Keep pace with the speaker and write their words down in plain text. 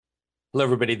Hello,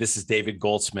 everybody. This is David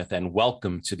Goldsmith, and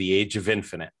welcome to the Age of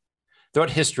Infinite.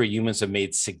 Throughout history, humans have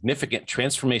made significant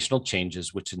transformational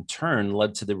changes, which in turn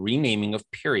led to the renaming of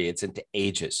periods into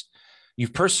ages. You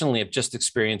personally have just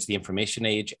experienced the information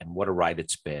age, and what a ride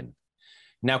it's been.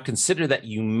 Now, consider that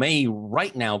you may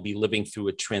right now be living through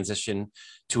a transition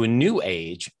to a new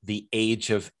age, the age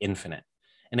of infinite.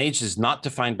 An age is not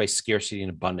defined by scarcity and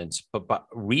abundance, but by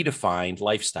redefined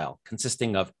lifestyle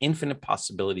consisting of infinite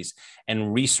possibilities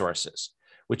and resources,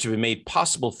 which have been made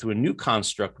possible through a new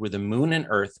construct where the moon and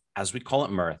earth, as we call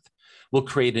it Mirth, will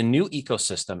create a new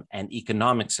ecosystem and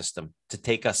economic system to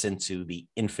take us into the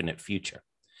infinite future.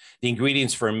 The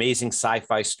ingredients for an amazing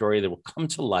sci-fi story that will come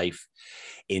to life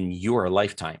in your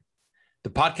lifetime. The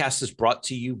podcast is brought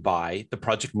to you by the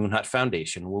Project Moon Hut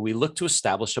Foundation, where we look to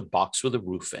establish a box with a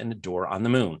roof and a door on the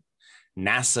moon.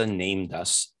 NASA named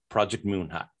us Project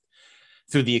Moon Hut.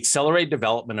 Through the accelerated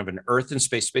development of an Earth and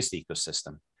space-based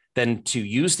ecosystem, then to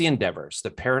use the endeavors,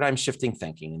 the paradigm-shifting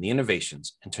thinking, and the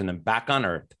innovations, and turn them back on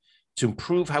Earth to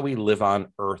improve how we live on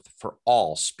Earth for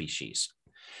all species.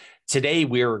 Today,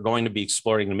 we are going to be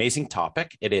exploring an amazing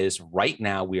topic. It is right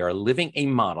now we are living a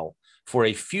model for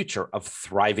a future of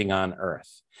thriving on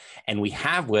Earth. And we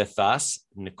have with us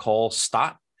Nicole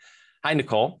Stott. Hi,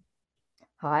 Nicole.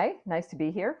 Hi, nice to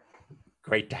be here.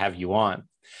 Great to have you on.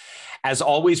 As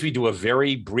always, we do a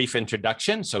very brief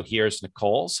introduction. So here's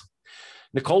Nicole's.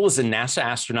 Nicole is a NASA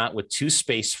astronaut with 2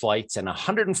 space flights and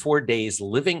 104 days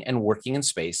living and working in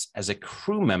space as a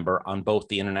crew member on both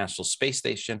the International Space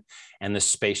Station and the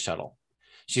Space Shuttle.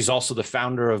 She's also the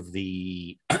founder of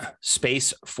the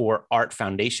Space for Art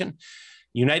Foundation,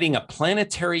 uniting a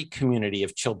planetary community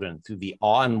of children through the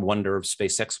awe and wonder of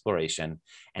space exploration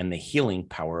and the healing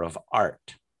power of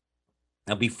art.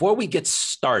 Now, before we get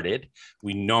started,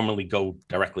 we normally go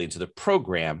directly into the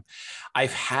program.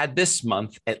 I've had this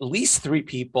month at least 3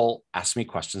 people ask me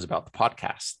questions about the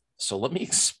podcast. So let me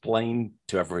explain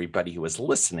to everybody who is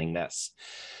listening this.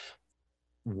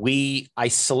 I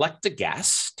select a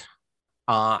guest.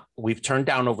 We've turned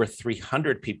down over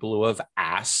 300 people who have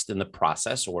asked in the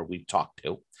process or we've talked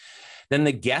to. Then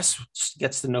the guest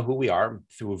gets to know who we are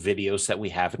through videos that we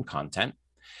have and content.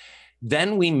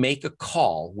 Then we make a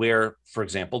call where, for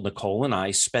example, Nicole and I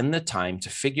spend the time to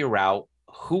figure out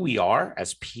who we are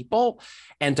as people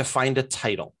and to find a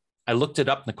title. I looked it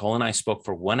up. Nicole and I spoke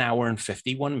for 1 hour and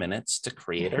 51 minutes to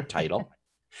create our title.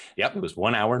 Yep, it was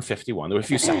 1 hour and 51. There were a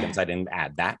few seconds. I didn't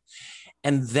add that.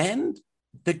 And then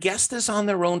the guest is on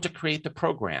their own to create the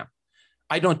program.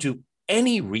 I don't do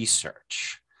any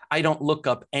research. I don't look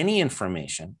up any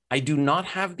information. I do not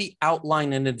have the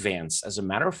outline in advance. As a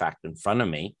matter of fact, in front of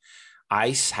me,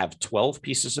 I have 12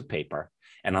 pieces of paper,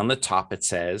 and on the top it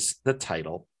says the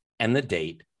title and the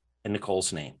date and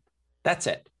Nicole's name. That's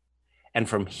it. And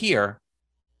from here,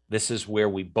 this is where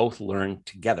we both learn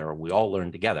together, or we all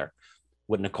learn together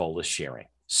what Nicole is sharing.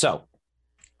 So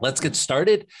let's get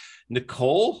started.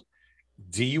 Nicole,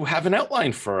 do you have an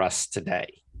outline for us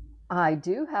today? I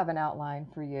do have an outline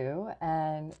for you.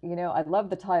 And, I love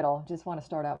the title. Just want to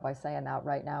start out by saying that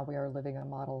right now we are living a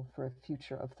model for a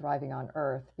future of thriving on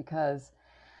Earth, because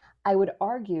I would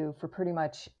argue for pretty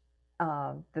much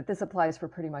that this applies for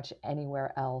pretty much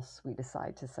anywhere else we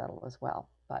decide to settle as well.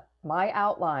 But my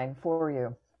outline for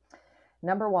you,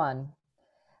 number 1,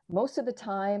 most of the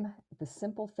time, the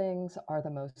simple things are the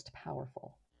most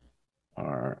powerful.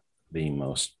 Are the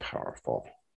most powerful.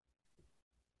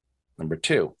 Number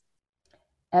 2.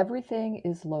 Everything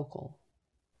is local.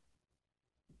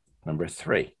 Number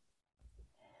 3.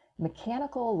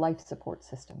 Mechanical life support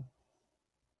system.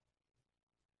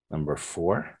 Number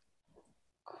 4.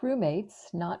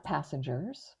 Crewmates, not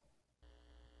passengers.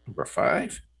 Number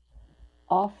 5.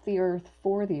 Off the Earth,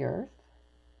 for the Earth.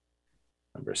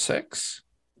 Number 6.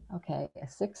 Okay,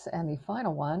 6, and the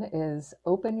final one is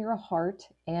open your heart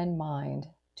and mind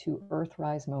to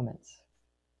Earthrise moments.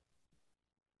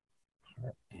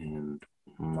 Heart and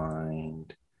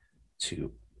mind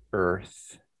to Earthrise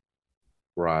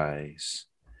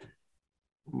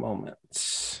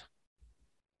moments.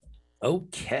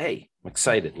 Okay, I'm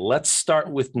excited. Let's start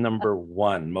with number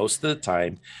 1. Most of the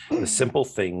time, the simple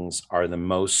things are the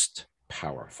most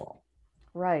powerful.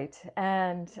 Right.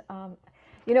 And, a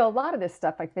lot of this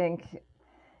stuff, I think,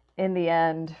 in the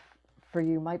end, for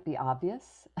you might be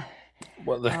obvious.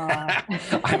 Well,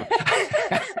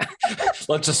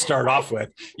 let's just start off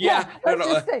with, and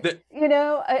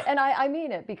I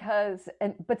mean it because,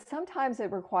 but sometimes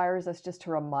it requires us just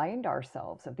to remind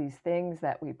ourselves of these things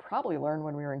that we probably learned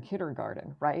when we were in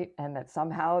kindergarten, right? And that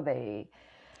somehow they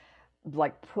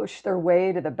like push their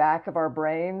way to the back of our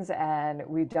brains and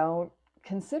we don't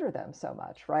consider them so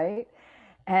much, right?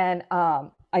 And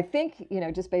I think,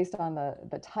 just based on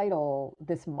the title,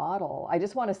 this model, I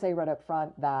just want to say right up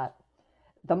front that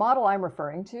the model I'm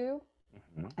referring to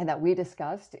Mhm. and that we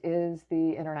discussed is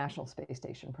the International Space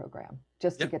Station program,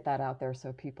 just to Yep. get that out there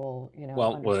so people,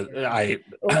 Well, understand. I,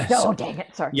 Oh, no, dang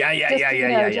it. Sorry. yeah, yeah, Just, yeah, yeah,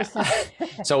 yeah, yeah.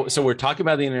 just. So we're talking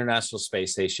about the International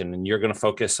Space Station, and you're going to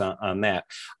focus on that.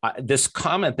 This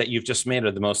comment that you've just made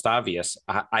are the most obvious.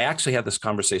 I actually had this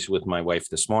conversation with my wife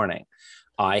this morning.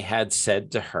 I had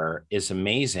said to her, "Is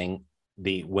amazing.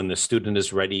 When the student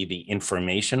is ready, the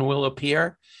information will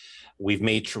appear." We've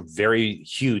made very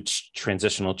huge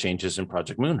transitional changes in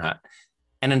Project Moonhut.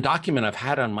 And a document I've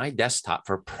had on my desktop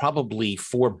for probably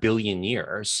 4 billion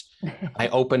years, I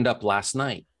opened up last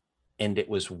night and it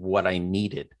was what I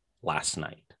needed last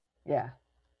night. Yeah.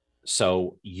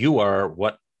 So you are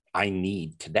what I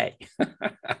need today.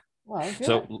 Well,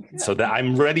 so good. so that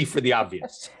I'm ready for the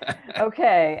obvious.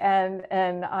 Okay,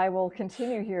 and I will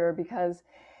continue here because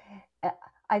uh,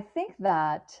 I think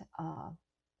that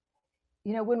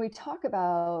when we talk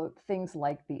about things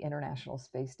like the International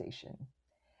Space Station,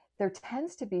 there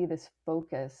tends to be this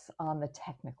focus on the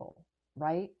technical,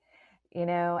 right?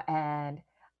 And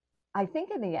I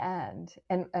think in the end,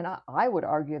 and I would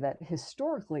argue that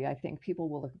historically, I think people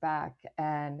will look back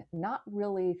and not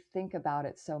really think about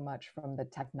it so much from the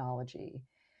technology,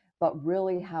 but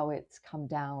really how it's come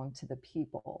down to the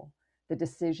people, the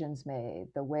decisions made,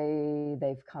 the way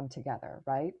they've come together,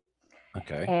 right?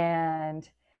 Okay. And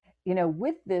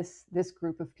with this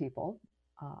group of people,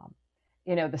 um,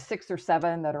 the 6 or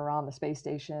 7 that are on the space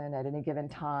station at any given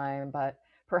time, but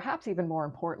perhaps even more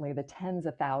importantly, the tens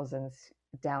of thousands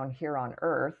down here on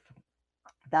Earth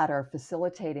that are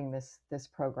facilitating this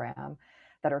program,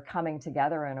 that are coming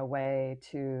together in a way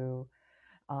to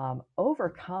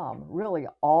overcome really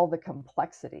all the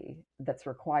complexity that's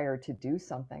required to do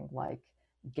something like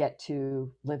get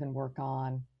to live and work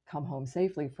on, come home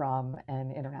safely from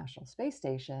an international space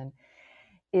station,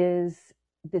 is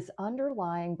this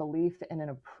underlying belief in an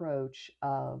approach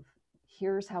of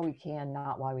here's how we can,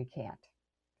 not why we can't.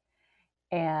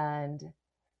 And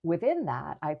within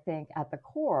that, I think at the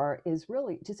core is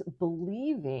really just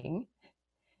believing,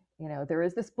 there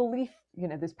is this belief,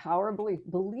 this power of belief,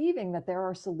 believing that there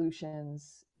are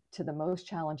solutions to the most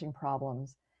challenging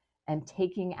problems and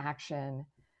taking action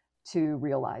to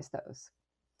realize those.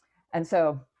 And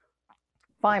so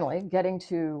finally, getting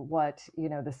to what,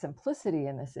 the simplicity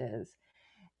in this is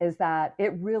that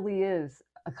it really is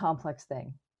a complex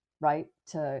thing, right?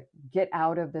 To get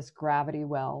out of this gravity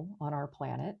well on our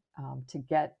planet, to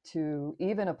get to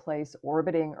even a place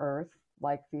orbiting Earth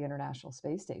like the International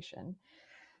Space Station,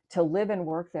 to live and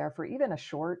work there for even a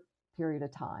short period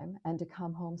of time and to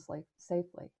come home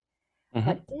safely. Mm-hmm.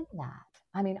 But in that,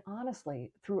 I mean,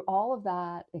 honestly, through all of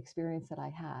that experience that I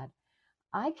had,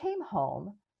 I came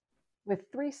home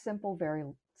with 3 simple, very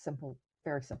simple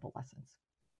lessons.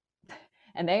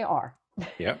 And they are,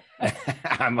 Yeah.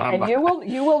 and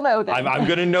you will know them. I'm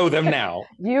going to know them now.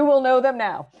 You will know them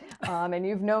now, and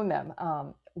you've known them.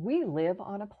 We live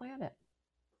on a planet.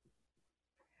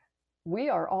 We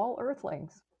are all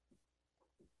Earthlings,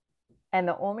 and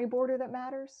the only border that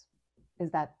matters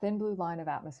is that thin blue line of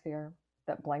atmosphere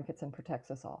that blankets and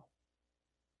protects us all.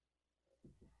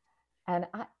 And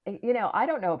I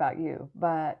don't know about you,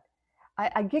 but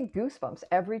I get goosebumps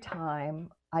every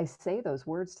time I say those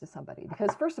words to somebody,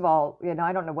 because first of all,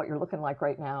 I don't know what you're looking like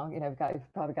right now. You've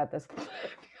probably got this,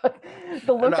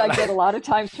 the look I get a lot of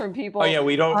times from people. Oh yeah,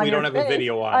 we don't have a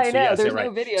video on. I know, yes, there's right.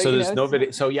 no video. So there's no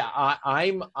video. So yeah,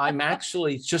 I'm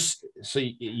actually just, so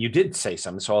you did say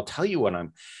something. So I'll tell you what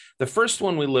the first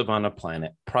one, we live on a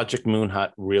planet. Project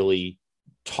Moonhut really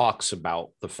talks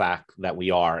about the fact that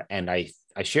we are, and I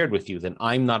shared with you that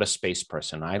I'm not a space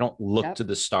person. I don't look to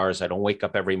the stars. I don't wake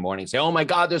up every morning and say, oh my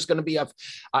God, there's going to be I'm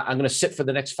going to sit for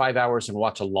the next 5 hours and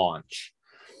watch a launch.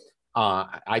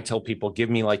 I tell people, give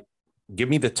me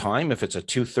the time. If it's a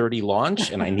 2:30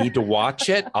 launch and I need to watch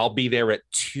it, I'll be there at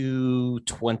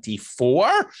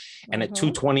 2:24, and at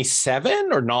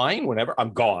 2:27 or 9, whenever,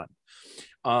 I'm gone.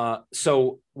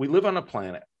 So we live on a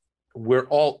planet. We're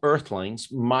all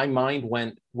Earthlings. My mind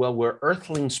went, well, we're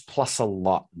Earthlings plus a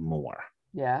lot more.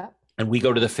 Yeah. And we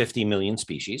go to the 50 million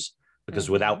species, because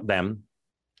without them.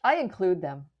 I include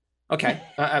them. Okay.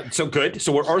 So good.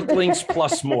 So we're Earthlings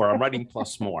plus more. I'm writing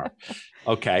plus more.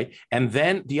 Okay. And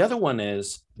then the other one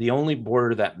is the only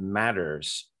border that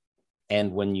matters.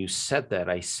 And when you said that,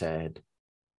 I said,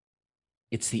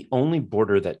 it's the only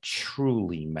border that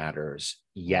truly matters,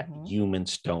 yet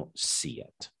humans don't see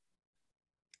it.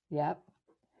 Yep.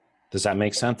 Does that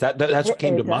make sense? That's what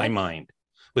came to my mind.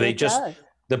 But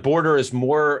the border is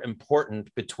more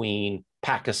important between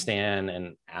Pakistan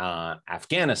and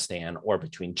Afghanistan, or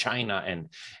between China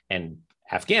and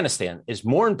Afghanistan, is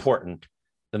more important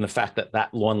than the fact that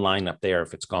that one line up there,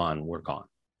 if it's gone, we're gone.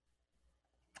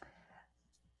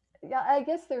 Yeah, I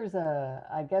guess there's a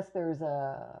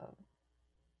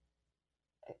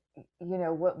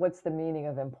what's the meaning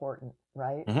of important,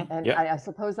 right? And Yeah. I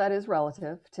suppose that is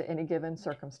relative to any given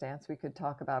circumstance. We could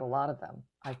talk about a lot of them,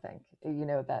 I think,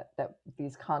 that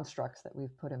these constructs that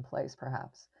we've put in place,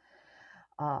 perhaps.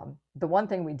 The one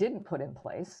thing we didn't put in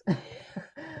place,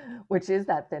 which is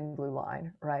that thin blue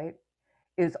line, right,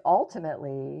 is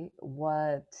ultimately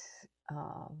what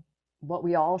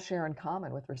we all share in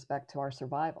common with respect to our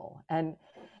survival. And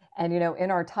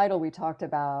in our title, we talked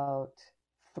about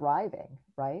thriving,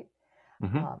 right?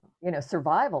 Mm-hmm.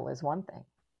 Survival is one thing,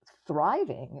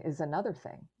 thriving is another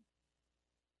thing.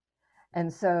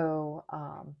 And so,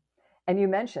 and you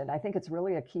mentioned, I think it's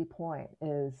really a key point,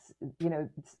 is,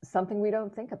 something we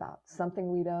don't think about,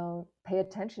 something we don't pay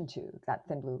attention to, that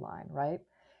thin blue line, right?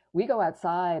 We go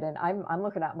outside, and I'm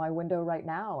looking out my window right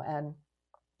now, and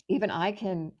even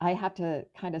I have to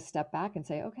kind of step back and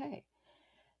say, okay,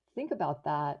 think about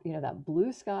that, that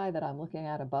blue sky that I'm looking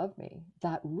at above me,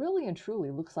 that really and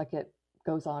truly looks like it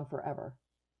goes on forever.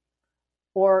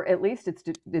 Or at least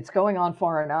it's going on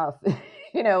far enough,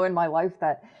 in my life,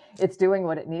 that it's doing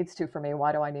what it needs to for me.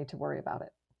 Why do I need to worry about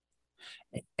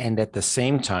it? And at the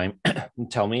same time,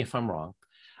 tell me if I'm wrong,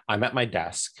 I'm at my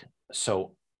desk.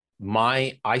 So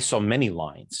I saw many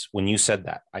lines when you said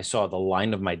that. I saw the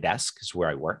line of my desk is where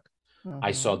I work.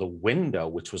 I saw Mm-hmm. the window,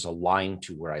 which was a line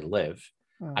to where I live.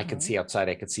 I could Mm-hmm. see outside,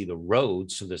 I could see the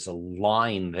road. So there's a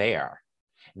line there.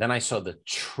 Then I saw the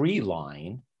tree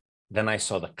line. Then I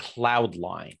saw the cloud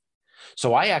line.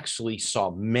 So I actually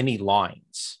saw many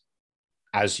lines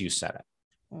as you said it.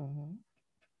 Mm-hmm.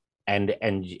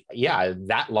 And yeah,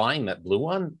 that line, that blue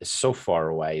one, is so far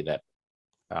away that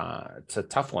it's a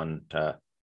tough one to.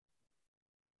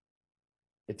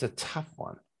 It's a tough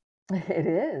one. It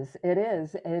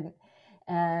is,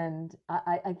 and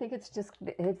I think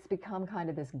it's become kind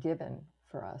of this given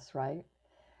for us, right?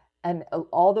 And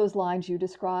all those lines you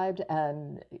described,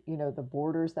 and the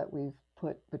borders that we've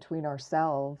put between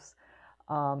ourselves,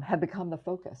 have become the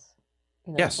focus,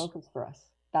 the Yes. focus for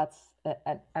us.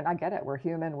 And I get it. We're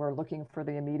human. We're looking for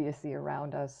the immediacy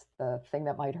around us, the thing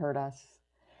that might hurt us,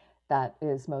 that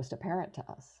is most apparent to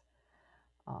us.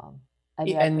 Um, and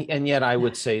yet, And yet I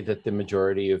would say that the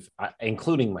majority of,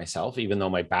 including myself, even though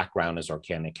my background is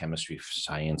organic chemistry,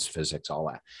 science, physics, all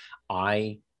that,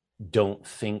 I don't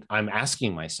think, I'm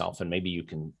asking myself, and maybe you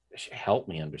can help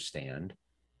me understand,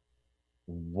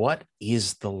 what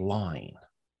is the line?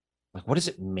 Like, what is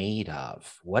it made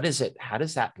of? What is it? How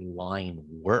does that line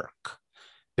work?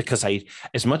 Because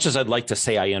as much as I'd like to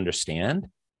say I understand,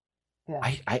 yeah,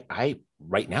 I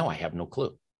right now I have no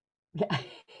clue. yeah.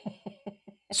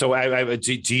 So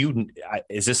do you,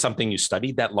 is this something you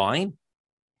studied, that line?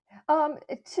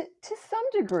 To some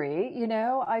degree,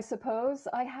 I suppose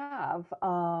I have.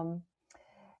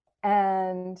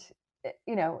 And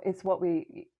it's what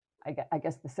I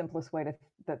guess the simplest way to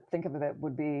think of it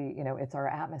would be, it's our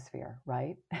atmosphere,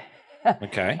 right?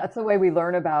 Okay. That's the way we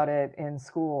learn about it in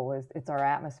school. Is It's our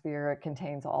atmosphere. It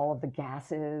contains all of the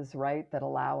gases, right, that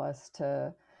allow us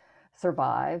to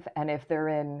survive. And if they're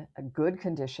in a good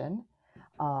condition,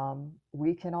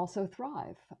 we can also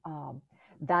thrive.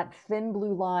 That thin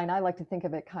blue line, I like to think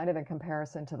of it kind of in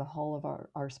comparison to the hull of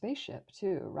our spaceship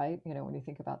too, right? When you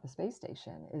think about the space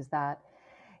station, is that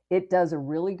it does a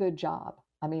really good job.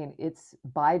 I mean, it's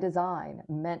by design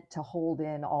meant to hold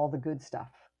in all the good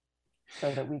stuff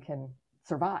so that we can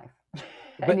survive. And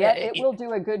But yet it will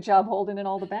do a good job holding in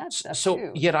all the bad stuff so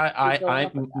too. yet We fill it I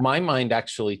up with that. my mind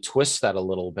actually twists that a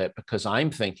little bit, because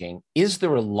I'm thinking, is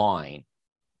there a line,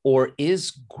 or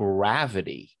is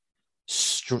gravity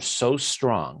so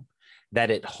strong that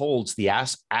it holds the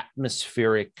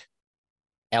atmospheric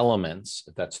elements,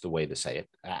 if that's the way to say it,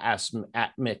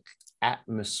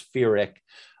 atmospheric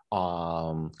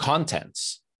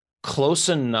contents close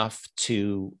enough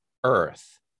to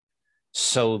Earth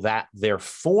so that there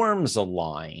forms a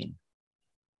line,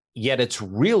 yet it's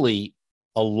really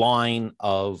a line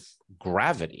of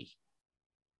gravity?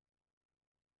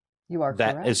 You are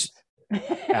That correct. is,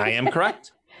 I am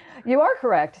correct. You are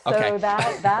correct. Okay. So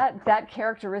that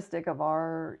characteristic of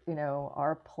our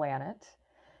planet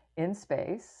in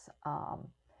space,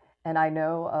 and I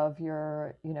know of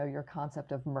your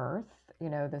concept of mirth,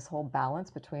 this whole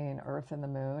balance between Earth and the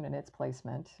Moon and its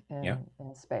placement Yeah.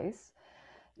 in space.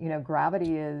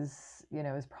 Gravity is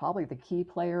probably the key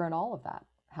player in all of that.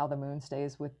 How the Moon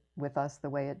stays with us the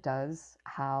way it does,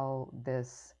 how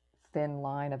this thin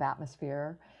line of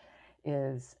atmosphere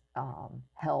is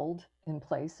held in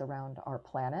place around our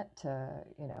planet to,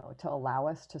 to allow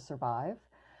us to survive.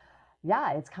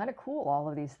 Yeah, it's kind of cool, all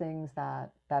of these things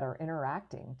that are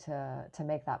interacting to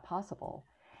make that possible.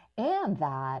 And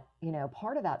that,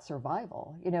 part of that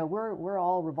survival, we're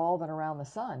all revolving around the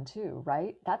sun too,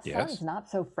 right? That sun's Yes. not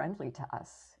so friendly to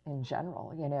us in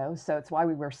general, so it's why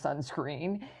we wear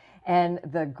sunscreen. And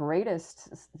the greatest,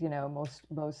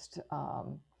 most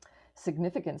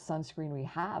significant sunscreen we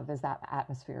have is that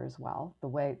atmosphere as well. The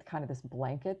way, kind of this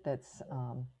blanket that's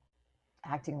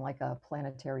acting like a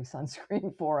planetary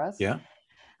sunscreen for us. Yeah.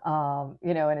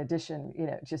 In addition,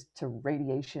 just to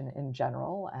radiation in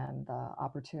general and the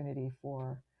opportunity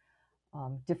for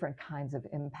different kinds of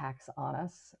impacts on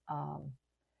us.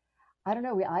 I don't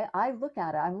know. I look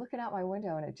at it. I'm looking out my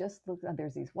window, and it just looks.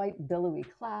 There's these white billowy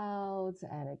clouds,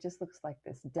 and it just looks like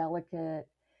this delicate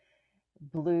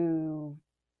blue.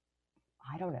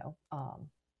 I don't know.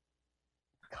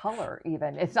 Color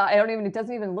even. It's not. I don't even. It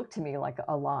doesn't even look to me like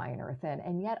a line or a thin.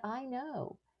 And yet I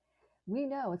know. We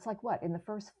know it's like what in the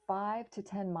first 5 to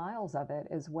 10 miles of it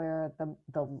is where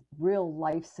the real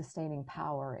life sustaining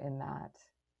power in that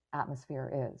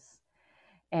atmosphere is.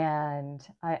 And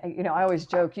I always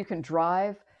joke, you can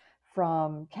drive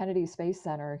from Kennedy Space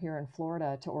Center here in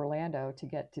Florida to Orlando to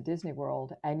get to Disney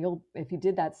World, and if you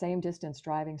did that same distance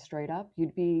driving straight up,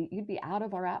 you'd be out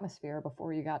of our atmosphere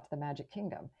before you got to the Magic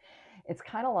Kingdom. It's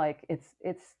kind of like it's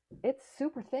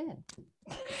super thin.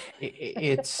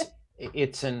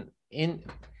 It's an in.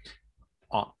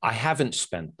 I haven't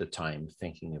spent the time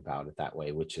thinking about it that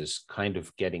way, which is kind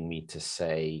of getting me to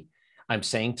say, I'm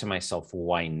saying to myself,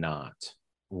 why not?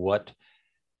 What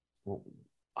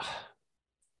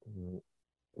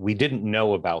we didn't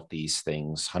know about these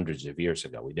things hundreds of years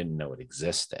ago. We didn't know it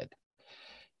existed.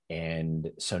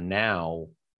 And so now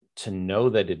to know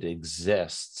that it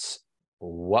exists,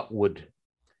 what would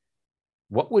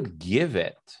give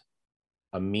it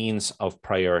a means of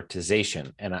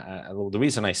prioritization? And the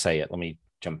reason I say it, let me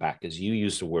jump back, is you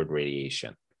use the word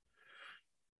radiation.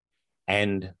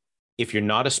 And if you're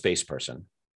not a space person,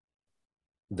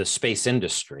 the space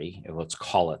industry, let's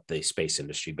call it the space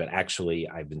industry, but actually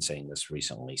I've been saying this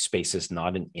recently, space is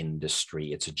not an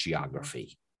industry, it's a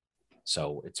geography.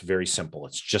 So it's very simple.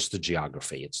 It's just a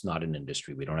geography. It's not an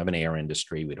industry. We don't have an air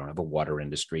industry. We don't have a water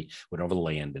industry. We don't have a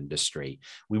land industry.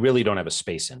 We really don't have a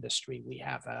space industry. We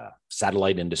have a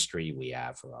satellite industry. We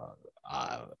have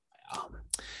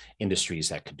industries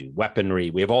that could do weaponry.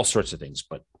 We have all sorts of things,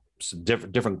 but it's a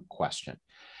different question.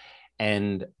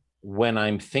 And when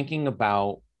I'm thinking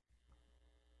about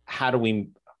how do we,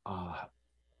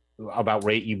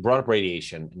 you brought up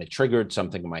radiation, and it triggered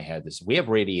something in my head. We have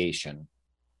radiation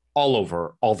all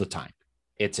over, all the time.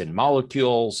 It's in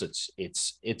molecules. It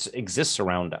exists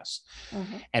around us.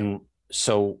 Mm-hmm. And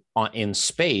so in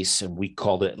space, and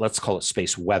let's call it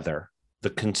space weather, the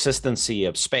consistency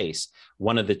of space,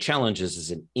 one of the challenges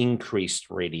is an increased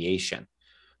radiation.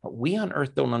 But we on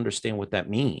Earth don't understand what that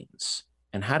means.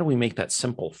 And how do we make that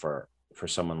simple for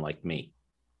someone like me?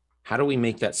 How do we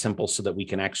make that simple so that we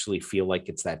can actually feel like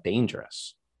it's that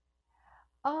dangerous?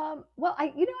 Well, I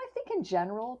think in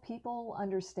general, people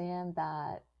understand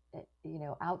that,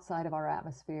 outside of our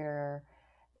atmosphere,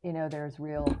 there's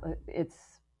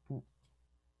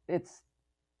it's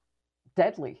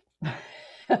deadly.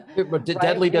 But right?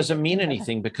 Deadly doesn't mean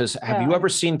anything, because have you ever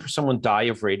seen someone die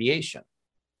of radiation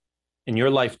in your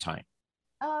lifetime?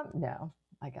 No,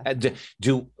 I guess.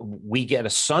 Do we get a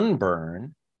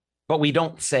sunburn, but we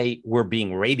don't say we're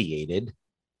being radiated?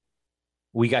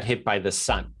 We got hit by the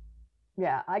sun.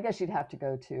 Yeah, I guess you'd have to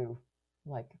go to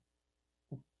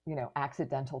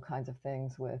accidental kinds of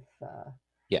things with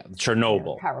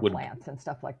Chernobyl, power plants and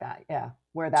stuff like that. Yeah,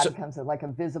 where that becomes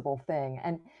a visible thing.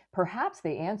 And perhaps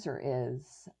the answer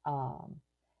is,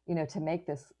 to make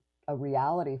this a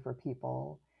reality for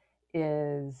people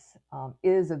is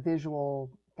a visual,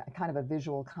 kind of a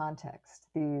visual context.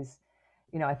 These,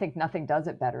 I think nothing does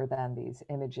it better than these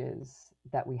images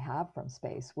that we have from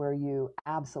space, where you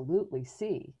absolutely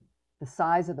see the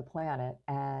size of the planet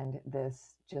and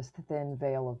this just thin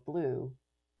veil of blue,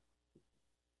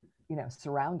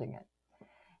 surrounding it.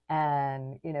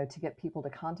 And, to get people to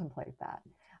contemplate that.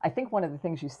 I think one of the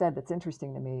things you said that's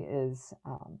interesting to me is,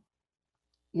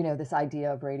 this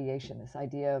idea of radiation, this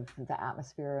idea of the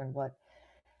atmosphere and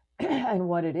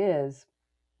what it is.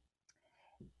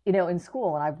 In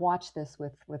school, and I've watched this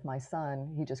with my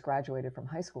son. He just graduated from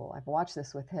high school. I've watched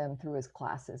this with him through his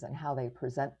classes and how they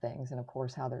present things, and of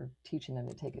course how they're teaching them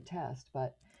to take a test.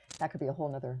 But that could be a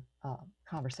whole nother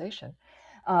conversation.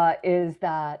 Is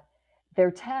that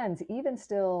there tends, even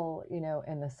still,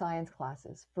 in the science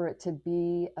classes, for it to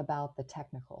be about the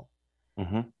technical,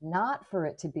 Hmm. not for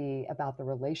it to be about the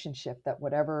relationship that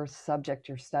whatever subject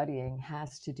you're studying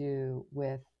has to do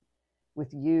with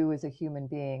you as a human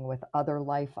being, with other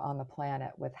life on the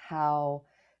planet, with how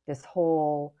this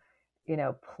whole,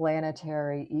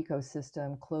 planetary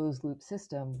ecosystem, closed loop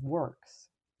system works.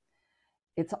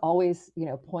 It's always,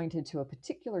 pointed to a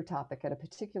particular topic at a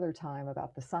particular time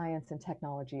about the science and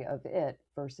technology of it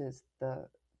versus the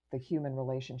human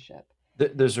relationship.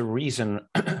 There's a reason.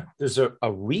 There's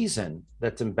a reason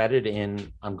that's embedded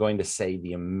in, I'm going to say,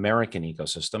 the American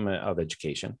ecosystem of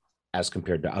education as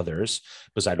compared to others,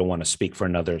 because I don't want to speak for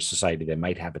another society that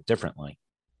might have it differently.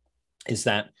 Is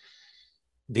that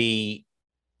the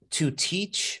to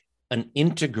teach an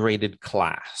integrated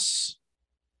class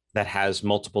that has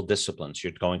multiple disciplines.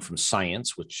 You're going from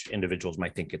science, which individuals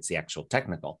might think it's the actual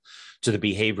technical, to the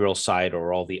behavioral side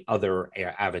or all the other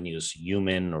avenues,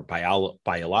 human or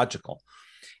biological.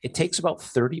 It takes about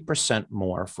 30%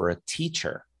 more for a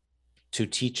teacher to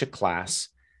teach a class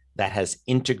that has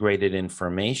integrated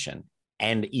information,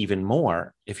 and even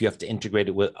more if you have to integrate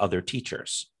it with other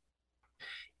teachers.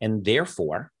 And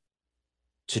therefore,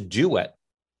 to do it,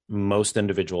 most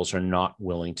individuals are not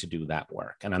willing to do that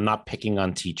work. And I'm not picking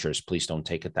on teachers, please don't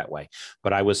take it that way.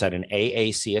 But I was at an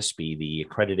AACSB, the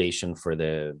accreditation for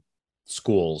the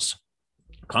schools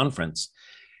conference,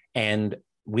 and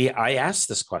I asked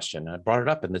this question. I brought it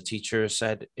up, and the teacher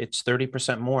said it's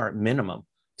 30% more minimum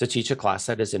to teach a class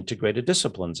that has integrated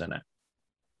disciplines in it.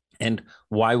 And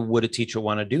why would a teacher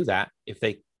want to do that if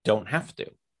they don't have to?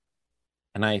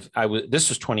 And I was, this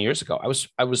was 20 years ago. I was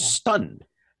Yeah. stunned.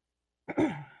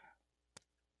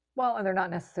 Well, and they're not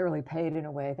necessarily paid in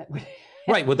a way that would,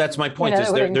 Right. Well, that's my point.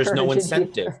 Is there's no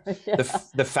incentive. Yeah.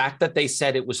 The fact that they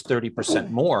said it was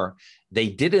 30% more, they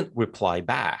didn't reply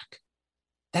back.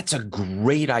 That's a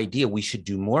great idea. We should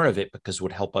do more of it because it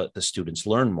would help the students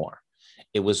learn more.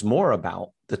 It was more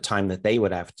about the time that they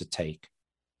would have to take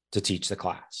to teach the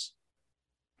class.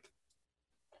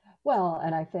 Well,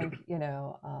 and I think,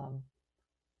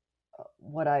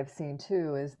 what I've seen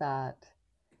too is that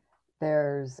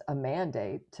there's a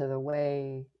mandate to the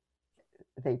way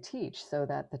they teach so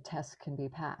that the tests can be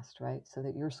passed, right? So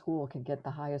that your school can get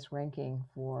the highest ranking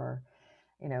for,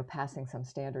 passing some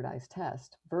standardized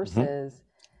test Mm-hmm. versus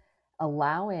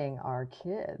allowing our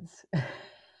kids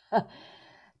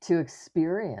to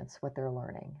experience what they're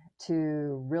learning,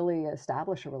 to really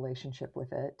establish a relationship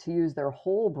with it, to use their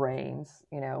whole brains,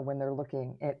 when they're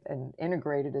looking at, and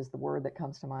integrated is the word that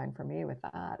comes to mind for me with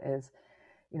that, is,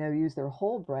 use their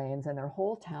whole brains and their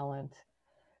whole talent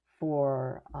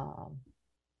for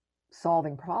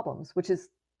solving problems, which is,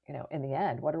 in the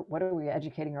end, what are we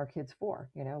educating our kids for?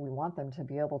 We want them to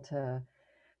be able to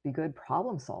be good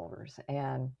problem solvers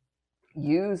and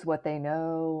use what they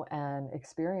know and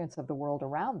experience of the world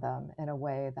around them in a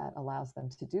way that allows them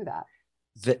to do that.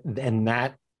 And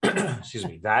that, excuse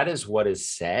me, that is what is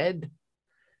said.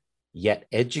 Yet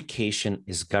education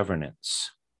is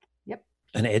governance. Yep.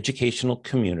 An educational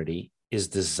community is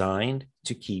designed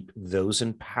to keep those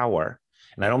in power.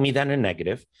 And I don't mean that in a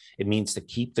negative. It means to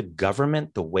keep the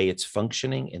government the way it's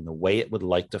functioning in the way it would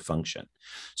like to function.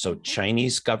 So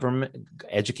Chinese government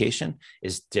education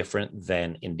is different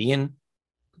than Indian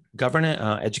government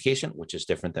education, which is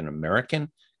different than American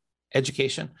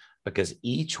education, because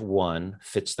each one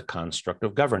fits the construct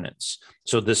of governance.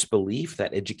 So this belief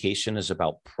that education is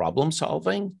about problem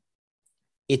solving,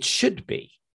 it should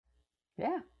be.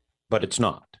 Yeah. But it's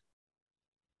not.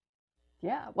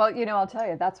 Yeah. Well, I'll tell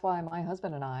you, that's why my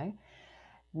husband and I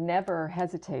never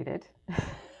hesitated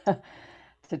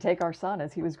to take our son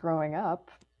as he was growing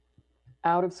up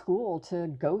out of school to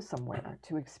go somewhere,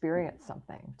 to experience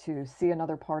something, to see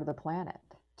another part of the planet,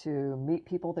 to meet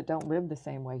people that don't live the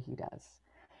same way he does,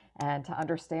 and to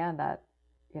understand that,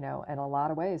 in a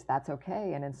lot of ways that's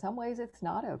okay. And in some ways it's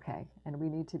not okay. And we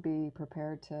need to be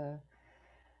prepared to,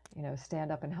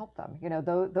 stand up and help them,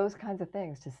 those kinds of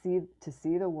things, to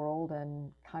see the world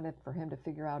and kind of for him to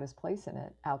figure out his place in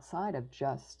it outside of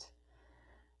just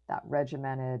that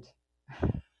regimented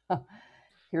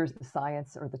here's the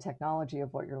science or the technology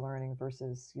of what you're learning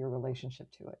versus your relationship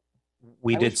to it.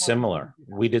 We did similar.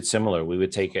 We did similar. We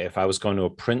would take, if I was going to a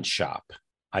print shop,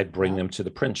 I'd bring them to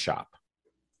the print shop,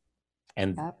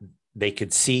 and they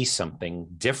could see something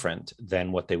different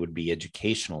than what they would be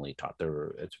educationally taught.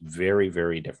 It's very,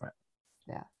 very different.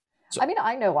 Yeah. So, I mean,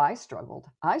 I know I struggled.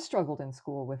 I struggled in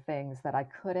school with things that I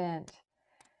couldn't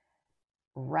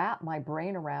wrap my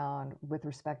brain around with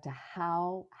respect to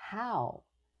how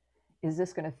is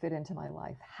this going to fit into my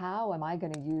life? How am I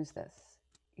going to use this?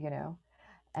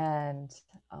 And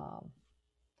um,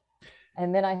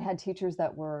 and then I had teachers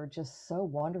that were just so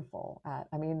wonderful at,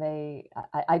 I mean,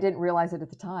 I didn't realize it at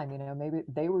the time, maybe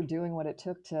they were doing what it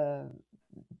took to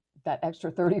that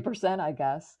extra 30%, I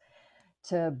guess,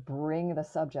 to bring the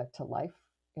subject to life,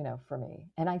 for me.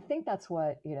 And I think that's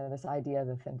what, this idea of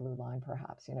the thin blue line,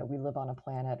 perhaps, we live on a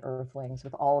planet, Earthlings,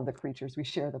 with all of the creatures we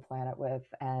share the planet with.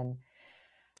 And,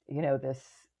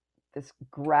 this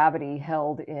gravity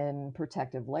held in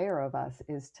protective layer of us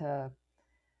is to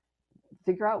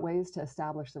figure out ways to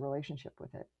establish the relationship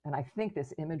with it. And I think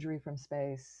this imagery from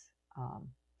space,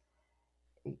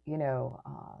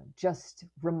 just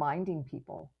reminding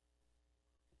people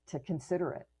to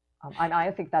consider it. And I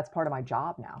think that's part of my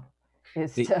job now,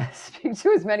 is to speak to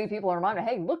as many people and remind them,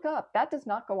 hey, look up, that does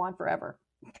not go on forever.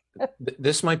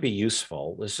 This might be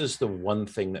useful. This is the one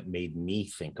thing that made me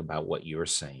think about what you're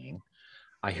saying.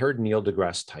 I heard Neil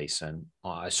deGrasse Tyson.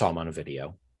 I saw him on a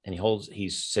video, and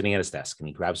he's sitting at his desk, and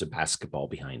he grabs a basketball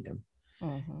behind him,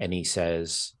 and he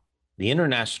says, the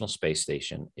International Space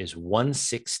Station is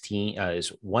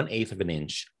 1/8 of an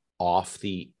inch off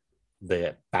the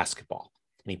basketball.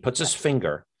 And he puts his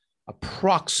finger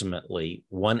approximately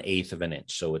 1/8 of an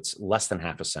inch. So it's less than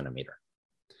half a centimeter.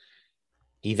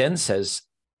 He then says,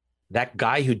 that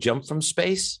guy who jumped from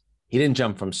space, he didn't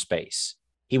jump from space.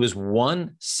 He was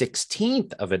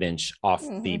 1/16 of an inch off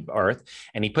the Earth.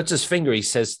 And he puts his finger, he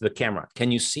says to the camera,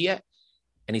 can you see it?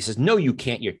 And he says, no, you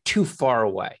can't. You're too far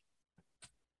away.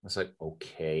 I was like,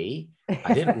 okay.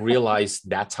 I didn't realize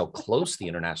that's how close the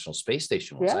International Space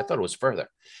Station was. Yeah. I thought it was further.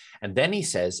 And then he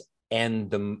says, and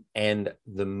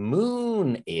the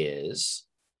moon is,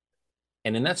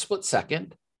 and in that split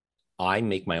second, I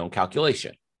make my own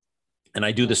calculation. And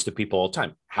I do this to people all the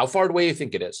time. How far away do you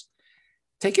think it is?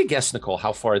 Take a guess, Nicole,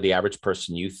 how far the average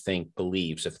person you think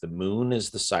believes, if the moon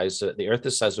is the size of, the Earth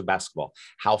is the size of a basketball,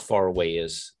 how far away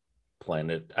is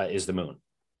the moon?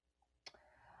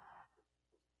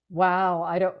 Wow,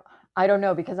 I don't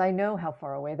know, because I know how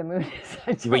far away the moon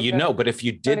is. But but if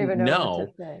you didn't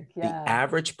know, the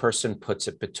average person puts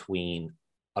it between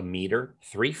a meter,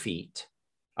 3 feet,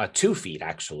 2 feet,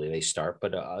 actually, they start,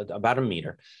 but about a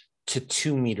meter to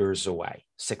 2 meters away,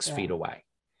 6 feet away.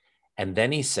 And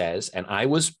then he says, and I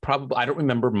don't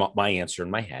remember my answer in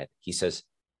my head. He says,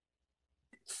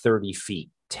 30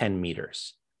 feet, 10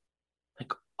 meters.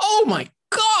 Like, oh my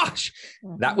gosh,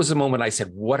 that was the moment I said,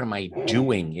 what am I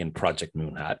doing in Project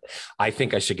Moon Hut? I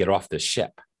think I should get off this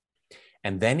ship.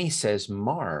 And then he says,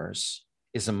 Mars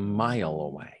is a mile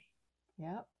away.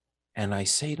 Yep. And I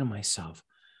say to myself,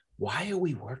 why are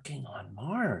we working on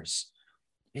Mars?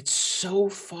 It's so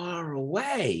far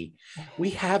away. We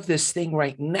have this thing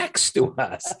right next to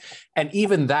us. And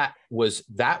even that was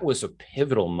a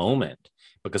pivotal moment,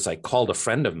 because I called a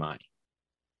friend of mine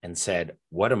and said,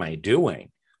 what am I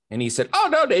doing? And he said, oh,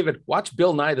 no, David, watch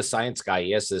Bill Nye the Science Guy.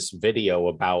 He has this video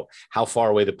about how far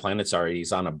away the planets are.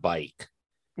 He's on a bike.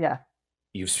 Yeah.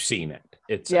 You've seen it.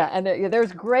 And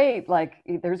there's great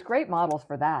models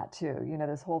for that too.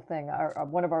 This whole thing,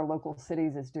 one of our local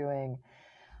cities is doing,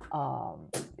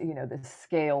 this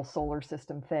scale solar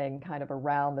system thing kind of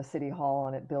around the city hall,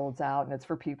 and it builds out, and it's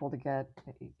for people to get,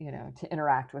 to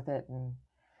interact with it and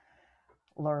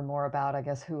learn more about, I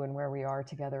guess, who and where we are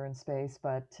together in space.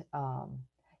 But,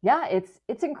 yeah,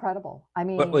 it's incredible. I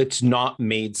mean, but it's not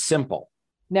made simple.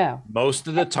 No. Most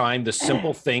of the time, the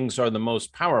simple things are the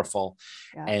most powerful.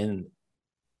 Yeah.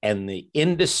 And the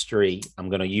industry, I'm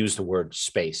going to use the word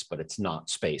space, but it's not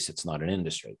space. It's not an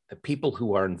industry. The people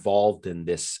who are involved in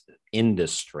this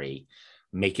industry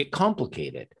make it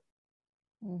complicated.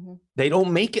 Mm-hmm. They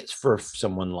don't make it for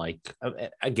someone like,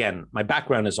 again, my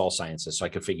background is all sciences, so I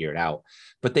could figure it out.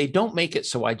 But they don't make it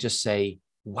so I just say,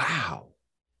 wow,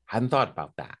 hadn't thought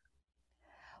about that.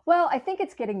 Well, I think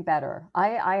it's getting better.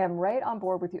 I am right on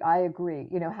board with you. I agree.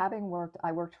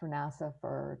 I worked for NASA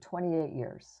for 28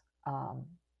 years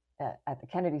at the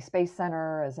Kennedy Space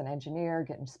Center as an engineer,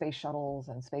 getting space shuttles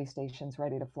and space stations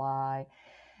ready to fly.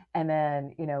 And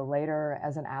then, later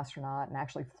as an astronaut and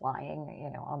actually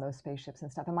flying, on those spaceships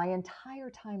and stuff. And my entire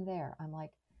time there, I'm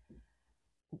like,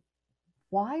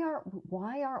 why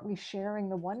aren't we sharing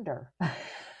the wonder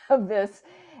of this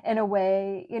in a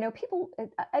way, people,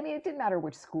 it didn't matter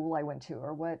which school I went to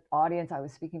or what audience I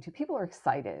was speaking to. People are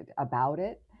excited about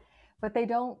it, but they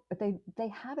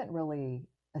haven't really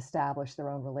established their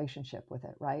own relationship with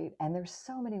it, right? And there's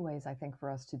so many ways, I think, for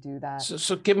us to do that.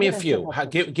 So give me a few.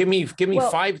 Give me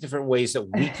 5 different ways that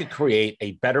we could create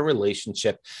a better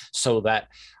relationship, so that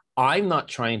I'm not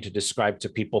trying to describe to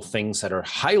people things that are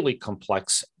highly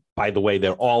complex by the way,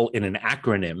 they're all in an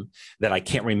acronym that I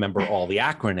can't remember all the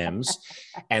acronyms.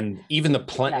 And even the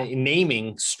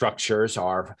naming structures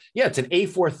are, it's an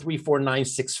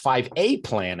A434965A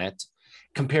planet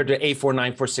compared to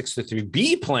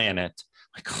A49463B planet.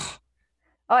 Like, oh.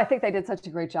 Oh, I think they did such a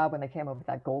great job when they came up with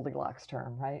that Goldilocks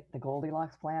term, right? The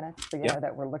Goldilocks planets, you know,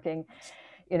 that we're looking,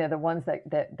 you know, the ones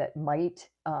that might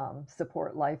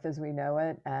support life as we know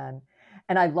it.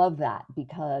 And I love that,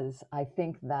 because I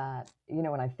think that, you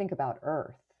know, when I think about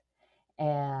Earth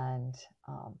and,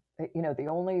 you know, the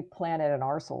only planet in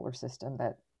our solar system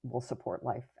that will support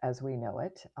life as we know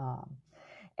it,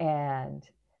 and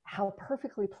how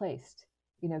perfectly placed,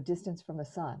 you know, distance from the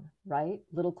sun, right?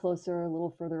 A little closer, a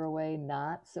little further away,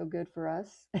 not so good for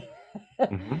us.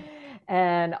 Mm-hmm.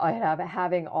 And I have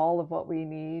having all of what we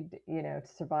need, you know, to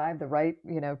survive, the right,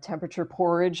 you know, temperature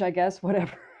porridge, I guess,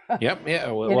 whatever. Yep. Yeah.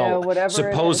 Well, whatever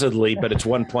supposedly, but it's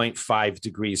 1.5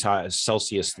 degrees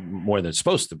Celsius more than it's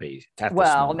supposed to be.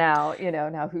 Well, now, you know,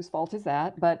 now whose fault is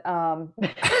that? But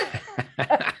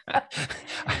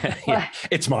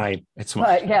it's mine. It's mine.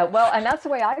 But yeah, well, and that's the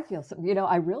way I feel. So, you know,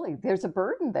 there's a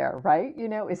burden there, right? You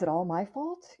know, is it all my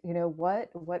fault? You know,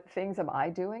 what things am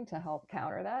I doing to help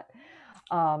counter that?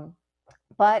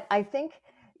 But I think,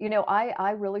 you know,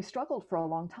 I really struggled for a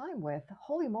long time with,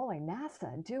 holy moly,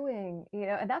 NASA doing, you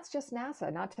know, and that's just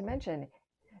NASA, not to mention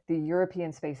the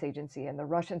European Space Agency and the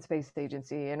Russian Space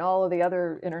Agency and all of the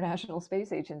other international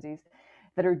space agencies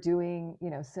that are doing, you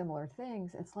know, similar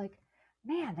things. It's like,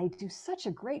 man, they do such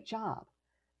a great job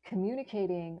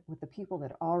communicating with the people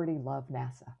that already love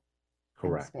NASA.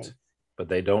 Correct. But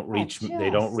they don't reach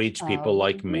people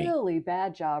like me. Really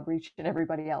bad job reaching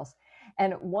everybody else.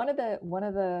 And one of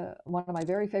my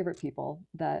very favorite people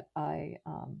that I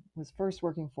was first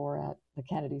working for at the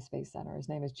Kennedy Space Center, his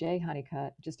name is Jay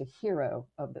Honeycutt, just a hero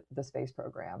of the space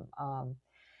program,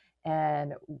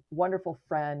 and wonderful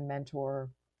friend,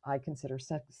 mentor. I consider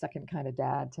second kind of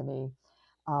dad to me.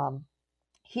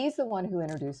 He's the one who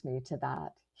introduced me to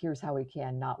that. Here's how we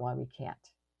can, not why we can't.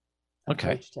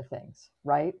 Approach to things,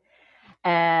 right?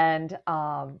 And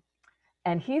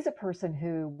he's a person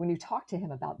who, when you talk to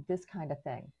him about this kind of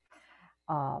thing,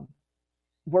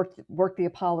 worked the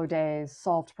Apollo days,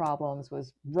 solved problems,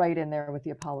 was right in there with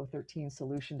the Apollo 13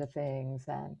 solution to things,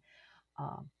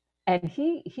 and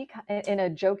he in a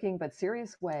joking but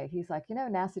serious way, he's like, you know,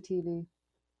 NASA TV.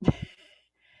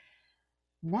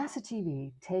 NASA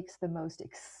TV takes the most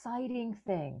exciting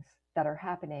things that are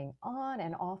happening on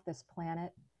and off this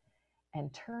planet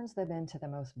and turns them into the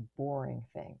most boring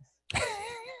things.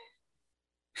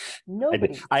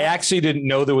 Nobody. I actually didn't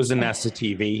know there was a NASA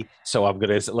TV, so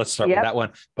let's start with that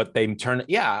one. But they turn,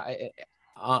 they are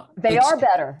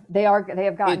better. They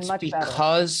have gotten much better.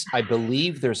 Because I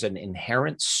believe there's an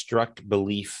inherent struck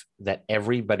belief that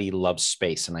everybody loves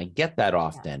space, and I get that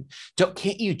often. Yeah.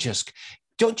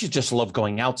 Don't you just love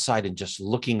going outside and just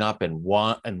looking up and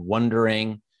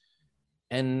wondering?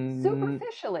 And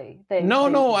superficially,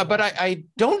 but I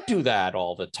don't do that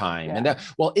all the time. Yeah. And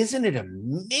isn't it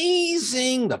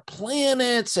amazing, the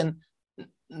planets? And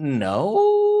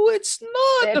no, it's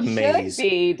not amazing. It should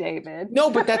be, David. No,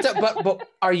 but but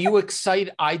are you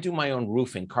excited? I do my own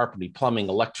roofing, carpentry, plumbing,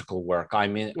 electrical work. I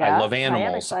love animals. I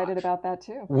am excited about that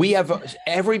too. We have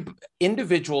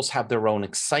individuals have their own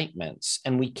excitements,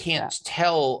 and we can't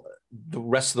tell the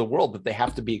rest of the world that they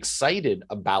have to be excited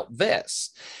about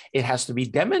this. It has to be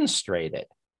demonstrated.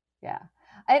 Yeah.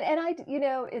 And I, you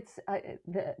know, it's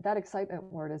that excitement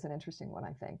word is an interesting one,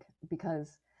 I think,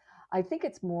 because I think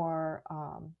it's more,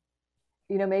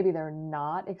 you know, maybe they're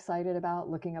not excited about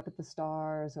looking up at the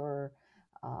stars, or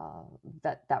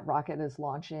that rocket is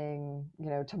launching, you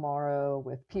know, tomorrow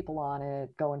with people on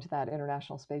it, going to that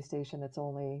International Space Station that's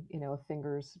only, you know, a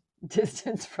finger's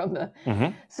distance from the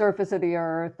surface of the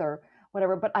Earth or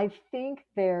whatever. But I think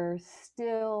there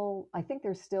still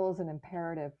is an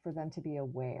imperative for them to be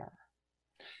aware,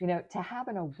 you know, to have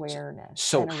an awareness.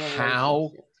 So how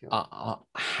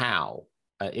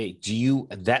do you,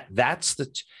 that's the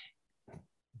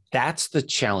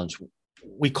challenge.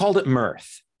 We called it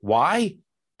mirth. Why?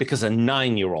 Because a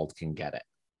 9-year-old can get it.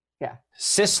 Yeah.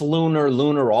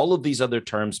 Cislunar, all of these other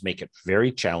terms make it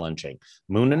very challenging.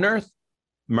 Moon and Earth,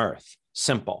 mirth,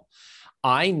 simple.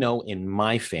 I know in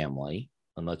my family,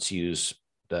 and let's use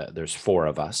there's 4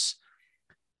 of us.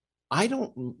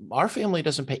 Our family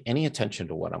doesn't pay any attention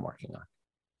to what I'm working on.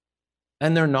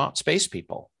 And they're not space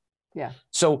people. Yeah.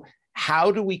 So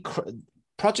how do we,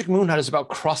 Project Moonhut is about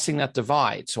crossing that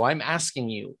divide. So I'm asking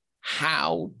you,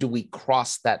 how do we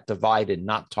cross that divide and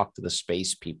not talk to the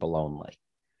space people only?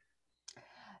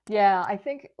 Yeah, I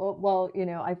think, well,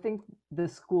 I think the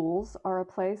schools are a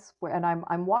place where, and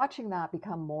I'm watching that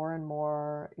become more and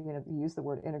more, you use the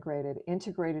word integrated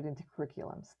into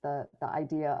curriculums. The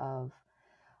idea of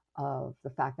the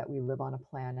fact that we live on a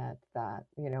planet that,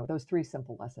 those three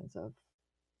simple lessons of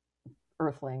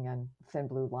Earthling and Thin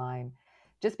Blue Line,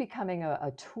 just becoming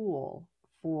a tool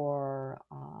for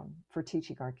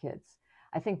teaching our kids.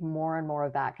 I think more and more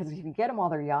of that, because if you get them while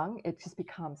they're young, it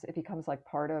becomes like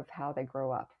part of how they grow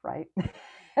up, right?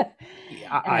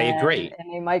 Yeah, I and agree.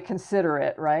 and they might consider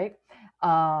it, right?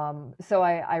 So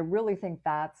I really think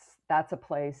that's a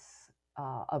place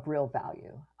of real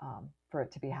value for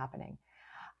it to be happening.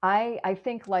 I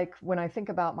think, like, when I think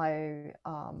about my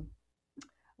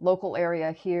local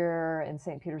area here in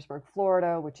St. Petersburg,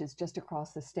 Florida, which is just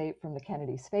across the state from the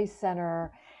Kennedy Space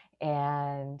Center.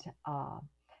 And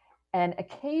and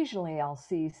occasionally I'll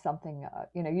see something,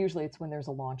 usually it's when there's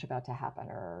a launch about to happen,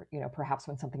 or, perhaps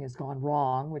when something has gone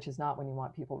wrong, which is not when you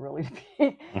want people really to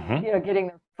be, Hmm. getting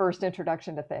their first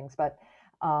introduction to things.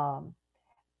 Um,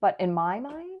 but in my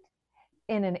mind,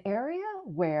 in an area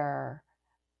where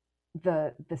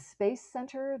the space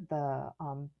center,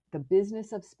 the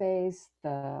business of space,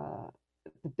 the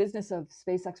business of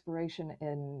space exploration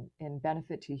in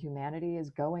benefit to humanity is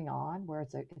going on, where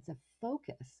it's a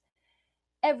focus.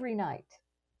 Every night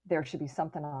there should be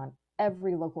something on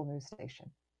every local news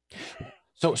station.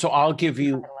 So I'll give Kind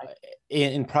you of like,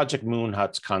 in Project Moon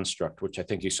Hut's construct, which I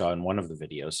think you saw in one of the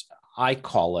videos. I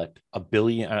call it a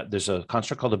billion. There's a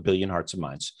construct called a billion hearts and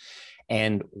minds,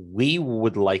 and we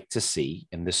would like to see,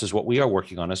 and this is what we are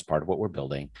working on as part of what we're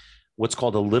building, what's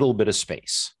called a little bit of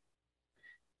space.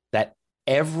 That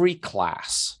every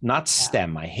class, not yeah.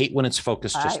 STEM. I hate when it's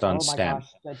focused just on Oh my STEM.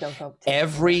 gosh, don't go teaching there.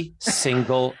 Every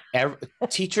single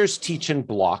teachers teach in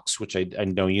blocks, which I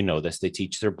know you know this. They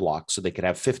teach their blocks, so they could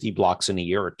have 50 blocks in a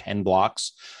year or 10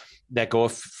 blocks that go a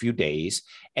few days.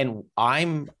 And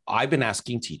I've been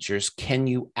asking teachers, can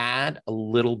you add a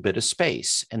little bit of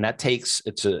space? And that takes,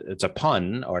 it's a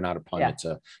pun, or not a pun, Yeah. it's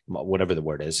a whatever the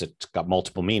word is, it's got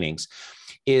multiple meanings.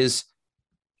 Is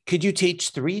could you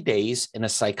teach 3 days in a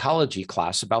psychology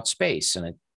class about space?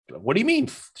 And what do you mean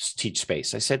teach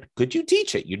space? I said, could you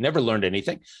teach it? You'd never learned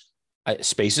anything.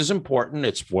 Space is important.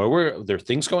 It's where there are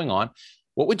things going on.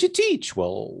 What would you teach?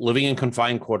 Well, living in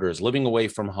confined quarters, living away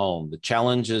from home, the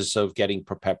challenges of getting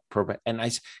prepared. And I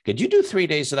said, could you do 3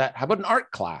 days of that? How about an art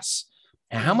class?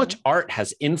 And how much Hmm. art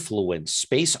has influenced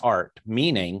space art,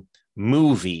 meaning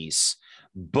movies,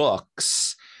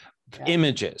 books, Yeah.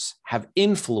 images have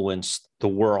influenced the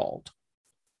world?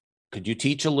 Could you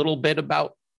teach a little bit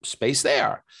about space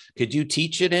there? Could you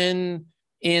teach it in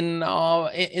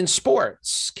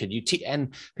sports? Could you teach?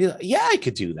 And be like, yeah, I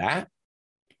could do that.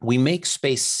 We make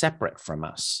space separate from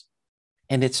us,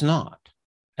 and it's not.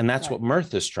 And that's Right. what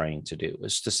Mirth is trying to do,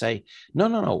 is to say, no,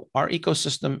 no, no, our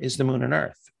ecosystem is the moon and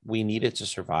earth. We need it to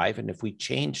survive. And if we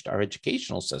changed our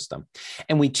educational system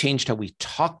and we changed how we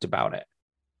talked about it,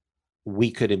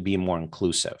 we could be more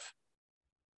inclusive.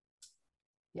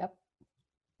 Yep.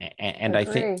 And I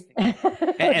think, Agree.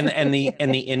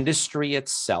 and the industry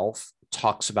itself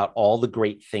talks about all the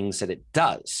great things that it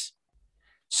does.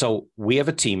 So we have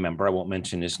a team member, I won't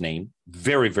mention his name,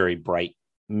 very, very bright,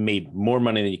 made more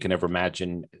money than you can ever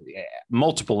imagine,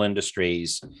 multiple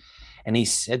industries. And he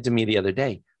said to me the other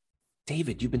day,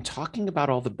 David, you've been talking about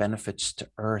all the benefits to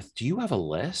Earth. Do you have a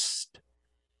list?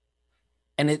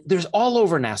 And there's all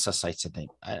over NASA sites, I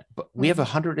think. But we have Mhm.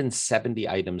 170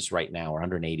 items right now, or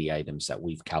 180 items that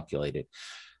we've calculated.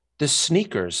 The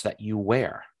sneakers that you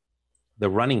wear, the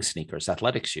running sneakers,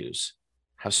 athletic shoes,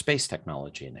 have space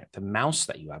technology in there. The mouse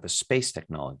that you have is space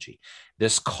technology.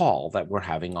 This call that we're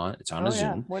having it's on a Oh yeah,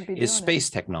 Zoom, would be is doing it. space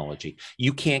technology.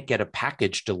 You can't get a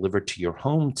package delivered to your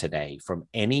home today from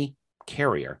any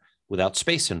carrier without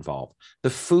space involved. The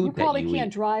You food that probably you can't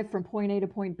eat, drive from point A to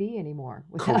point B anymore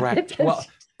without it. correct. Well,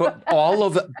 but all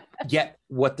of it, yet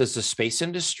what does the space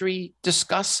industry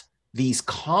discuss? These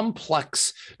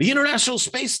complex, the International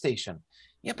Space Station.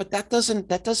 Yeah, but that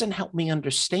doesn't help me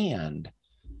understand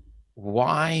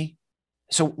why.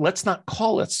 So let's not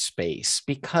call it space,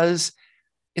 because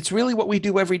it's really what we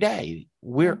do every day.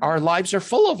 Mhm. Our lives are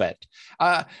full of it.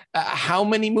 How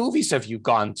many movies have you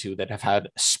gone to that have had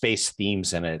space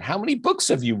themes in it? How many books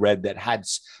have you read that had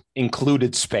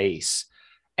included space?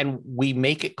 And we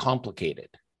make it complicated.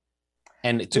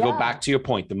 And to go back Yeah. to your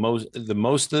point, the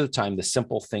most of the time, the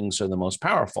simple things are the most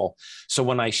powerful. So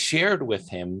when I shared with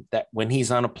him that when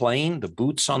he's on a plane, the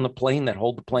boots on the plane that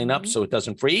hold the plane up Mhm. so it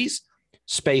doesn't freeze,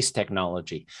 space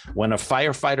technology. When a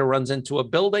firefighter runs into a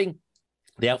building,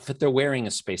 the outfit they're wearing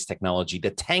is space technology.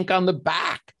 The tank on the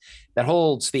back that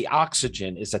holds the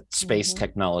oxygen is a space Hmm.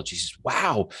 technology. He says,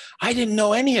 wow, I didn't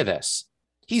know any of this.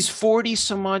 He's 40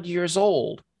 some odd years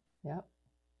old. Yep.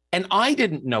 And I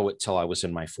didn't know it till I was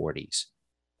in my 40s.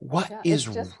 What Yeah, is,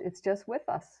 it's just with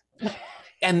us.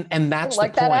 and that's the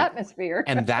Like that point. atmosphere.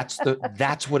 And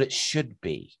that's what it should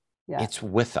be. Yes. It's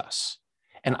with us.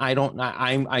 And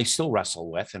Yeah. I still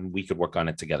wrestle with, and we could work on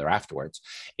it together afterwards.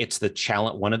 It's the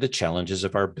challenge. One of the challenges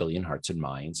of our billion hearts and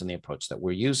minds and the approach that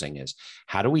we're using is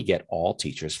how do we get all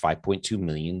teachers, 5.2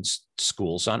 million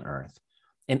schools on earth,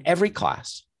 in every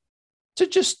class to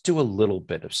just do a little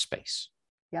bit of space.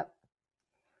 Yep.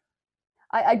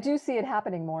 I do see it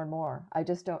happening more and more. I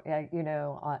just don't,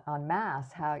 on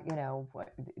mass, how,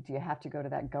 do you have to go to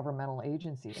that governmental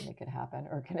agency to make it happen?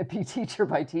 Or can it be teacher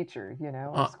by teacher,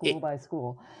 or Uh, school it, by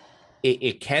school?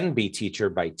 it can be teacher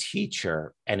by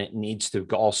teacher, and it needs to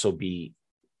also be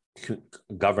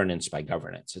governance by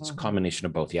governance. It's a Hmm. combination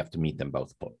of both. You have to meet them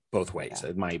both ways,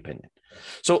 Yeah. in my opinion.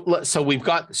 So we've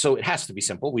got, so it has to be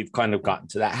simple. We've kind of gotten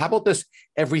to that. How about this?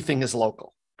 Everything is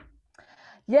local.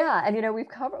 Yeah, and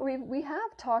we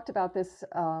have talked about this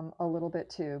a little bit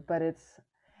too, but it's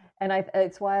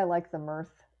why I like the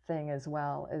mirth thing as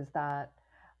well, is that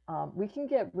we can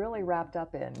get really wrapped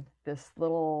up in this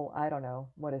little, I don't know,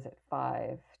 what is it,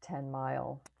 5, 10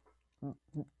 mile,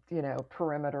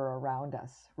 perimeter around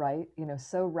us, right?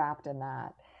 So wrapped in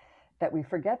that we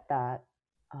forget that,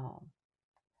 um,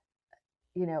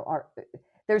 our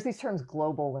there's these terms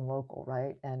global and local,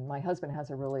 right? And my husband has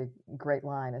a really great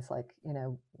line. It's like,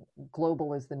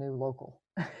 global is the new local.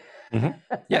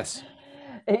 Mm-hmm. Yes.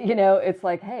 It's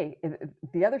like, hey,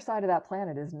 the other side of that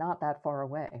planet is not that far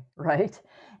away, right?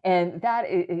 And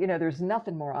there's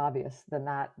nothing more obvious than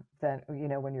that, than,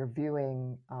 when you're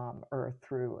viewing Earth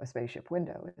through a spaceship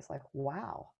window. It's like,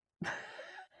 wow.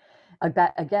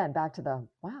 Again, back to the,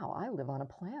 wow, I live on a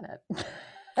planet.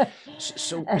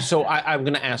 I'm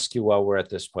going to ask you while we're at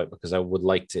this point, because I'd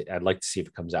like to see if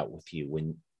it comes out with you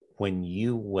when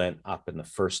you went up and the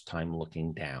first time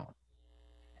looking down.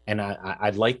 And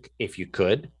I'd like, if you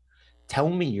could, tell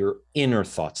me your inner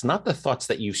thoughts, not the thoughts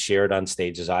that you shared on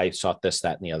stage as I saw this,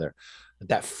 that, and the other.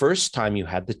 That first time you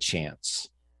had the chance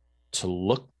to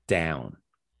look down,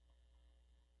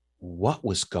 what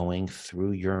was going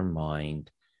through your mind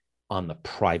on the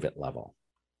private level,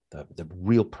 the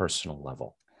real personal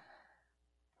level?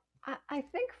 I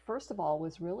think, first of all,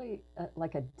 was really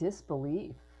like a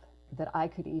disbelief that I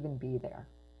could even be there.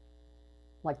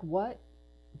 Like, what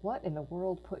in the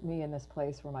world put me in this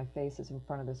place where my face is in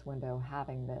front of this window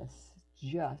having this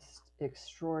just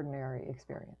extraordinary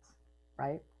experience,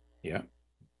 right? Yeah.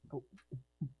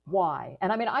 Why?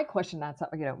 And I mean, I questioned that,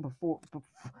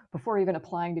 before even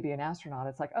applying to be an astronaut.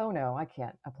 It's like, oh no, I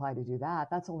can't apply to do that.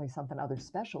 That's only something other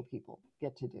special people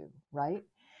get to do, right?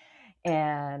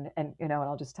 And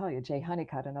I'll just tell you, Jay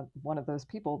Honeycutt, and one of those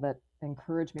people that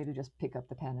encouraged me to just pick up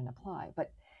the pen and apply.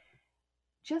 But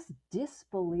just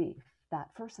disbelief that,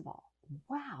 first of all,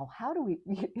 wow, how do we?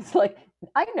 It's like,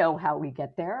 I know how we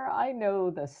get there. I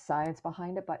know the science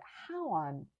behind it, but how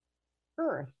on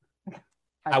earth?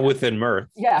 I How guess. within mirth.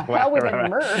 Yeah, how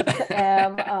within mirth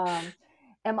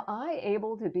am I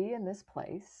able to be in this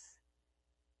place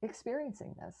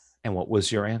experiencing this? And what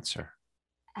was your answer?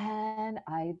 And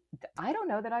I don't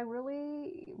know that I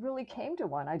really came to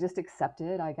one. I just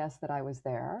accepted, I guess, that I was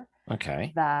there.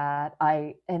 Okay. That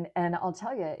I and I'll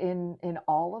tell you, in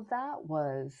all of that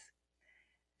was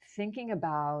thinking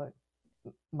about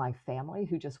my family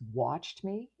who just watched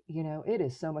me. It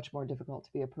is so much more difficult to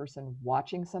be a person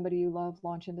watching somebody you love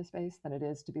launch into space than it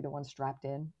is to be the one strapped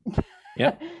in,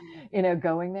 Yeah.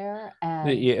 going there. And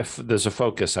If there's a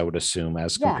focus, I would assume,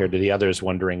 as yeah, compared to the others,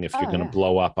 wondering if you're oh going to yeah,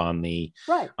 blow up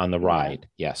right. on the ride.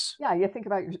 Yes. Yeah, you think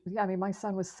about yeah, I mean, my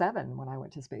son was 7 when I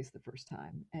went to space the first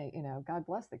time. God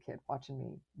bless the kid watching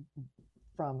me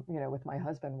from, with my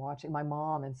husband watching my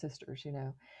mom and sisters.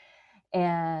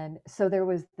 And so there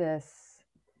was this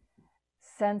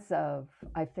sense of,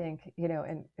 I think,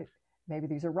 and maybe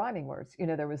these are rhyming words.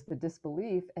 There was the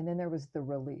disbelief, and then there was the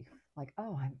relief. Like,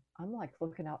 oh, I'm like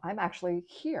looking out. I'm actually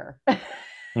here.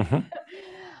 Mm-hmm.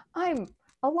 I'm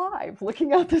alive,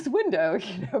 looking out this window.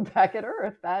 Back at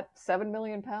Earth, that 7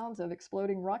 million pounds of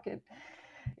exploding rocket,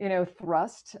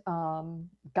 thrust,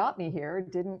 got me here.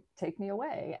 Didn't take me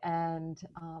away, and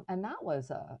that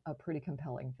was a pretty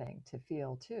compelling thing to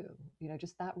feel too.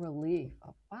 Just that relief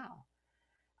of, wow,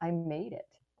 I made it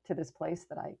to this place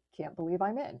that I can't believe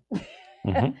I'm in.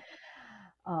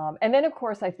 Mm-hmm. And then, of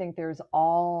course, I think there's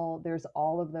all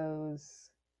of those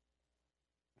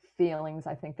feelings,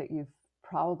 I think, that you've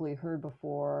probably heard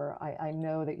before. I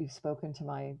know that you've spoken to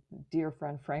my dear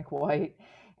friend Frank White,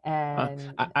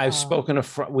 And I've spoken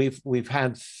to we've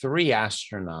had three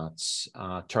astronauts,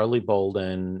 Charlie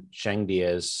Bolden, Sheng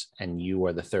Diaz, and you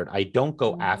are the third. I don't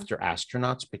go mhm, after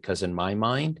astronauts because in my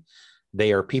mind,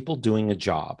 they are people doing a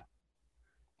job.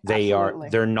 absolutely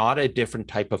They're not a different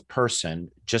type of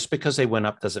person. Just because they went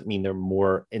up doesn't mean they're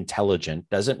more intelligent,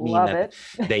 doesn't mean love that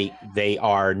it. they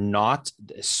are not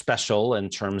special in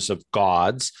terms of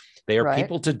gods. They are Right.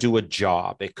 people to do a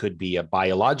job. It could be a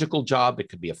biological job, it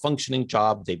could be a functioning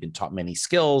job. They've been taught many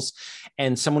skills.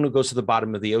 And someone who goes to the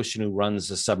bottom of the ocean who runs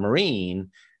a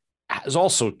submarine has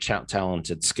also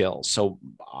talented skills. So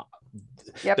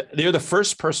Yep. they're the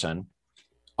first person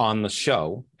on the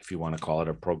show, if you want to call it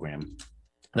a program,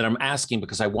 that I'm asking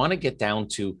because I want to get down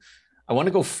to, I want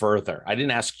to go further. I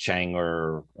didn't ask Chang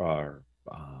or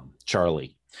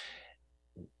Charlie.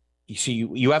 You see,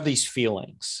 you have these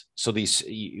feelings. So these,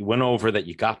 you went over that,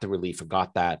 you got the relief,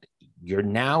 got that.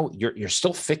 You're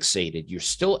still fixated. You're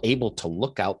still able to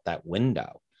look out that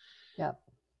window Yep.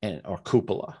 and or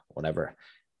cupola, whatever.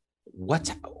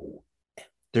 What's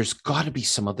there's got to be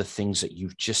some other things that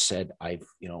you've just said.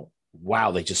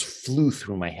 Wow, they just flew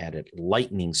through my head at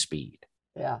lightning speed.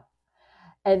 Yeah.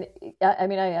 And I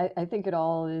mean, I think it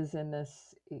all is in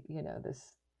this,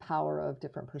 this power of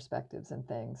different perspectives and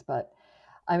things. But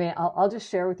I mean, I'll just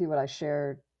share with you what I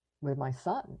shared with my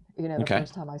son, the Okay.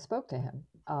 first time I spoke to him,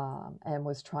 and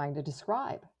was trying to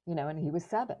describe, and he was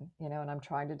 7, and I'm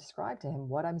trying to describe to him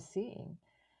what I'm seeing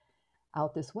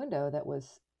out this window that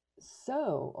was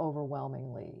so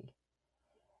overwhelmingly,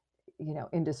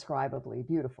 indescribably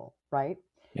beautiful, right?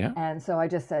 Yeah. And so I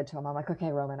just said to him, I'm like,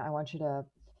 okay, Roman, I want you to,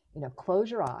 close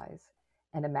your eyes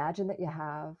and imagine that you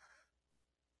have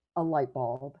a light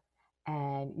bulb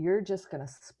and you're just going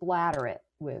to splatter it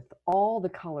with all the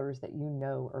colors that you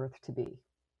know Earth to be.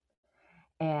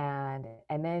 And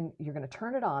then you're going to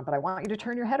turn it on, but I want you to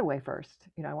turn your head away first.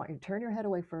 I want you to turn your head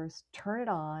away first, turn it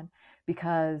on,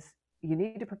 because you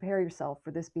need to prepare yourself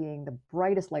for this being the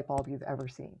brightest light bulb you've ever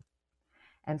seen.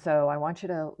 And so I want you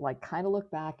to like kind of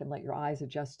look back and let your eyes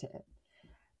adjust to it,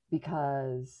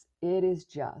 because it is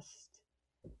just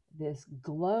this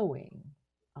glowing,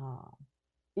 um,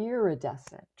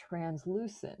 iridescent,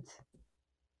 translucent,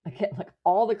 again, like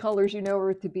all the colors you know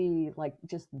Earth to be, like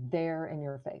just there in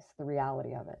your face, the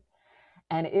reality of it.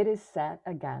 And it is set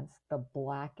against the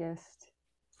blackest,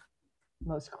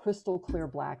 most crystal clear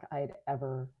black I'd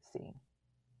ever seen.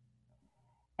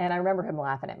 And I remember him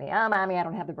laughing at me. Oh, mommy, I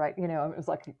don't have the bright, it was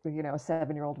like, a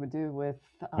 7-year-old would do with,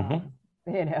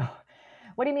 Mm-hmm. you know,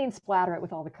 what do you mean splatter it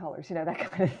with all the colors? That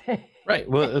kind of thing. Right.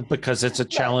 Well, because it's a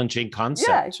But challenging yeah,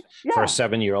 concept for a yeah.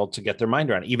 7-year-old to get their mind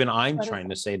around. Even I'm But it's, trying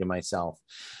to say to myself,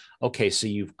 okay, so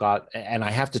you've got, and I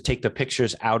have to take the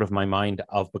pictures out of my mind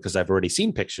of, because I've already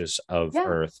seen pictures of yeah.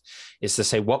 Earth, is to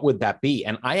say, what would that be?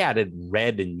 And I added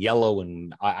red and yellow,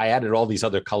 and I added all these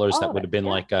other colors All that of would it. have been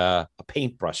Yeah. like a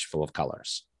paintbrush full of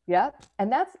colors. Yeah.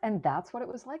 And that's what it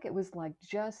was like. It was like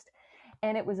just,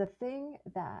 and it was a thing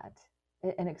that,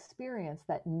 an experience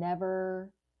that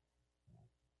never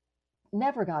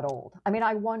got old. I mean,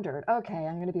 I wondered, okay,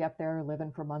 I'm going to be up there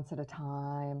living for months at a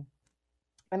time.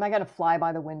 Am I going to fly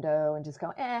by the window and just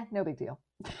go, no big deal?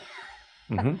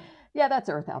 Mm-hmm. Yeah, that's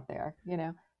Earth out there,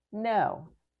 No.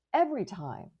 Every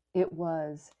time it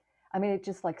was, I mean, it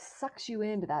just like sucks you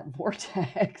into that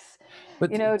vortex,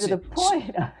 But to the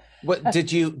point. what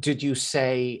did you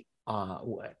say?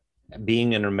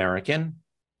 Being an American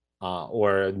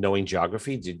or knowing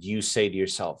geography, did you say to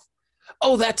yourself,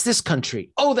 "Oh, that's this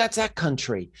country. Oh, that's that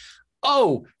country.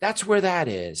 Oh, that's where that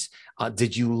is."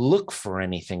 Did you look for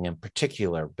anything in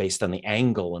particular based on the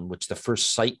angle in which the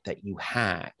first sight that you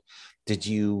had? Did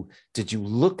you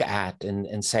look at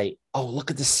and say, "Oh, look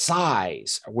at the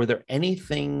size"? Were there any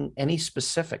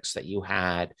specifics that you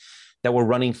had that were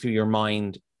running through your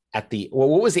mind at the, well,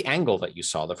 what was the angle that you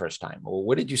saw the first time? Or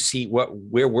what did you see?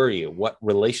 Where were you? What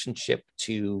relationship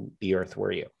to the Earth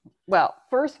were you? Well,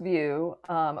 first view,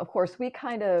 of course, we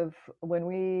kind of, when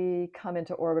we come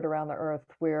into orbit around the Earth,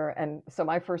 and so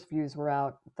my first views were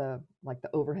out like the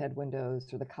overhead windows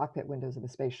or the cockpit windows of the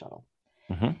space shuttle.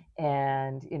 Mm-hmm.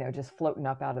 And, just floating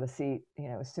up out of the seat,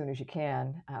 as soon as you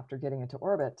can after getting into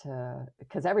orbit,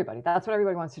 because that's what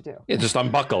everybody wants to do. Yeah, just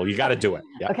unbuckle. You got to do it.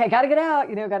 Yeah. Okay, got to get out,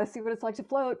 got to see what it's like to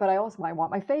float, but I want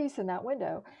my face in that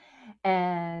window.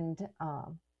 And,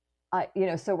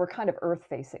 so we're kind of earth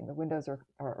facing. The windows are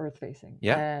earth facing,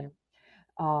 Yeah.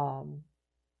 um,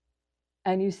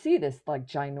 and you see this like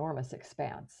ginormous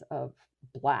expanse of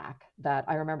black that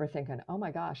I remember thinking, oh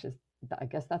my gosh, I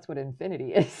guess that's what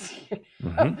infinity is.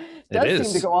 Mm-hmm. It Does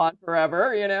seem to is. go on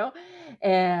forever,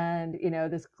 and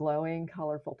this glowing,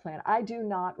 colorful planet. I do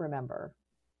not remember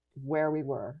where we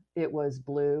were. It was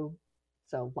blue,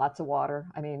 so lots of water.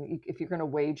 I mean, if you're going to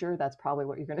wager, that's probably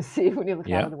what you're going to see when you look out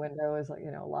Yeah. of the window is like,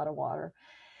 a lot of water.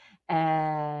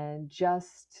 And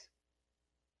just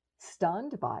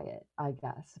stunned by it, I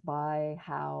guess, by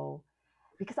how,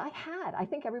 because I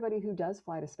think everybody who does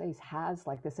fly to space has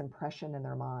like this impression in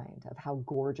their mind of how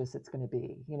gorgeous it's going to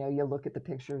be. You look at the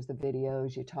pictures, the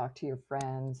videos, you talk to your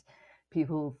friends,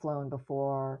 people who've flown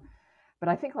before. But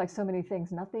I think, like so many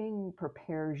things, nothing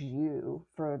prepares you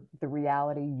for the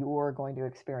reality you're going to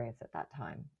experience at that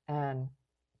time. And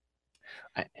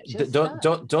just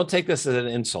stunned. Don't take this as an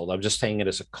insult. I'm just saying it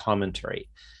as a commentary.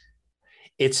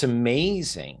 It's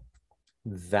amazing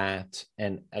that,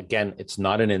 and again, it's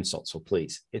not an insult, so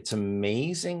please, it's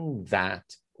amazing that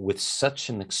with such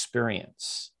an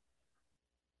experience,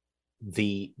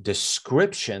 the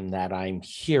description that I'm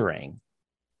hearing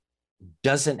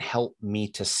doesn't help me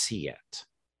to see it.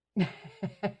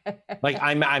 Like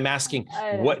I'm asking,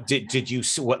 what did you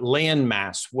see? What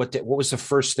landmass? What was the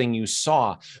first thing you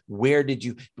saw? What did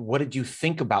you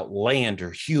think about land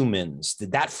or humans?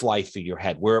 Did that fly through your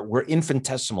head? We're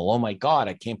infinitesimal. Oh my God,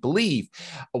 I can't believe.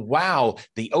 Wow,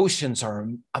 the oceans are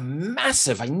a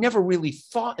massive. I never really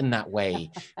thought in that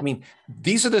way. I mean,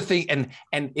 these are the things,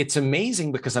 and it's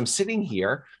amazing because I'm sitting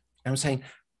here and I'm saying,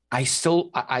 I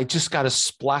just got a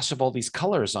splash of all these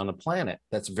colors on a planet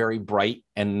that's very bright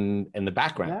and in the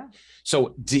background. Yeah.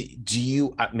 So do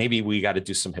you, maybe we got to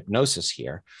do some hypnosis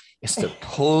here, is to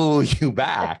pull you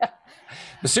back.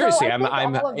 But seriously, well,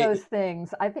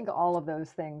 I think all of those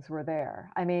things were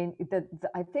there. I mean,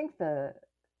 I think the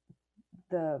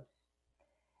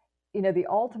the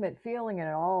ultimate feeling in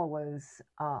it all was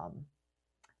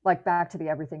like back to the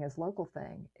everything is local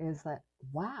thing, is that,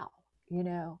 wow,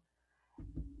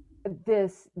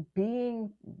 this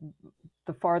being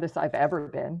the farthest I've ever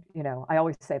been, I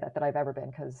always say that I've ever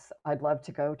been, because I'd love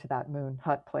to go to that moon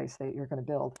hut place that you're going to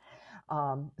build.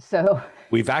 So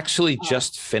we've actually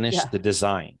just finished the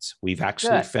designs. We've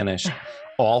actually finished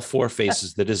all 4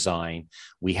 phases of the design.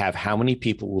 We have how many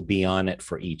people will be on it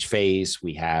for each phase.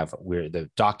 We're the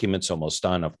documents almost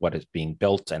done of what is being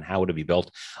built and how it'll be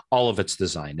built. All of it's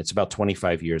designed. It's about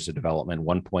 25 years of development,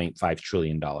 $1.5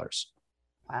 trillion.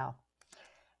 Wow.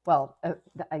 Well,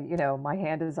 my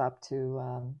hand is up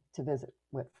to visit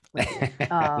with you.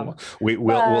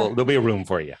 There'll be a room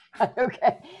for you.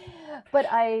 Okay, but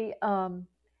I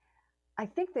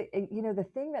think that the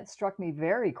thing that struck me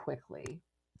very quickly,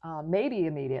 maybe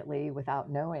immediately without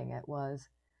knowing it, was,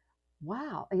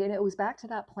 wow. It was back to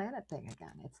that planet thing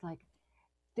again. It's like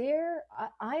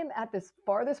I am at this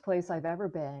farthest place I've ever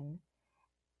been,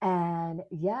 and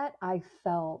yet I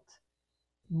felt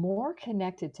more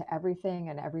connected to everything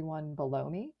and everyone below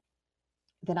me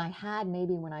than I had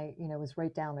maybe when I, was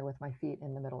right down there with my feet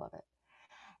in the middle of it.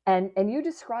 And you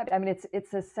described, I mean,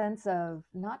 it's a sense of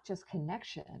not just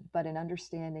connection, but an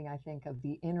understanding, I think, of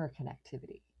the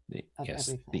interconnectivity of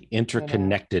everything. The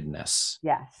interconnectedness.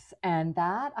 Yes. And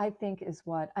that, I think, is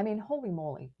what, I mean, holy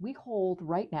moly, we hold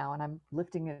right now, and I'm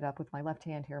lifting it up with my left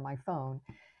hand here, my phone,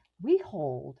 we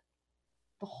hold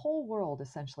the whole world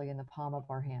essentially in the palm of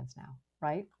our hands now,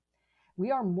 right?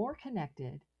 We are more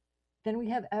connected than we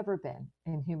have ever been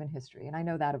in human history. And I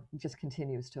know that just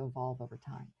continues to evolve over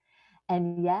time.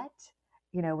 And yet,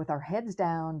 with our heads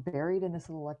down, buried in this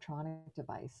little electronic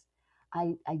device,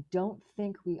 I don't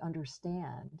think we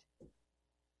understand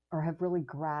or have really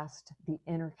grasped the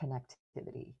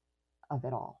interconnectivity of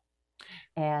it all.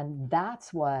 And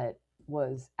that's what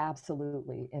was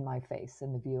absolutely in my face,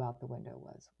 and the view out the window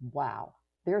was, wow,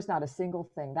 there's not a single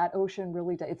thing. That ocean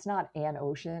really, it's not an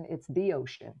ocean, it's the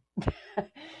ocean.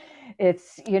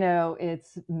 It's,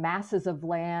 it's masses of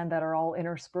land that are all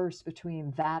interspersed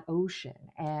between that ocean.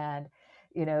 And,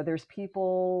 there's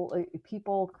people,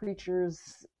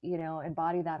 creatures,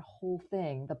 embody that whole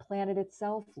thing. The planet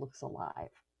itself looks alive.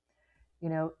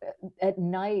 At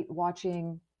night,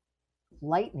 watching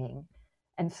lightning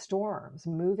and storms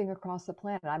moving across the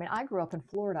planet. I mean, I grew up in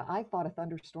Florida. I thought a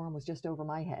thunderstorm was just over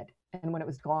my head, and when it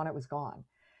was gone, it was gone.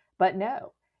 But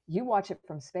no, you watch it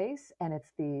from space, and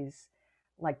it's these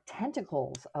like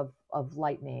tentacles of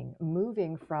lightning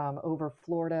moving from over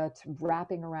Florida to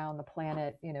wrapping around the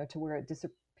planet, to where it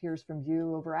disappears from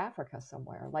view over Africa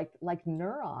somewhere, like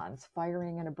neurons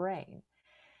firing in a brain.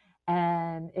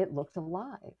 And it looked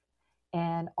alive.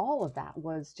 And all of that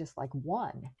was just like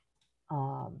one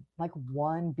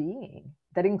being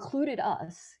that included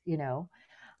us,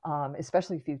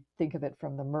 especially if you think of it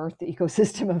from the Mirth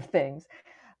ecosystem of things,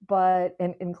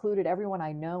 and included everyone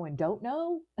I know and don't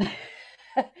know.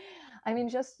 I mean,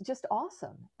 just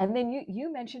awesome. And then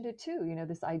you mentioned it too,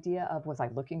 this idea of, was I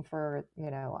looking for,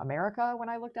 America when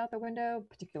I looked out the window,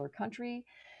 particular country?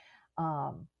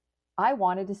 Um, I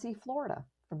wanted to see Florida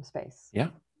from space. Yeah.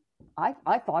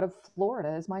 I thought of Florida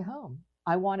as my home.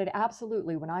 I wanted,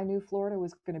 absolutely, when I knew Florida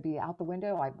was going to be out the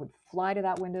window, I would fly to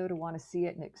that window to want to see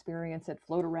it and experience it,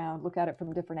 float around, look at it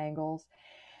from different angles.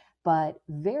 But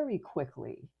very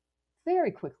quickly,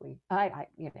 I'm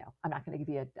not going to give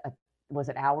you was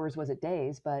it hours, was it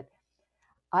days, but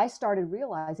I started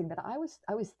realizing that I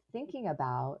was thinking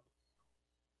about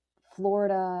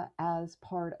Florida as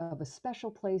part of a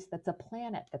special place that's a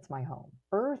planet that's my home.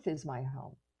 Earth is my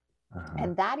home. Uh-huh.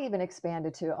 And that even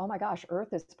expanded to, oh my gosh,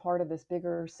 Earth is part of this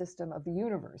bigger system of the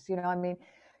universe. I mean,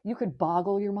 you could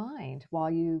boggle your mind while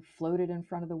you floated in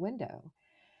front of the window.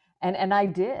 And I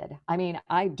did. I mean,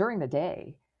 I during the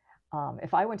day,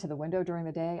 if I went to the window during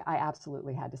the day, I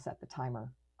absolutely had to set the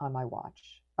timer on my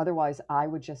watch. Otherwise, I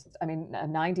would just, I mean, a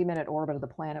 90-minute orbit of the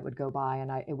planet would go by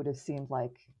and it would have seemed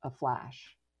like a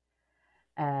flash.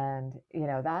 And,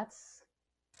 that's,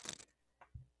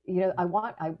 I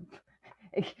want,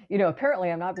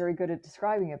 apparently I'm not very good at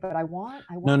describing it, but I want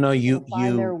No, people to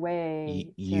find their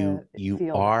way to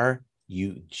feel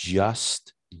you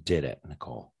just did it,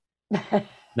 Nicole.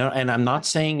 No, and I'm not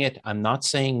saying it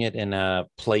in a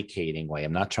placating way.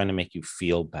 I'm not trying to make you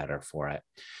feel better for it.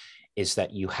 Is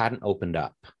that you hadn't opened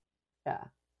up. Yeah.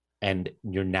 And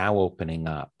you're now opening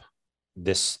up.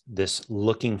 This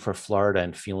looking for Florida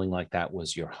and feeling like that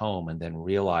was your home, and then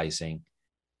realizing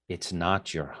it's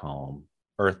not your home.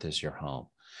 Earth is your home.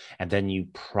 And then you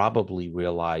probably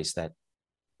realize that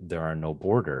there are no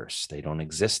borders. They don't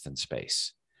exist in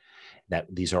space. That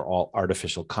these are all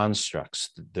artificial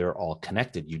constructs. They're all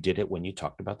connected. You did it when you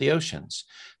talked about the oceans.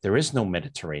 There is no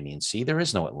Mediterranean Sea. There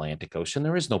is no Atlantic Ocean.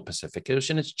 There is no Pacific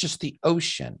Ocean. It's just the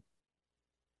ocean.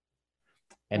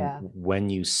 And Yeah. when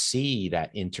you see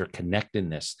that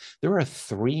interconnectedness, there are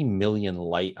 3 million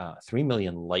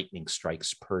lightning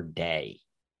strikes per day.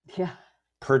 Yeah.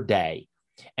 Per day.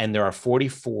 And there are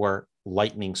 44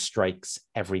 lightning strikes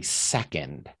every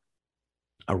second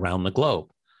around the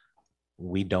globe.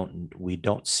 We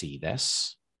don't see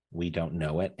this. We don't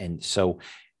know it. And so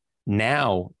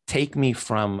now take me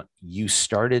from, you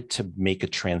started to make a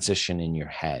transition in your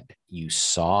head. You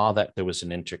saw that there was an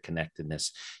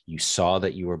interconnectedness. You saw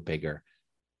that you were bigger.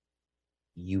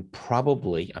 You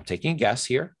probably, I'm taking a guess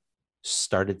here,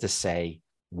 started to say,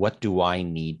 what do I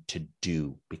need to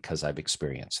do because I've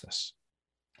experienced this?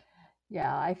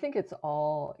 Yeah, I think it's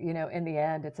all, in the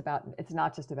end, it's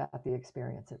not just about the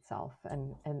experience itself.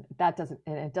 And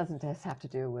it doesn't just have to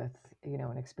do with,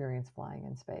 an experience flying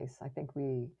in space. I think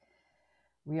we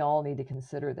all need to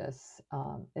consider this,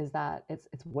 is that it's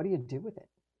what do you do with it?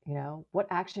 What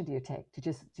action do you take?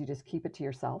 Do you just keep it to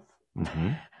yourself? Mm-hmm.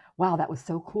 Wow, that was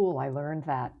so cool. I learned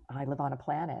that I live on a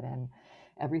planet and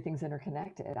everything's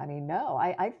interconnected. I mean, no,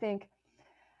 I think,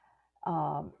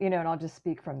 and I'll just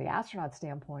speak from the astronaut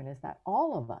standpoint, is that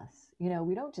all of us,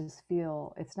 we don't just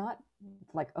feel, it's not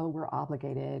like, oh, we're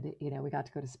obligated, we got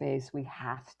to go to space, we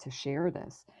have to share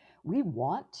this. We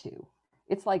want to.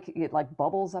 It's like it like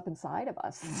bubbles up inside of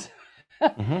us,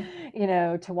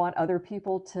 Mm-hmm. to want other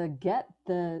people to get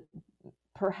the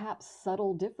perhaps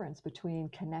subtle difference between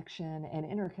connection and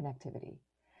interconnectivity,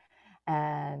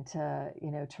 and to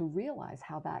realize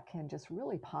how that can just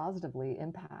really positively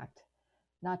impact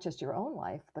not just your own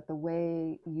life, but the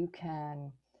way you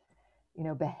can,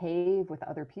 behave with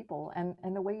other people,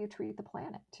 and the way you treat the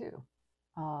planet too.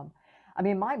 Um, I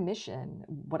mean, my mission,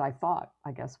 what I thought,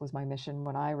 I guess, was my mission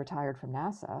when I retired from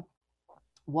NASA,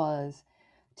 was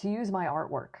to use my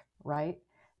artwork, right?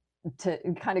 To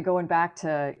kind of going back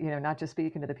to, not just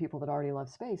speaking to the people that already love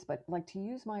space, but like to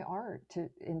use my art to,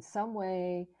 in some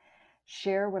way,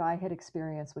 share what I had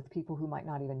experienced with people who might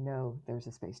not even know there's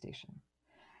a space station,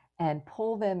 and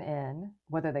pull them in,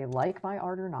 whether they like my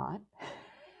art or not,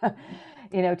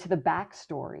 to the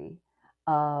backstory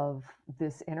of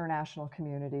this international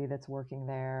community that's working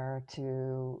there,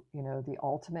 to, the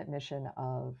ultimate mission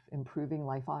of improving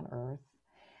life on Earth,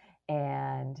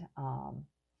 and,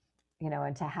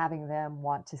 and to having them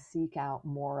want to seek out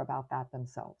more about that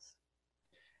themselves.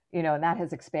 And that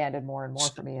has expanded more and more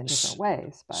for me in different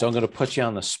ways. So I'm But going to put you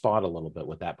on the spot a little bit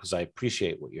with that, because I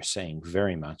appreciate what you're saying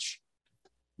very much.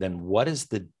 Then what is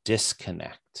the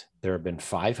disconnect? There have been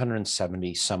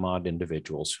 570 some odd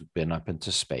individuals who've been up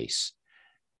into space.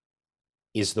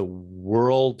 Is the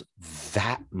world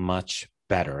that much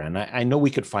better? And I know we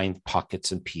could find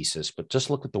pockets and pieces, but just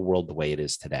look at the world the way it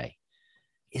is today.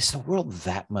 Is the world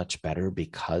that much better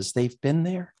because they've been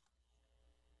there?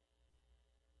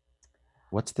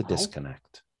 What's the I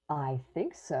disconnect? I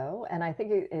think so. And I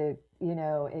think it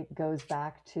goes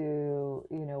back to,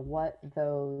 what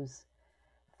those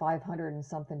 500 and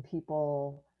something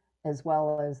people, as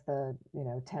well as the,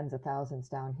 tens of thousands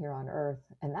down here on Earth.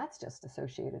 And that's just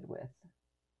associated with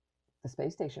the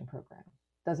space station program.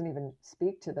 Doesn't even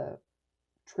speak to the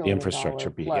The trillion infrastructure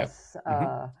dollar be, yeah. plus,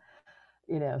 Mhm.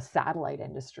 satellite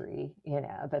industry,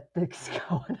 that's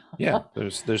going Yeah, on.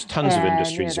 there's tons of And,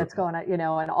 industries. that's going on,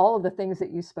 and all of the things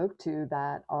that you spoke to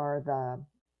that are the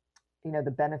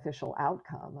beneficial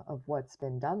outcome of what's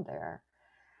been done there.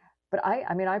 But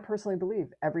I mean, I personally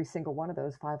believe every single one of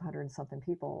those 500 and something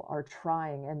people are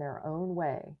trying in their own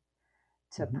way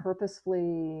to Mhm.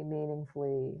 purposefully,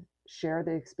 meaningfully share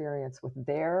the experience with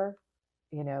their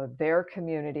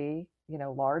community,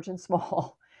 large and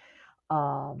small.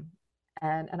 Um,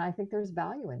 and I think there's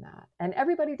value in that. And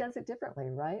everybody does it differently,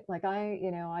 right? Like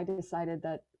I decided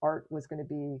that art was going to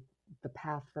be the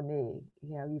path for me.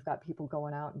 You've got people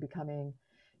going out and becoming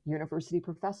university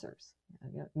professors.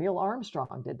 Neil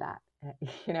Armstrong did that,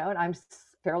 and I'm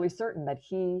fairly certain that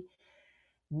he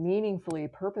meaningfully,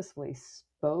 purposefully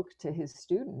spoke to his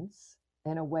students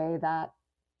in a way that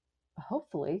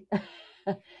hopefully,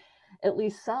 at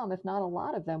least some, if not a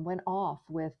lot of them, went off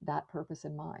with that purpose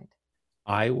in mind.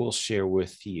 I will share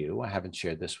with you, I haven't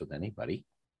shared this with anybody,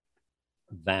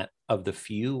 that of the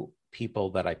few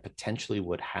people that I potentially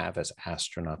would have as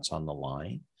astronauts on the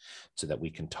line so that we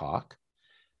can talk,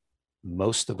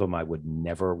 most of them I would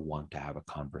never want to have a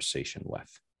conversation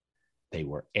with. They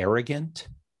were arrogant.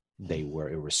 They were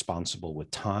irresponsible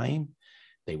with time.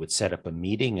 They would set up a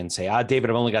meeting and say, David,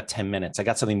 I've only got 10 minutes. I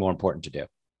got something more important to do.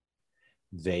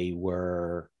 They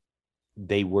were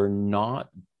not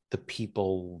the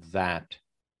people that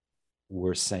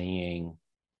were saying,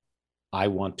 I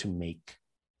want to make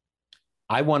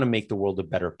the world a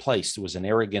better place. There was an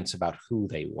arrogance about who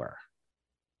they were.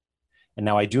 And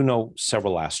now I do know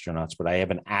several astronauts, but I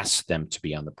haven't asked them to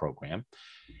be on the program.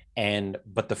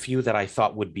 But the few that I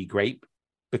thought would be great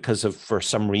because of, for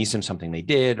some reason, something they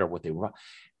did or what they were,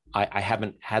 I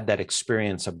haven't had that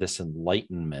experience of this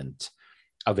enlightenment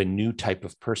of a new type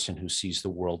of person who sees the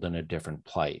world in a different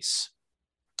place.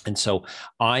 And so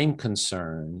I'm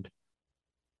concerned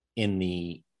in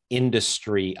the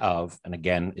industry of, and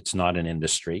again, it's not an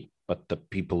industry, but the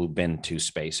people who've been to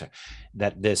space,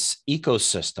 that this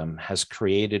ecosystem has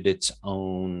created its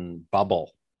own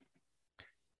bubble.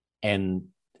 And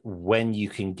when you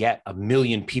can get 1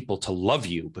 million people to love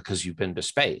you because you've been to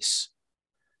space,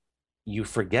 you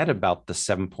forget about the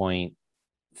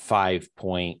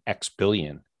 7.5 X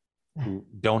billion who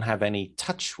don't have any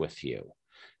touch with you.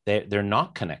 They're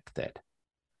not connected.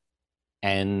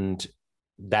 And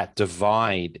that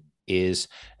divide is,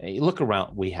 you look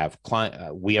around, we have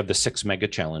the 6 mega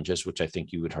challenges, which I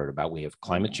think you had heard about. We have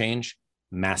climate change,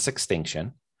 mass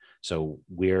extinction. So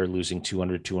we're losing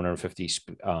 250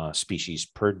 species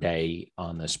per day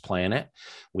on this planet.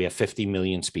 We have 50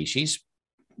 million species,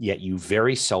 yet you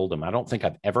very seldom, I don't think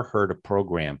I've ever heard a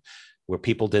program where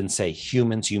people didn't say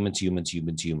humans, humans, humans,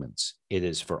 humans, humans. It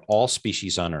is for all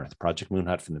species on Earth. Project Moon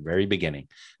Hut from the very beginning.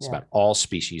 It's about all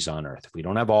species on Earth. If we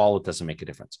don't have all, it doesn't make a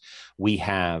difference. We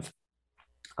have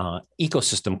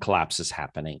ecosystem collapses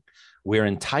happening where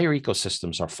entire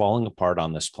ecosystems are falling apart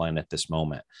on this planet at this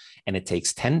moment. And it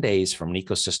takes 10 days from an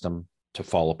ecosystem to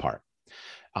fall apart.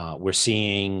 We're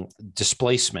seeing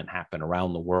displacement happen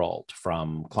around the world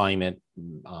from climate,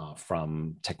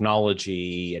 from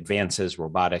technology, advances,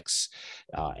 robotics,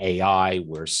 AI.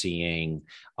 We're seeing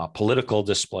political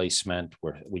displacement,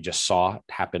 where we just saw it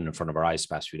happen in front of our eyes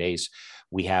the past few days.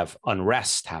 We have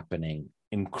unrest happening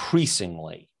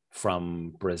increasingly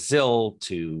from Brazil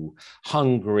to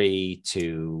Hungary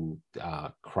to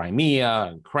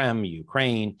Crimea and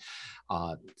Ukraine,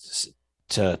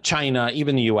 to China,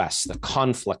 even the US, the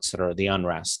conflicts that are the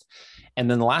unrest.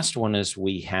 And then the last one is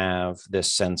we have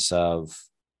this sense of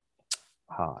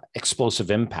explosive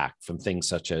impact from things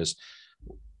such as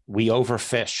we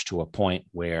overfish to a point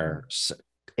where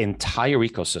entire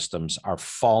ecosystems are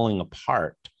falling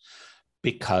apart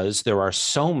because there are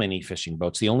so many fishing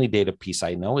boats. The only data piece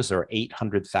I know is there are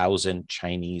 800,000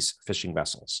 Chinese fishing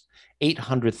vessels.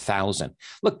 800,000.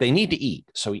 Look, they need to eat,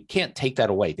 so you can't take that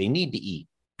away. They need to eat.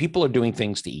 People are doing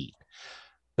things to eat.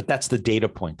 But that's the data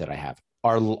point that I have.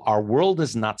 Our world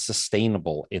is not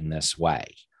sustainable in this way.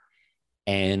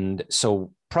 And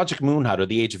so Project Moon Hut, or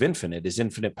the Age of Infinite, is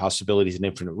infinite possibilities and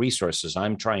infinite resources.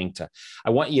 If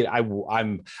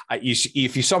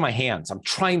you saw my hands, I'm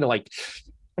trying to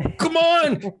come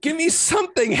on, give me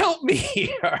something, help me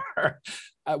here.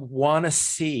 I want to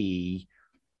see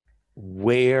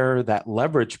where that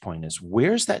leverage point is.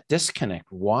 Where's that disconnect?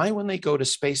 Why, when they go to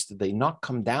space, did they not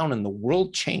come down and the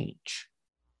world change?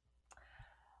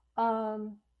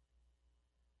 Um,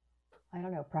 I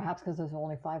don't know, perhaps because there's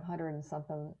only 500 and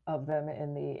something of them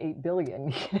in the 8 billion,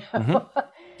 you Mm-hmm. know?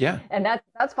 Yeah. And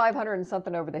that's 500 and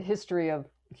something over the history of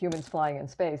humans flying in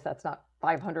space. That's not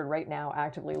 500 right now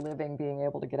actively living, being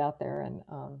able to get out there and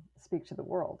speak to the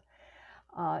world.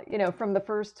 From the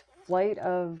first flight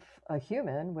of a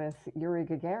human with Yuri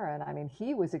Gagarin, I mean,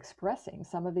 he was expressing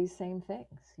some of these same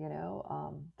things,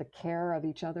 the care of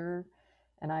each other.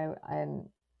 And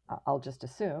I'll just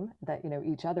assume that,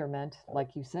 each other meant,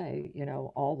 like you say,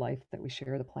 all life that we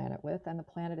share the planet with and the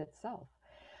planet itself.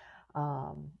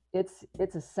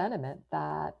 It's a sentiment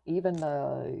that even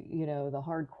the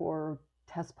hardcore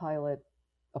test pilot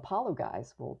Apollo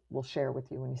guys will share with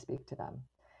you when you speak to them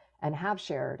and have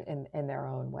shared in their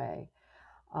own way.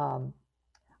 Um,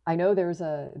 I know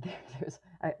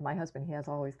my husband, he has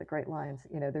always the great lines,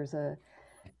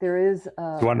 there is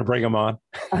You want to bring them on?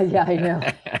 yeah, I know.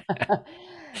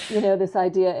 This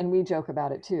idea, and we joke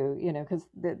about it too, because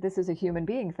this is a human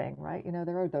being thing, right?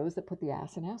 There are those that put the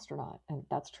ass in astronaut, and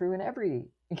that's true in every,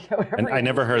 And every I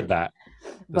never industry. heard that. So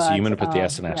you But going to put the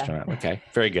S in yeah, astronaut. Okay.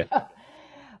 Very good.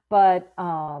 but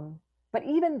but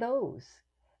even those,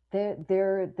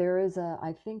 there is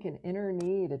I think an inner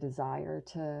need, a desire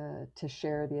to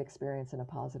share the experience in a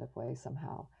positive way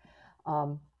somehow.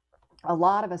 Um, a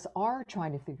lot of us are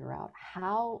trying to figure out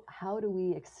how do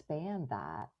we expand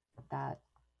that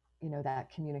that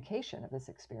communication of this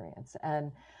experience.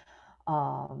 And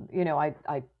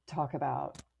I talk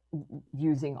about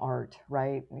using art,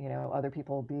 right? Other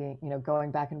people being,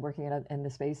 going back and working in the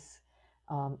space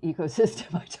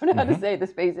ecosystem. I don't know how to Mm-hmm. say the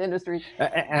space industry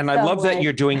And I some love that way.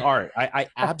 you're doing art. I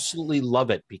absolutely love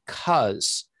it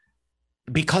because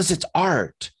it's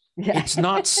art. Yeah. It's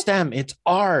not STEM, it's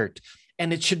art.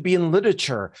 And it should be in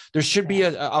literature. There should be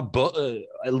Yeah. a book,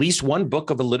 at least one book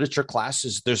of a literature class.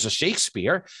 There's a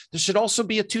Shakespeare. There should also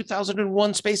be a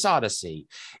 2001 Space Odyssey.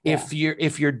 Yeah.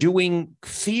 If you're doing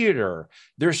theater,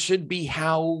 there should be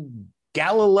how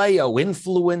Galileo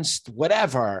influenced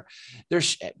whatever.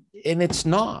 And it's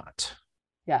not.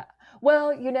 Yeah. Well,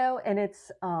 and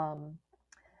it's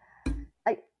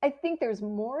I think there's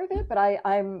more of it, but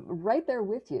I'm right there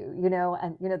with you,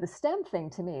 and the STEM thing,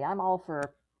 to me, I'm all for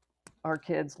our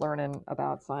kids learning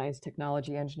about science,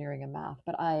 technology, engineering, and math.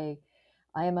 But I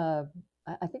am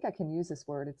I think I can use this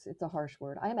word. It's a harsh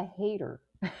word. I am a hater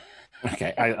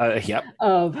Okay. Yep.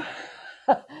 of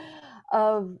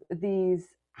of these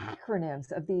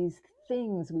acronyms, of these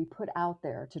things we put out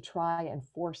there to try and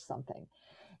force something.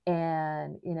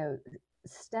 And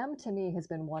STEM to me has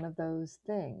been one of those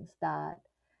things that,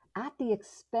 at the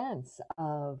expense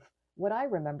of what I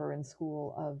remember in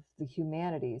school of the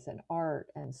humanities and art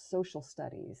and social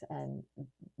studies and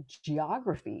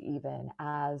geography, even,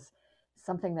 as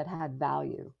something that had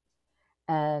value.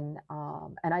 And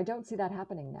I don't see that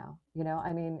happening now.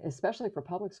 I mean, especially for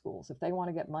public schools, if they want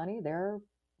to get money, they're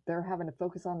having to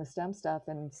focus on the STEM stuff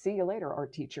and see you later,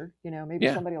 art teacher. Maybe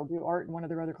Yeah. somebody will do art in one of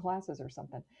their other classes or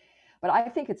something. But I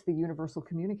think it's the universal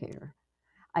communicator.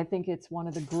 I think it's one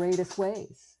of the greatest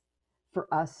ways for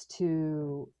us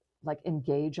to, like,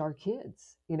 engage our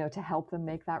kids, to help them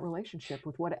make that relationship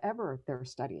with whatever they're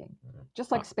studying.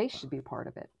 Just Uh, like space should be part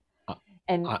of it. uh,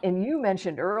 And uh, and you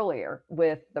mentioned earlier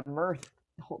with the mirth,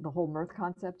 the whole mirth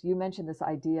concept. You mentioned this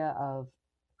idea of,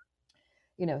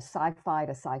 sci-fi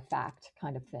to sci-fact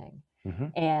kind of thing.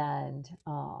 mhm. And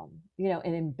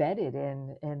and embedded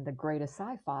in the greatest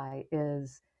sci-fi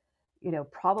is,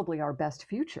 probably our best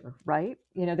future, right?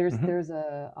 Mhm. There's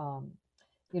a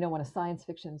one of science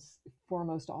fiction's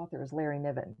foremost authors, Larry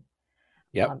Niven,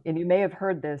 Yep. and you may have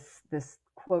heard this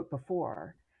quote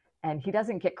before, and he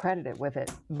doesn't get credited with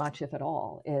it much, if at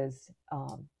all.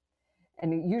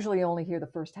 And you usually only hear the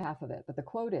first half of it, but the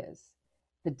quote is,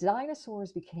 "The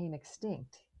dinosaurs became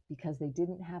extinct because they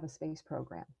didn't have a space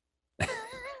program."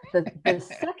 The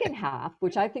second half,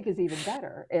 which I think is even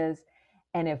better, is,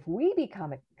 "And if we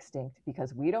become extinct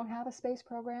because we don't have a space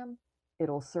program,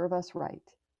 it'll serve us right."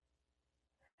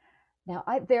 Now,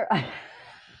 I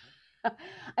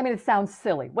mean, it sounds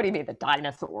silly. What do you mean, the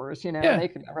dinosaurs? Yeah. They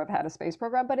could never have had a space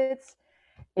program, but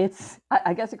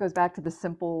I guess it goes back to the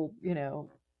simple,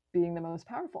 being the most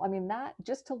powerful. I mean, that,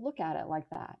 just to look at it like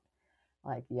that,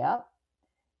 like, yep,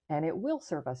 and it will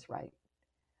serve us right.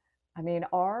 I mean,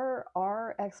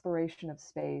 our exploration of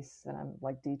space, and I'm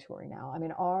like detouring now. I mean,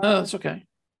 No, that's okay.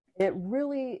 it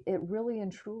really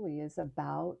and truly is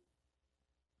about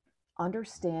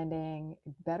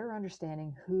better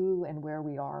understanding who and where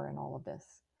we are in all of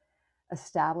this,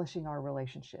 establishing our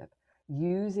relationship,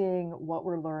 using what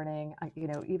we're learning,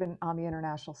 even on the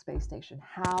International Space Station,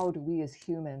 how do we as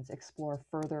humans explore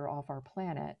further off our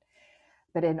planet?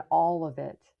 But in all of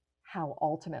it, how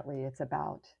ultimately it's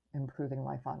about improving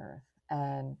life on Earth.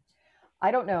 And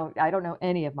I don't know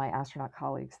any of my astronaut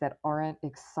colleagues that aren't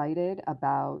excited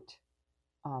about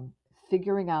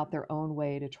figuring out their own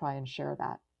way to try and share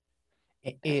that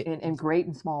in great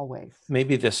and small ways.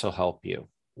 Maybe this will help you.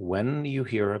 When you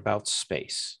hear about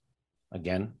space,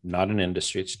 again, not an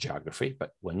industry, it's geography,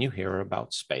 but when you hear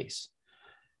about space,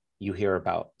 you hear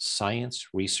about science,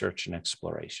 research, and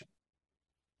exploration.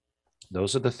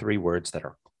 Those are the three words that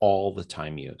are all the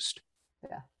time used.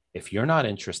 Yeah. If you're not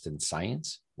interested in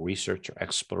science, research, or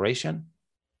exploration,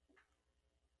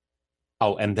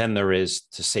 oh, and then there is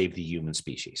to save the human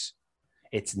species.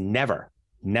 It's never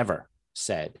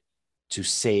said to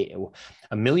say 1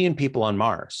 million people on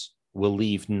Mars will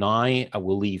leave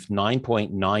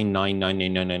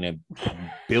 9.99999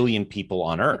 billion people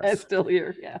on Earth. That's still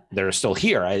here. Yeah. They're still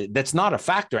here. That's not a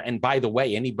factor. And by the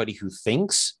way, anybody who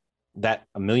thinks that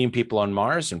 1 million people on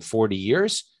Mars in 40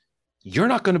 years, you're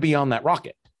not going to be on that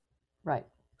rocket. Right.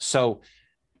 So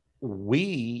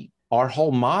our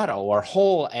whole motto, our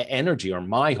whole energy, or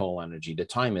my whole energy to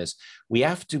time is we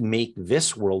have to make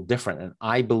this world different. And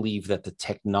I believe that the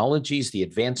technologies, the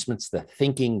advancements, the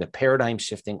thinking, the paradigm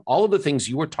shifting, all of the things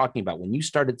you were talking about when you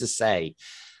started to say,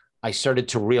 I started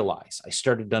to realize, I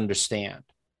started to understand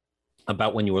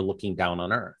about when you were looking down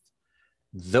on Earth.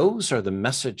 Those are the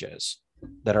messages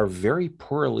that are very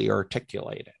poorly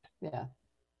articulated. Yeah.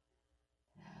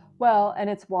 Well, and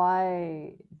it's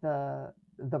why the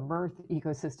Mirth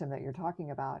ecosystem that you're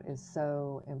talking about is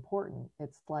so important.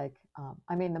 It's like,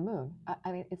 the moon.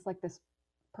 It's like this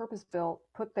purpose-built,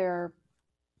 put there,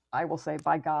 I will say,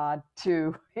 by God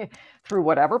to through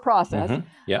whatever process,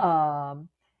 Yeah.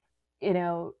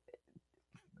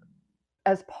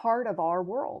 As part of our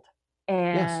world.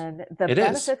 And yes, the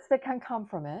benefits that can come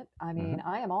from it. I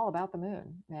am all about the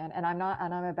moon, man. And I'm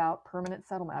about permanent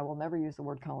settlement. I will never use the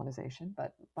word colonization,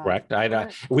 but correct.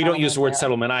 We don't use the word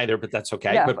settlement either, but that's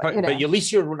okay. Yeah, but at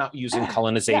least you're not using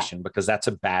colonization because that's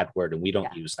a bad word and we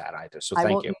don't use that either. So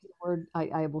thank you. Use the word,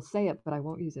 I will say it, but I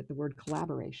won't use it. The word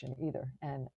collaboration either.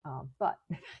 And but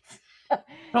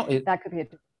that could be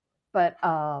but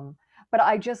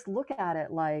I just look at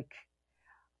it like,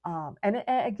 and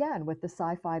again, with the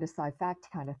sci-fi to sci-fact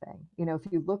kind of thing,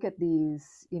 if you look at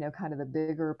these, kind of the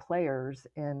bigger players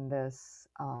in this,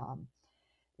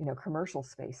 commercial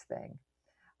space thing,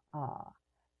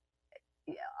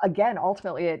 again,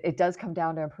 ultimately, it does come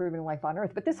down to improving life on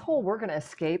Earth. But this whole, we're going to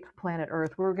escape planet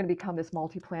Earth, we're going to become this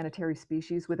multiplanetary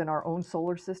species within our own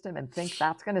solar system and think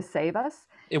that's going to save us.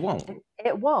 It won't.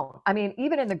 It won't.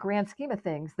 Even in the grand scheme of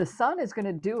things, the sun is going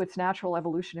to do its natural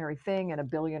evolutionary thing in 1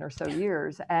 billion or so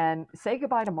years and say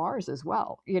goodbye to Mars as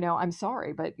well. I'm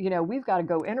sorry, but, we've got to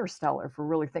go interstellar for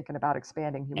really thinking about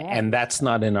expanding humanity. And that's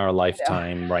not in our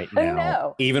lifetime right now,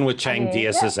 no. Even with Chang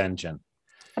Diaz's engine.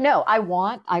 No, I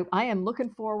am looking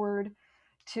forward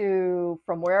to,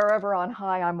 from wherever on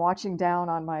high I'm watching down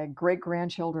on my great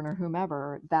grandchildren or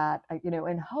whomever, that,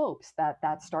 in hopes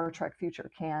that Star Trek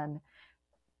future can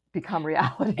become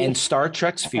reality. And Star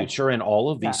Trek's future and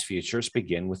all of these futures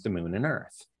begin with the moon and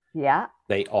Earth. Yeah.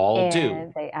 They all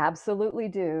do. They absolutely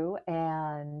do.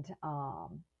 And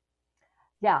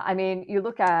you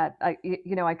look at, I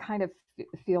kind of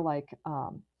feel like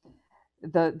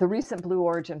the recent Blue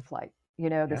Origin flight.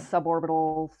 The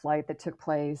suborbital flight that took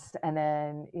place, and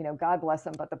then, God bless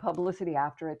them, but the publicity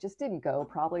after it just didn't go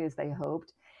probably as they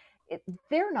hoped.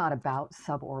 They're not about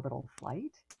suborbital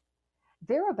flight.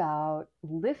 They're about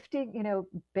lifting,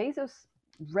 Bezos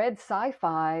read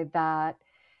sci-fi that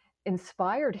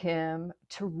inspired him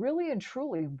to really and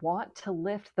truly want to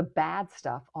lift the bad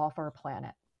stuff off our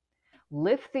planet,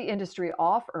 lift the industry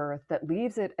off Earth that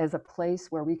leaves it as a place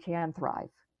where we can thrive,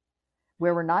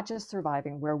 where we're not just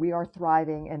surviving, where we are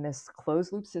thriving in this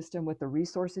closed loop system with the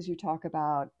resources you talk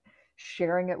about,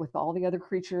 sharing it with all the other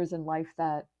creatures in life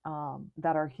that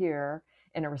are here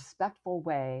in a respectful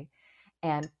way,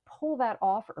 and pull that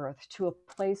off Earth to a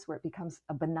place where it becomes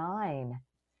a benign,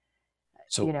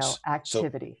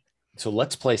 activity. So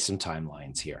let's play some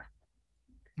timelines here.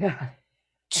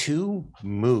 To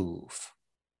move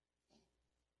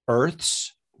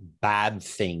Earth's bad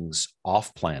things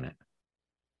off planet,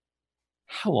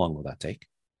 how long will that take?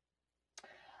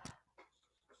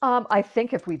 I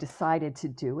think if we decided to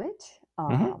do it,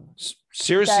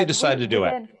 Seriously That decided to do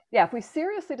it. within, yeah, if we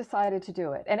seriously decided to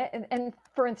do it, and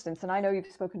for instance, and I know you've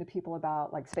spoken to people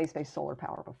about like space-based solar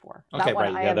power before. Okay, That one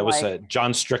right. I Yeah, am that was like, John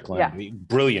yeah. Strickland,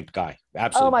 brilliant guy, Oh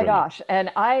absolutely my brilliant. gosh. And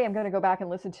I am going to go back and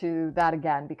listen to that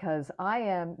again because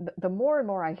the more and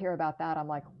more I hear about that, I'm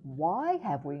like, why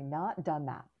have we not done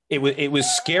that? It was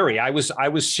scary. I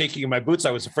was shaking in my boots.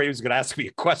 I was afraid he was going to ask me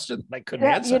a question that I couldn't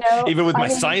Yeah, answer, even with I my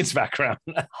mean, science background.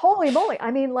 holy moly.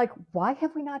 I mean, like, why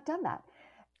have we not done that?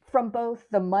 From both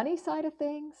the money side of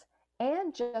things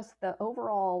and just the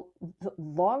overall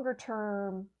longer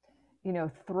term,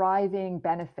 thriving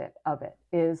benefit of it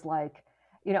is like,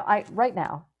 I right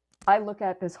now I look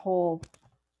at this whole,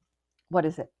 what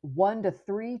is it, $1 to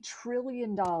 $3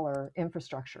 trillion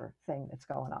infrastructure thing that's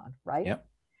going on, right? Yep.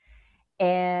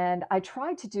 And I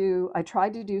tried to do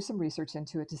some research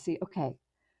into it to see, okay,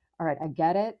 all right, I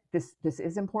get it. This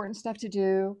is important stuff to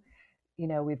do.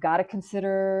 We've got to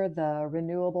consider the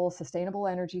renewable, sustainable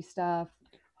energy stuff.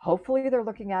 Hopefully, they're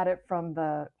looking at it from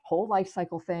the whole life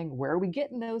cycle thing. Where are we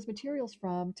getting those materials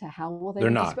from? To how will they They're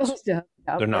be not. disposed of? No,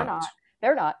 They're they're not. not.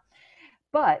 They're not.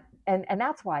 But and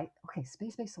that's why. Okay,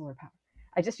 space-based solar power.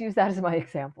 I just use that as my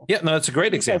example Yeah, no, that's a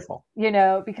great because example.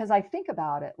 because I think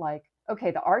about it like,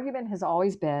 okay, the argument has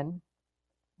always been,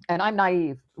 and I'm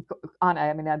naive on.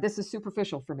 I mean, this is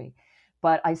superficial for me,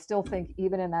 but I still think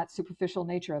even in that superficial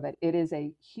nature of it, it is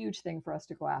a huge thing for us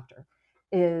to go after.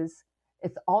 Is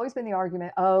It's always been the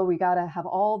argument, oh, we got to have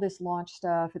all this launch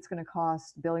stuff. It's going to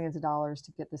cost billions of dollars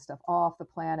to get this stuff off the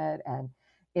planet and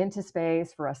into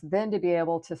space for us then to be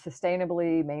able to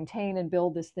sustainably maintain and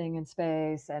build this thing in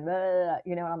space and blah, blah, blah,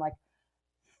 and I'm like,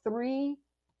 $3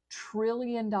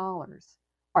 trillion.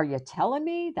 Are you telling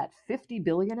me that 50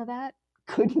 billion of that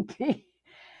couldn't be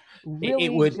really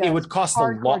It would just cost a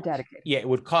hardcore lot. dedicated? Yeah, it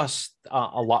would cost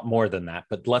a lot more than that,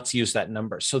 but let's use that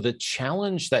number. So the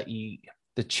challenge,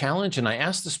 and I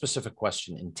asked the specific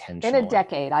question In a intentionally.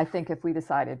 decade, I think, if we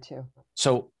decided to.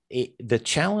 So the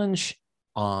challenge,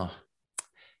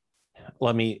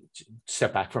 let me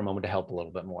step back for a moment to help a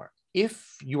little bit more.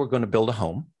 If you were going to build a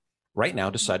home right now,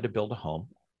 decide to build a home,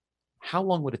 how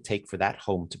long would it take for that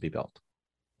home to be built?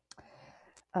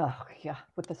 Oh yeah,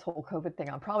 with this whole COVID thing,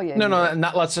 I'm probably a No, year. no,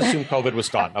 not. Let's assume COVID was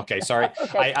gone. Okay, sorry.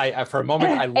 Okay. I for a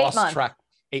moment I 8 months. lost track.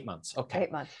 8 months. Okay.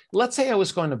 8 months. Let's say I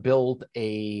was going to build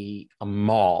a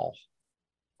mall,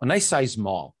 a nice sized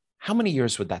mall. How many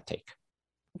years would that take?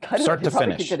 I don't know, Start you to probably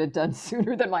could finish. get it done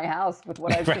sooner than my house with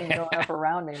what I've seen going up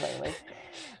around me lately.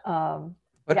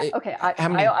 But Yeah, okay. how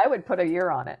many? I would put a year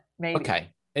on it, maybe.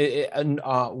 Okay. And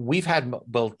we've had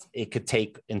built, it could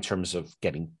take in terms of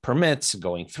getting permits,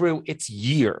 going through, it's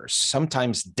years,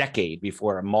 sometimes decade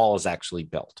before a mall is actually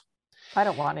built. I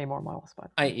don't want any more malls,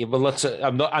 but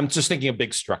But I'm just thinking of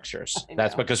big structures. I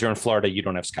That's know. because you're in Florida, you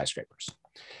don't have skyscrapers.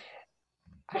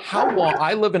 How long?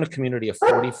 I live in a community of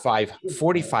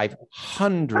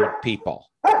 4,500 people.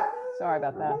 Sorry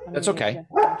about that. That's okay.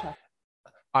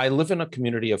 I live in a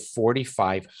community of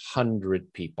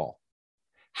 4,500 people.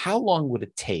 How long would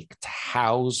it take to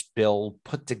house, build,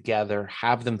 put together,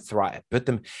 have them thrive, put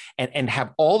them and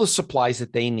have all the supplies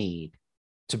that they need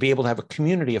to be able to have a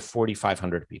community of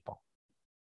 4,500 people?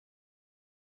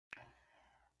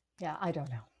 Yeah, I don't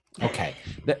know. Okay.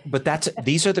 But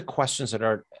these are the questions that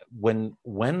are when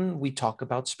we talk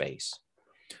about space,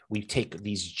 we take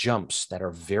these jumps that are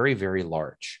very, very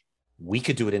large. We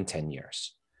could do it in 10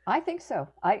 years. I think so.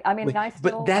 I mean,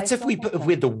 but that's if we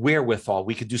had the wherewithal,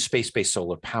 we could do space-based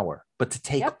solar power. But to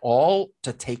take all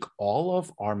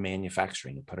of our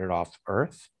manufacturing and put it off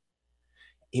Earth,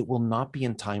 it will not be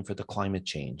in time for the climate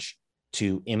change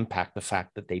to impact the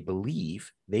fact that they believe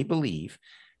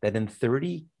that in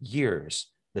 30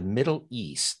 years, the Middle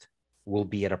East will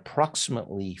be at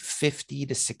approximately 50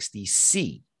 to 60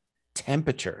 C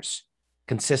temperatures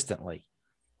consistently.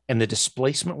 And the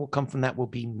displacement will come from that will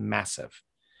be massive.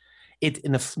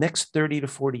 In the next 30 to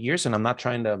 40 years, and I'm not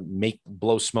trying to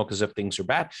blow smoke as if things are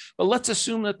bad, but let's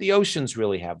assume that the oceans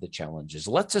really have the challenges.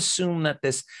 Let's assume that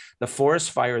the forest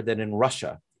fire that in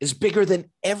Russia is bigger than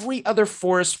every other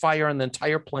forest fire on the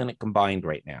entire planet combined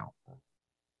right now.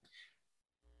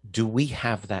 Do we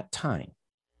have that time?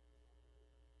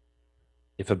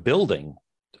 If a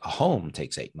home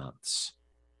takes 8 months,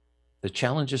 the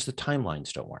challenge is the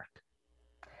timelines don't work.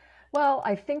 Well,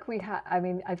 I think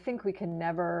I think we can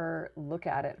never look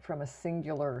at it from a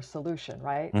singular solution,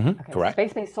 right? Mm-hmm, Okay, correct.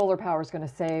 space-based solar power is going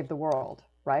to save the world,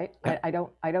 right? Yeah. I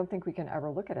don't think we can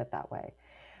ever look at it that way.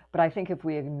 But I think if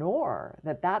we ignore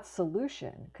that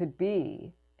solution could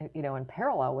be, in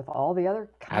parallel with all the other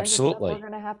kinds of stuff we're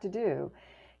going to have to do,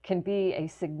 can be a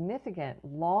significant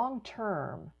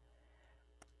long-term,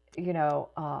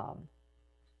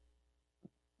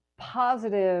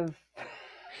 positive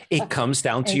It comes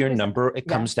down to your inclusive. number. It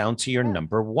Yeah. comes down to your Yeah.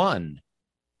 number one.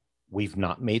 We've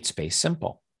not made space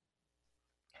simple.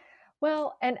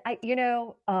 Well, and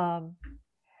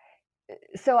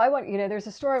so I want, there's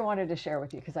a story I wanted to share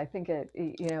with you because I think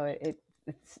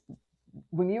it's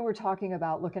when you were talking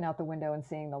about looking out the window and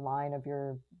seeing the line of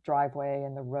your driveway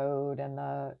and the road and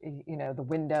the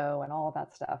window and all of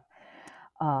that stuff,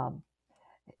 um,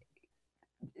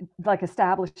 like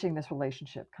establishing this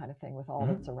relationship kind of thing with all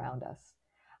that's around us.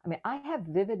 I mean, I have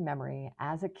vivid memory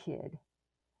as a kid,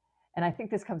 and I think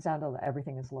this comes down to the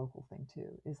everything is local thing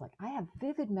too, is like I have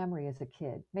vivid memory as a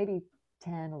kid, maybe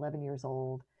 10, 11 years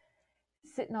old,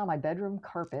 sitting on my bedroom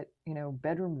carpet,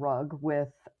 bedroom rug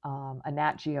with a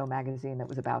Nat Geo magazine that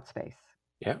was about space.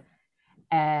 Yeah.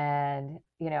 And,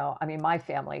 I mean, my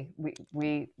family,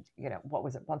 we, what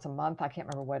was it, once a month? I can't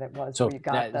remember what it was. So where you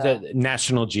got the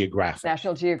National Geographic.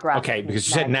 National Geographic. Okay, because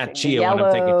you said magazine, Nat the Geo, and I'm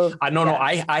yellow, thinking, no,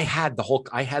 I had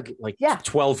like Yeah.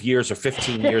 12 years or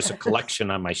 15 years of collection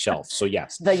on my shelf. So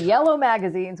yes. the yellow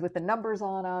magazines with the numbers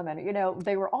on them, and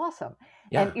they were awesome.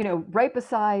 Yeah. And right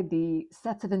beside the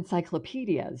sets of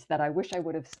encyclopedias that I wish I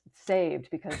would have saved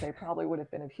because they probably would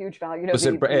have been of huge value. Was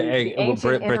it ancient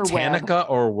Britannica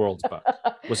or World Book?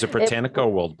 Was it Britannica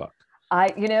or World Book?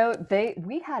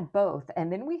 We had both,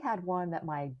 and then we had one that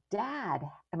my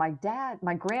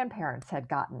grandparents had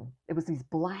gotten. It was these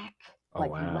black,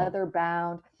 leather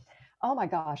bound. Oh my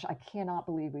gosh, I cannot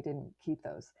believe we didn't keep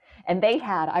those. And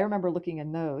I remember looking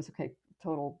in those. Okay,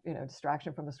 total,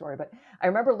 distraction from the story, but I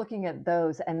remember looking at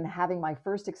those and having my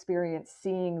first experience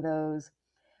seeing those,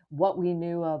 what we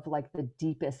knew of like the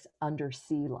deepest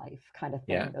undersea life kind of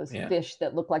thing. Yeah, those yeah. fish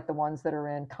that look like the ones that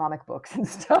are in comic books and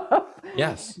stuff.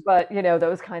 Yes. But,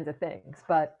 those kinds of things.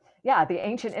 But yeah, the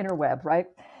ancient interweb, right?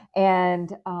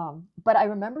 And, but I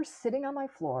remember sitting on my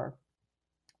floor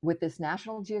with this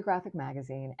National Geographic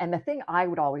magazine. And the thing I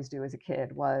would always do as a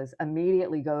kid was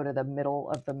immediately go to the middle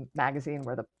of the magazine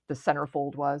where the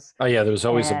centerfold was. Oh yeah, there was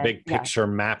always a big picture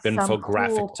map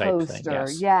infographic cool type poster. thing.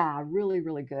 Yes. Yeah, really,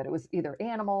 really good. It was either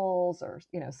animals or,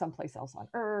 someplace else on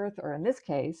Earth, or in this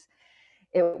case,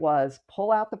 it was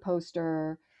pull out the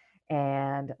poster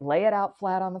and lay it out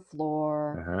flat on the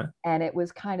floor. And it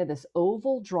was kind of this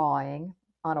oval drawing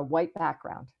on a white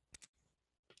background.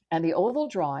 And the oval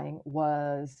drawing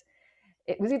was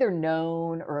either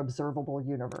known or observable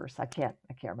universe. I can't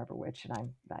remember which, and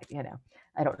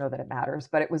I don't know that it matters,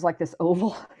 but it was like this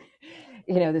oval,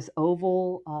 this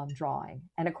oval drawing.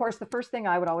 And of course, the first thing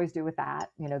I would always do with that,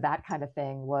 that kind of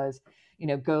thing was,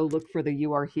 go look for the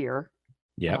 "you are here,"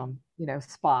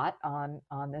 spot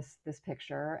on this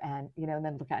picture, and and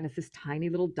then look at, and it's this tiny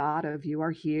little dot of "you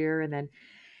are here," and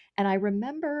I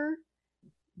remember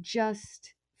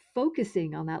just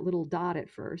focusing on that little dot at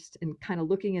first and kind of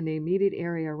looking in the immediate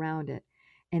area around it,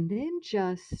 and then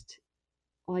just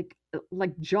like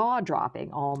jaw dropping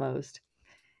almost,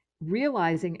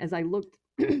 realizing as I looked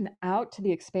out to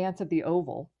the expanse of the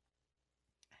oval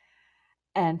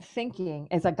and thinking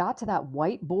as I got to that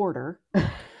white border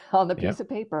on the piece of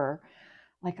paper,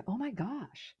 like, oh my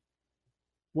gosh,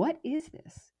 what is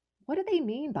this? What do they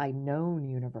mean by known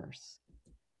universe?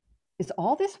 Is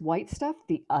all this white stuff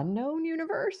the unknown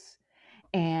universe?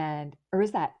 Or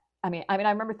is that, I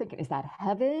remember thinking, is that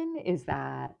heaven? Is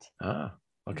that,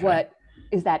 what,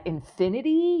 is that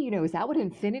infinity? Is that what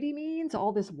infinity means?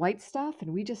 All this white stuff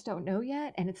and we just don't know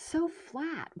yet? And it's so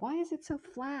flat. Why is it so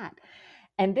flat?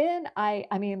 And then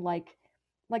like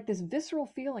this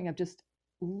visceral feeling of just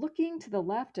looking to the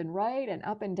left and right and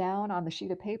up and down on the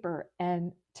sheet of paper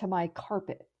and to my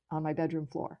carpet on my bedroom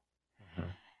floor.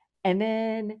 And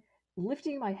then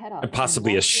lifting my head up, and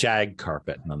possibly a shag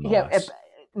carpet, nonetheless.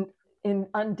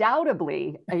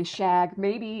 Undoubtedly a shag,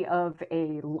 maybe of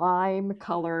a lime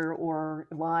color or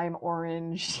lime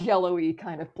orange, yellowy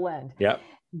kind of blend. Yeah.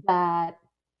 That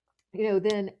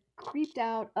then creeped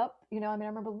out up. I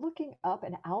remember looking up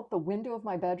and out the window of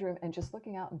my bedroom and just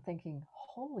looking out and thinking,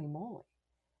 "Holy moly,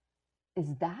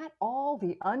 is that all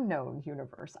the unknown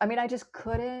universe?" I just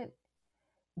couldn't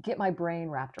get my brain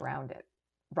wrapped around it,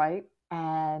 right?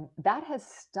 And that has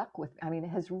stuck with me. It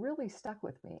has really stuck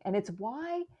with me. And it's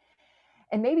why,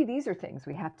 and maybe these are things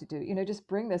we have to do, just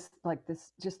bring this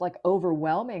just like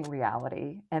overwhelming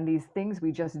reality and these things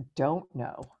we just don't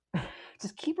know.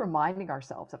 Just keep reminding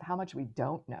ourselves of how much we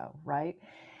don't know, right?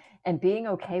 And being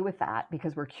okay with that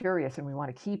because we're curious and we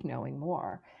want to keep knowing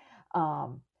more.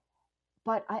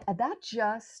 But that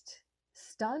just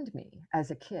stunned me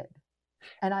as a kid.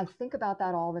 And I think about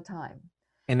that all the time.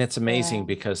 And it's amazing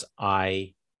because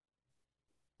I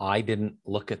didn't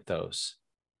look at those.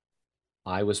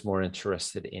 I was more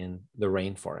interested in the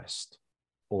rainforest.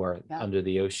 or Yeah. Under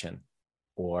the Ocean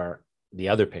or the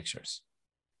other pictures.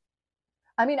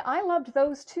 I mean, I loved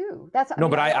those too. That's, I No,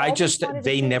 mean, but I I always just, wanted to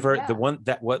they see. never, the Yeah. one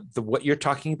that what you're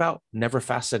talking about never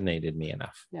fascinated me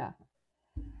enough. Yeah.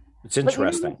 It's But you know,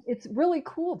 interesting. it's really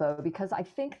cool though, because I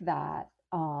think that,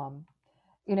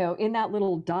 you know, in that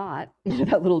little dot,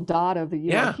 that little dot of the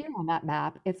you are Yeah. here on that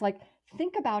map, it's like,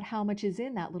 think about how much is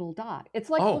in that little dot. It's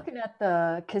like Oh, looking at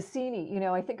the Cassini, you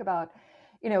know, I think about,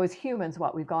 you know, as humans,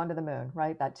 what we've gone to the moon,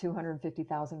 right? That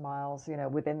 250,000 miles, you know,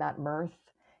 within that Mirth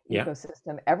yeah.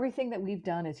 ecosystem, everything that we've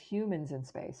done as humans in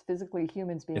space, physically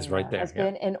humans Is being right there, there. has Yeah.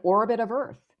 been in orbit of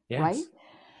Earth, right? Yes.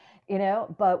 You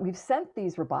know, but we've sent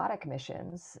these robotic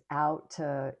missions out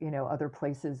to, you know, other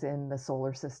places in the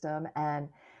solar system. And,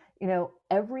 you know,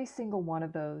 every single one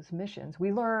of those missions,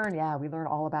 we learn, yeah, we learn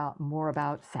all about more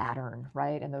about Saturn,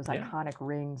 right? And those Yeah. iconic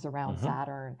rings around Mhm.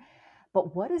 Saturn.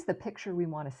 But what is the picture we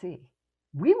want to see?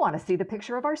 We want to see the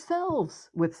picture of ourselves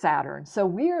with Saturn. So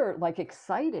we're like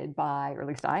excited by, or at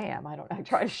least I am, I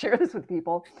try to share this with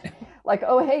people, like,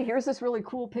 oh, hey, here's this really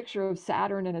cool picture of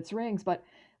Saturn and its rings, but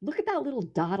look at that little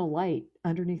dot of light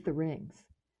underneath the rings.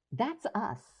 That's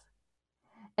us.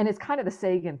 And it's kind of the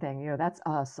Sagan thing, you know, that's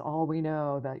us, all we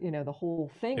know, that, you know, the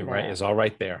whole thing You're right. there. It's all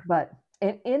right there. But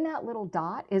in that little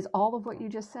dot is all of what you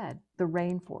just said: the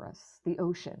rainforests, the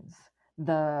oceans,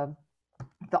 the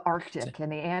Arctic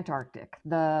and the Antarctic,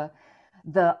 the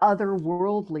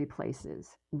otherworldly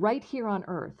places right here on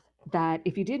Earth that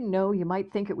if you didn't know, you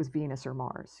might think it was Venus or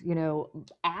Mars. You know,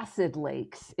 acid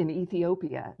lakes in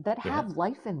Ethiopia that Yeah. have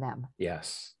life in them.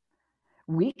 Yes.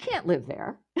 We can't live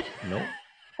there, No.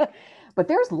 but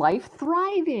there's life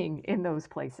thriving in those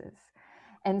places.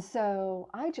 And so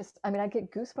I mean, I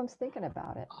get goosebumps thinking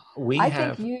about it. We I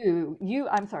think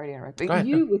have. I'm sorry to interrupt, Go but ahead.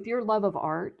 No. you, with your love of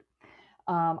art,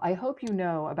 I hope you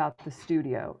know about the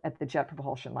studio at the Jet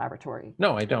Propulsion Laboratory.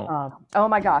 No, I don't. Oh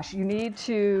my gosh, you need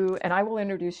to, and I will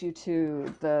introduce you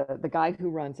to the guy who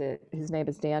runs it. His name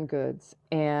is Dan Goods,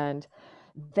 and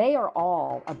they are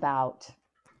all about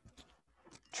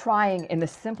trying in the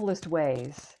simplest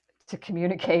ways to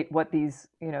communicate what these,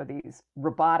 you know, these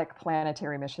robotic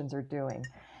planetary missions are doing.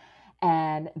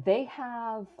 And they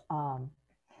have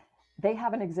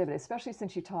an exhibit, especially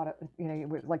since you taught, you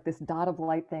know, like this dot of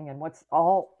light thing and what's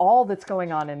all that's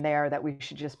going on in there that we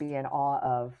should just be in awe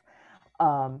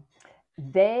of.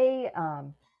 They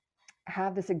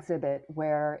have this exhibit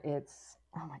where it's,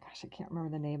 oh my gosh, I can't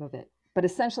remember the name of it, but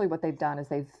essentially what they've done is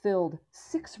they've filled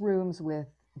 6 rooms with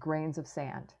grains of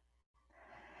sand.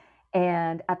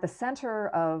 And at the center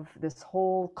of this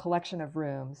whole collection of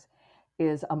rooms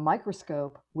is a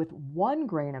microscope with 1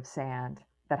 grain of sand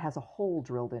that has a hole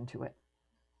drilled into it.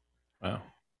 Wow.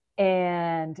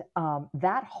 And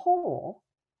that hole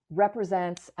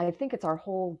represents, I think it's our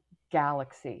whole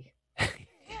galaxy.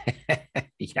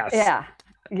 Yes. Yeah,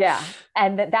 yeah.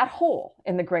 And that hole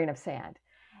in the grain of sand.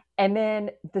 And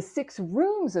then the 6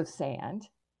 rooms of sand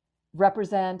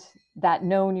represent that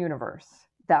known universe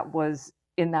that was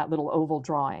in that little oval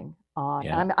drawing.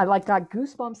 Yeah. I like got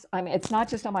goosebumps. I mean, it's not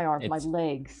just on my arms, my It's-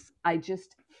 legs. I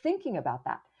just thinking about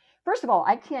that. First of all,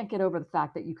 I can't get over the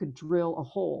fact that you could drill a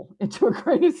hole into a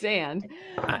grain of sand,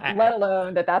 let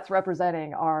alone that that's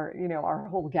representing our, you know, our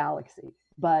whole galaxy.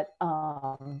 But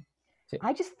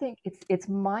I just think it's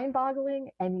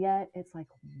mind-boggling, and yet it's like,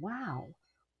 wow,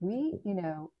 we, you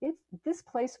know, it's this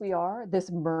place we are,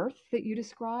 this Mirth that you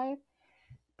describe,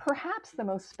 perhaps the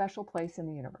most special place in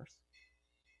the universe.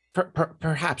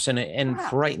 Perhaps, and Perhaps.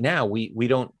 for right now, we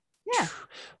don't. Yeah.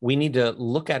 We need to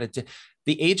look at it.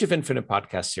 The Age of Infinite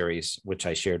podcast series, which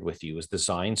I shared with you, is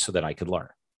designed so that I could learn.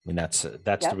 I mean, that's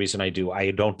the reason I do. I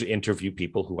don't interview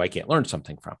people who I can't learn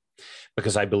something from,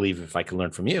 because I believe if I can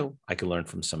learn from you, I can learn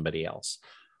from somebody else.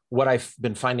 What I've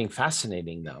been finding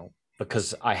fascinating, though,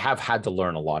 because I have had to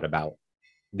learn a lot about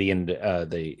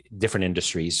the different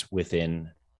industries within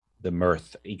the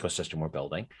Mirth ecosystem we're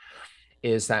building,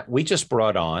 is that we just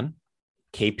brought on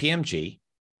KPMG,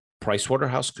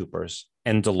 PricewaterhouseCoopers,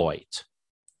 and Deloitte.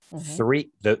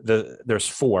 Mm-hmm. There's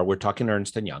 4. We're talking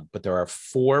Ernst & Young, but there are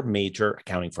 4 major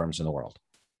accounting firms in the world,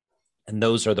 and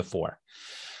those are the 4.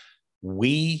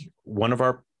 One of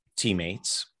our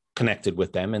teammates connected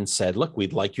with them and said, "Look,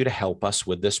 we'd like you to help us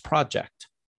with this project."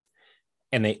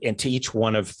 And to each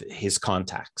one of his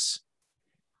contacts,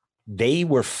 they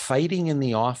were fighting in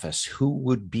the office who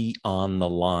would be on the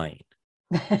line,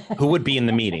 who would be in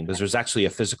the meeting, because there's actually a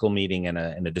physical meeting and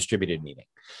a distributed meeting.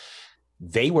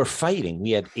 They were fighting.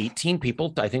 We had 18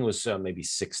 people. I think it was maybe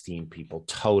 16 people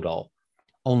total.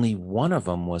 Only one of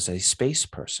them was a space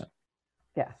person.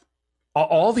 Yeah.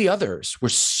 All the others were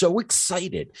so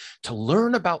excited to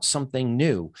learn about something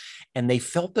new, and they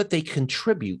felt that they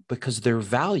contribute because their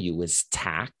value is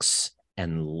tax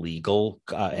and legal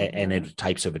Mm-hmm. and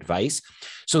types of advice.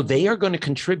 So they are going to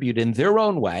contribute in their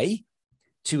own way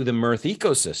to the Mirth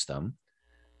ecosystem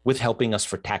with helping us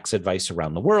for tax advice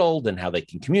around the world and how they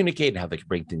can communicate and how they can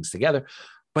bring things together.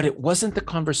 But it wasn't the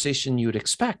conversation you'd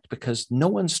expect because no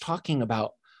one's talking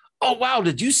about, oh, wow,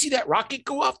 did you see that rocket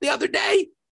go off the other day?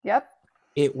 Yep.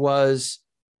 It was,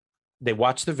 they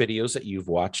watched the videos that you've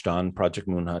watched on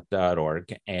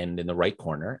projectmoonhut.org and in the right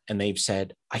corner, and they've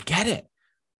said, I get it.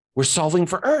 We're solving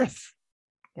for Earth.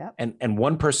 Yep. And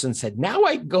one person said, now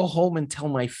I go home and tell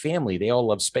my family, they all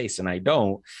love space and I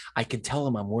don't. I can tell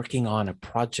them I'm working on a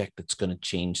project that's going to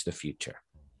change the future.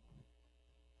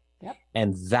 Yep.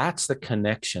 And that's the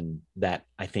connection that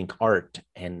I think art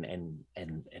and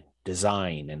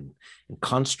design and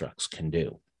constructs can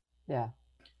do. Yeah.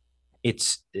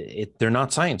 They're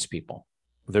not science people.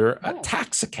 They're a No.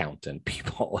 tax accountant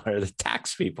people or the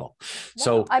tax people. No,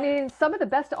 So I mean, some of the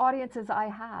best audiences I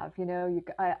have,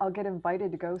 I'll get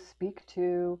invited to go speak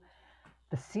to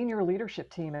the senior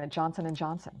leadership team at Johnson and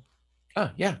Johnson.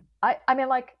 yeah. I mean,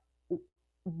 like,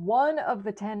 one of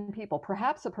the 10 people,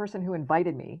 perhaps a person who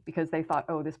invited me because they thought,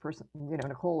 oh, this person,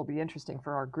 Nicole will be interesting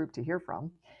for our group to hear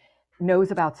from,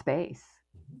 knows about space,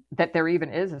 that there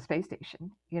even is a space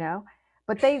station,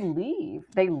 but they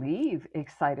leave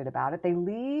excited about it. They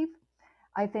leave,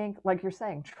 I think, like you're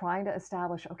saying, trying to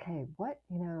establish, okay, what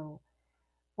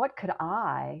could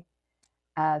I,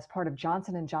 as part of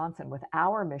Johnson and Johnson, with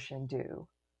our mission, do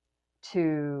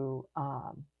to,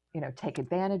 take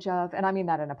advantage of, and I mean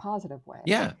that in a positive way,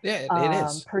 Yeah, it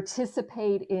is.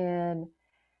 participate in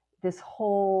this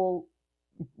whole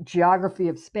geography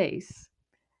of space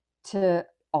to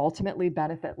ultimately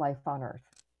benefit life on Earth.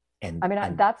 And I mean,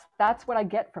 and that's what I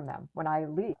get from them when I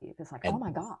leave. It's like, oh and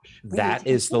my gosh, we need that to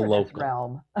is the consider this local.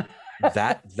 realm.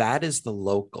 that is the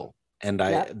local. And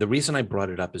Yep. the reason I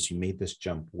brought it up is you made this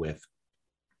jump with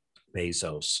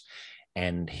Bezos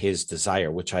and his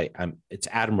desire, which it's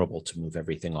admirable to move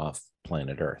everything off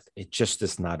planet Earth. It just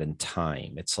is not in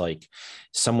time. It's like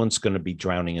someone's going to be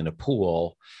drowning in a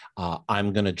pool.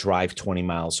 I'm going to drive 20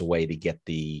 miles away to get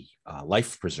the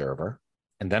life preserver,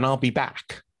 and then I'll be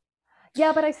back.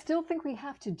 Yeah, but I still think we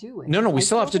have to do it. No, we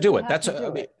still have to do it. That's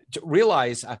to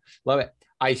realize. I love it.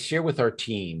 I share with our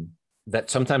team that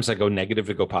sometimes I go negative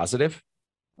to go positive.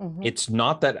 Mm-hmm. It's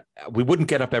not that we wouldn't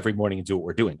get up every morning and do what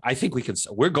we're doing. I think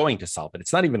we're going to solve it.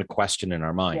 It's not even a question in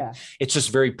our mind. Yeah. It's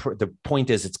just the point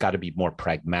is it's got to be more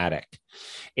pragmatic.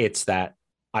 It's that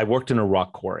I worked in a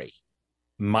rock quarry.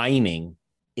 Mining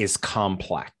is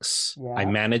complex. Yeah. I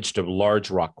managed a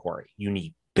large rock quarry. You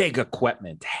need big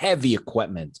equipment, heavy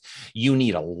equipment. You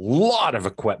need a lot of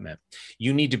equipment.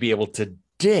 You need to be able to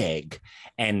dig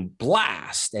and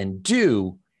blast and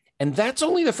do. And that's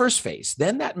only the first phase.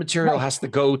 Then that material has to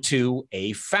go to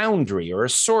a foundry or a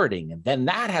sorting. And then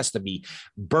that has to be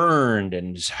burned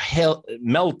and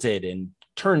melted and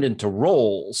turned into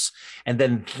rolls. And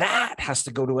then that has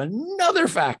to go to another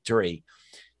factory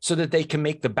so that they can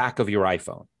make the back of your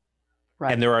iPhone.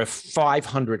 Right. And there are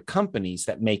 500 companies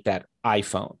that make that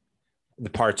iPhone, the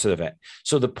parts of it.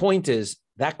 So the point is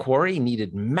that quarry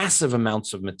needed massive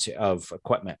amounts of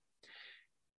equipment.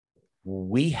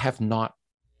 We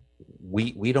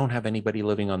don't have anybody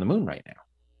living on the moon right now.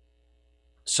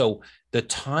 So the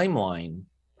timeline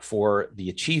for the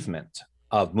achievement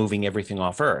of moving everything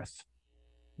off Earth,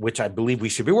 which I believe we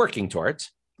should be working towards,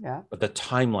 but the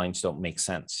timelines don't make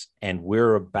sense. And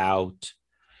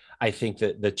I think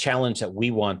that the challenge that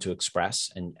we want to express,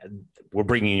 and we're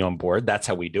bringing you on board, that's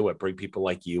how we do it, bring people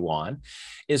like you on,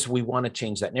 is we want to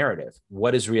change that narrative.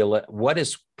 What is real? What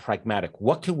is pragmatic?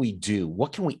 What can we do?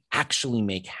 What can we actually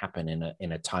make happen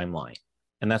in a timeline?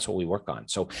 And that's what we work on.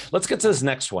 So let's get to this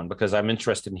next one, because I'm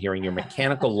interested in hearing your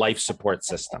mechanical life support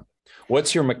system.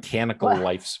 What's your mechanical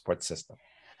life support system?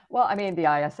 Well, I mean, the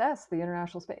ISS, the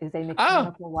International Space, is a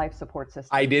mechanical life support system.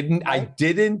 I didn't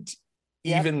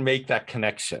even make that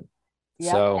connection.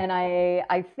 Yeah. So. And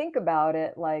I think about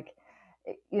it like,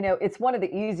 it's one of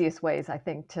the easiest ways, I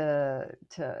think, to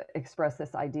express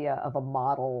this idea of a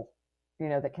model,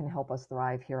 that can help us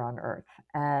thrive here on Earth.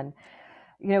 And,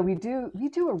 we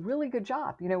do a really good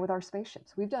job, with our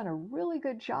spaceships. We've done a really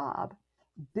good job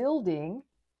building,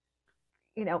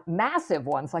 massive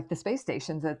ones like the space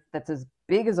stations that's as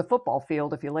big as a football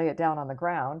field if you lay it down on the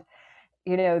ground,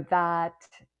 that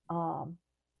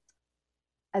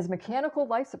as mechanical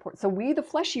life support. So we, the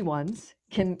fleshy ones,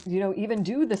 can, even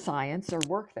do the science or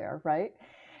work there, right?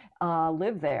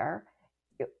 Live there.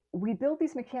 We build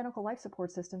these mechanical life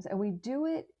support systems, and we do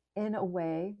it in a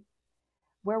way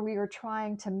where we are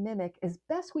trying to mimic as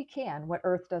best we can what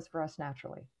Earth does for us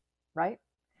naturally, right?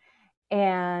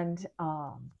 And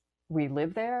we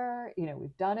live there,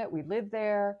 we've done it, we live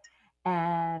there.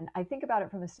 And I think about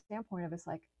it from the standpoint of it's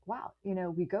like, wow,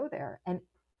 we go there and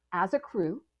as a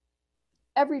crew,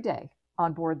 every day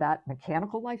on board that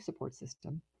mechanical life support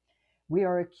system, we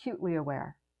are acutely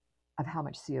aware of how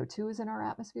much CO2 is in our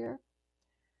atmosphere,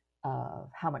 of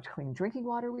how much clean drinking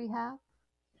water we have,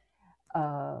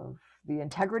 of the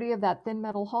integrity of that thin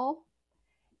metal hull,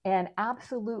 and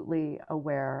absolutely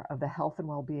aware of the health and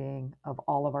well-being of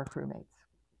all of our crewmates.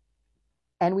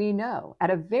 And we know at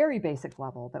a very basic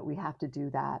level that we have to do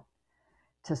that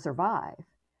to survive,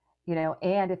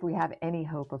 and if we have any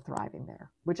hope of thriving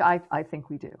there, which I think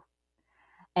we do.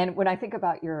 And when I think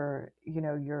about your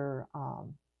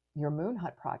moon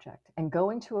hut project and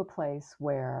going to a place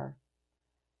where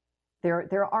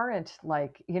there aren't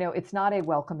it's not a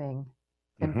welcoming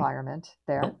environment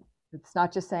there. Nope. It's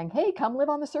not just saying, hey, come live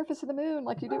on the surface of the moon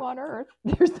like you do on Earth.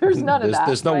 There's none of that.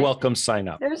 There's no welcome sign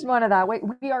up. There's none of that.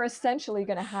 We are essentially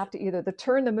going to have to either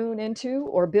turn the moon into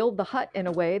or build the hut in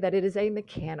a way that it is a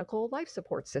mechanical life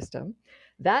support system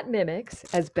that mimics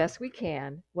as best we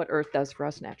can what Earth does for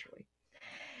us naturally.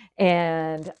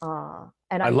 And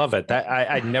I love it. That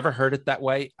I never heard it that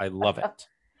way. I love it.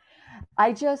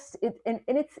 It's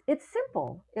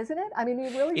simple, isn't it? I mean, you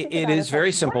really it is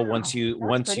very simple once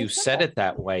you said it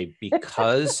that way,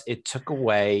 because it took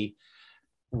away.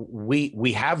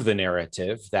 We have the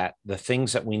narrative that the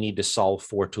things that we need to solve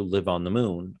for to live on the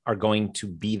moon are going to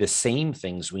be the same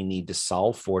things we need to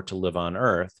solve for to live on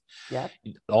Earth. Yep.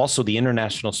 Also, the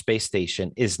International Space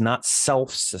Station is not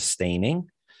self-sustaining.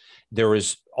 There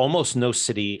is almost no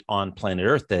city on planet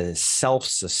Earth that is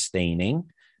self-sustaining.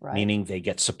 Right. Meaning they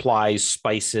get supplies,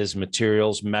 spices,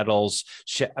 materials, metals.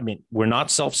 I mean, we're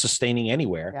not self-sustaining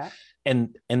anywhere. Yeah.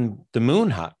 And the moon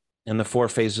hut and the 4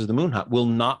 phases of the moon hut will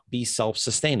not be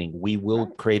self-sustaining. We will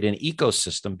create an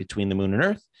ecosystem between the moon and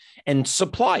Earth and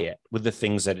supply it with the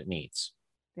things that it needs.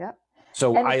 Yeah.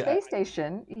 So and the space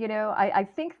station, I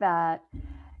think that,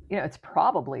 it's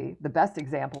probably the best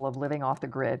example of living off the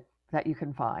grid that you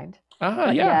can find.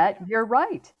 But yet, you're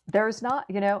right. There's not,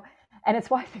 and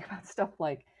it's why I think about stuff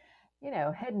like,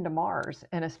 heading to Mars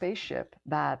in a spaceship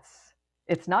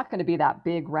it's not going to be that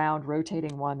big, round,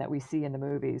 rotating one that we see in the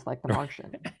movies, like The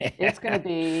Martian. It's going to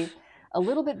be a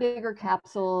little bit bigger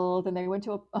capsule than they went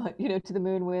to, to the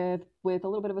moon with a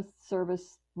little bit of a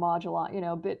service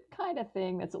module, bit kind of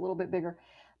thing that's a little bit bigger.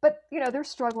 But, they're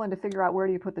struggling to figure out where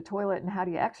do you put the toilet and how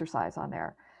do you exercise on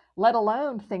there, let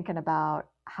alone thinking about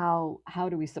how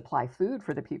do we supply food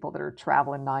for the people that are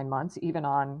traveling 9 months, even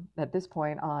at this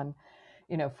point on,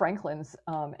 Franklin's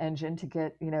engine to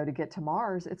get to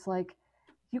Mars. It's like,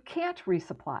 you can't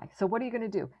resupply. So what are you going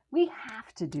to do? We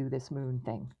have to do this moon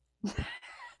thing.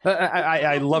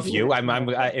 I love you.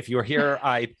 If you're here,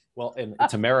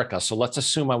 it's America. So let's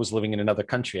assume I was living in another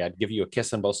country. I'd give you a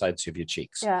kiss on both sides of your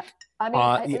cheeks. Yeah. I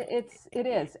mean, it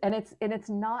is. And it's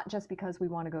not just because we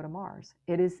want to go to Mars.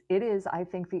 It is, I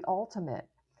think, the ultimate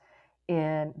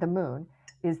in the moon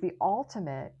is the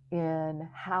ultimate in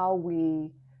how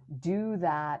we do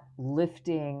that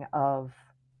lifting of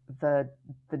the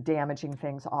damaging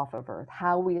things off of Earth,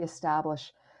 how we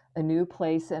establish a new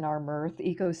place in our Mirth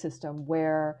ecosystem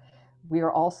where we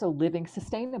are also living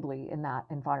sustainably in that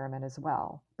environment as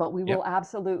well. But we will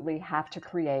absolutely have to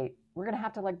we're going to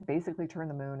have to basically turn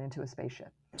the moon into a spaceship.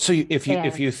 So if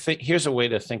you think, here's a way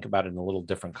to think about it in a little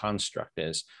different construct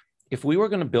is, if we were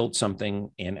going to build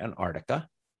something in Antarctica,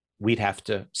 we'd have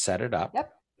to set it up,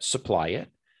 supply it.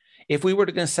 If we were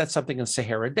going to set something in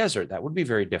Sahara Desert, that would be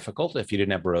very difficult. If you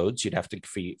didn't have roads, you'd have to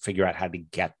figure out how to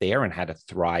get there and how to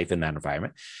thrive in that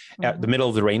environment. Mm-hmm. The middle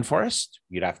of the rainforest,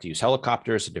 you'd have to use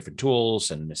helicopters and different tools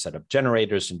and set up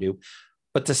generators and do.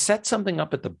 But to set something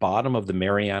up at the bottom of the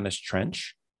Marianas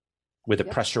Trench, where the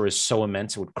pressure is so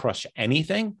immense it would crush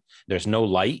anything, there's no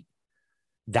light,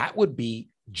 that would be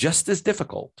just as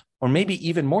difficult, or maybe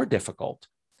even more difficult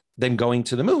than going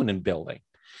to the moon and building.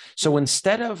 So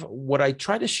instead of what I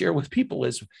try to share with people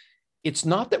is, it's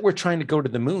not that we're trying to go to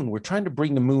the moon, we're trying to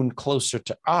bring the moon closer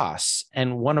to us.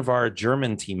 And one of our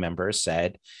German team members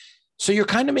said, so you're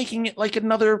kind of making it like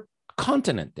another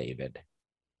continent, David.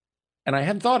 And I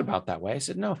hadn't thought about that way. I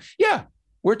said, no,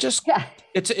 we're just,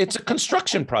 it's a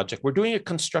construction project. We're doing a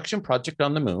construction project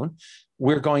on the moon.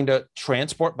 We're going to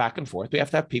transport back and forth. We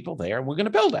have to have people there and we're going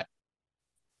to build it.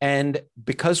 And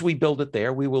because we build it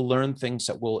there, we will learn things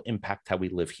that will impact how we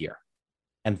live here.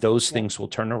 And those things will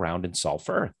turn around and solve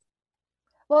for Earth.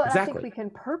 Well, exactly. I think we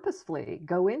can purposefully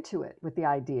go into it with the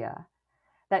idea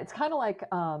that it's kind of like,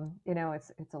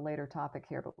 it's a later topic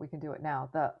here, but we can do it now.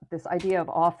 This idea of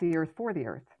off the Earth for the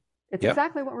Earth. It's Yep.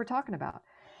 exactly what we're talking about.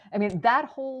 I mean, that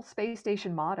whole space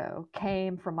station motto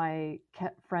came from my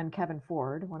friend Kevin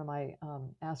Ford, one of my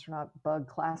astronaut bug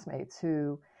classmates,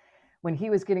 who, when he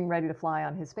was getting ready to fly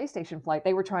on his space station flight,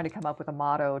 they were trying to come up with a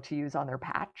motto to use on their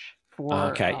patch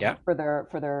Okay. Yeah. for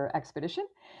their expedition.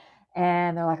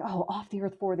 And they're like, oh, off the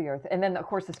Earth for the Earth. And then, of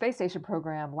course, the space station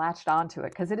program latched onto it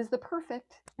because it is the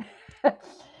perfect,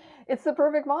 it's the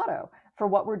perfect motto for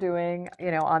what we're doing,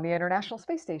 on the International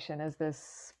Space Station as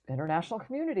this international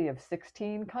community of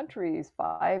 16 countries,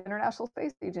 5 international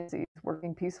space agencies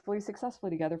working peacefully, successfully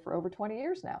together for over 20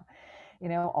 years now,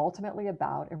 ultimately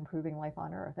about improving life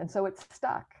on Earth. And so it's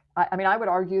stuck. I mean, I would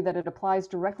argue that it applies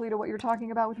directly to what you're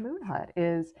talking about with Moon Hut,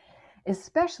 is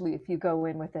especially if you go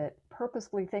in with it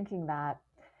purposefully thinking that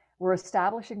we're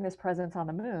establishing this presence on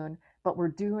the moon, but we're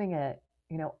doing it,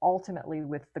 ultimately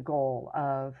with the goal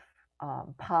of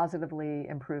positively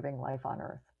improving life on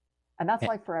Earth. And that's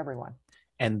life for everyone.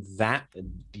 And that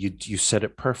you said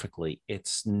it perfectly.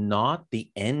 It's not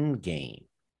the end game.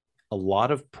 A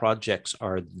lot of projects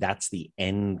that's the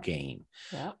end game.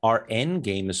 Yeah. Our end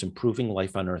game is improving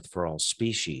life on Earth for all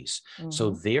species. Mm-hmm. So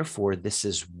therefore, this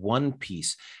is one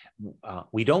piece.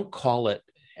 We don't call it,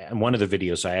 in one of the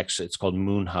videos, it's called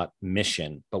Moon Hut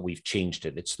Mission, but we've changed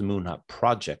it. It's the Moon Hut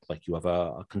Project, like you have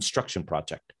a construction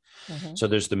project. Mm-hmm. So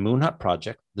there's the Moon Hut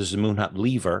Project, there's the Moon Hut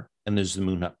Lever, and there's the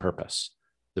Moon Hut Purpose.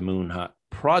 The Moon Hut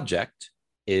Project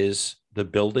is the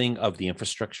building of the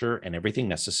infrastructure and everything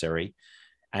necessary.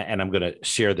 And I'm going to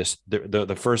share this.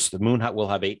 The Moon Hut will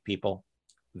have 8 people.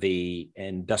 The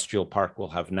industrial park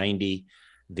will have 90.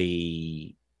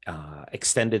 The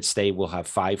extended stay will have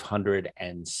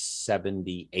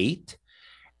 578.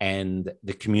 And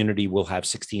the community will have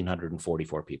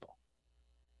 1,644 people.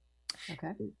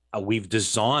 Okay. We've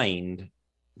designed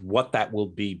what that will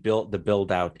be built, the build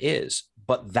out is,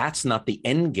 but that's not the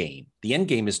end game. The end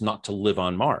game is not to live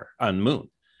on Moon.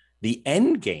 The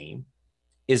end game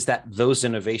is that those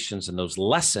innovations and those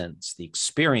lessons, the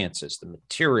experiences, the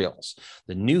materials,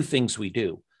 the new things we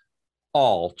do,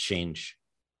 all change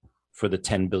for the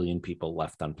 10 billion people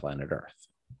left on planet Earth.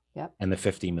 Yep. And the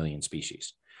 50 million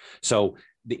species. So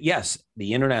yes,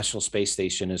 the International Space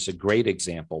Station is a great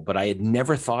example, but I had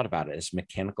never thought about it as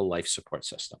mechanical life support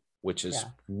system, which is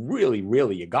really,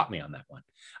 really, you got me on that one.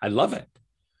 I love it.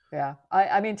 Yeah.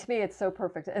 I mean, to me, it's so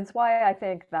perfect. And it's why I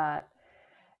think that,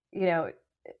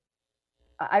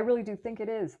 I really do think it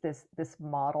is this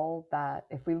model that,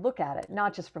 if we look at it,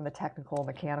 not just from the technical,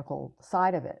 mechanical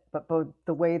side of it, but both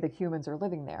the way the humans are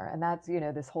living there. And that's,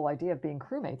 this whole idea of being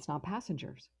crewmates, not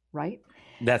passengers, right?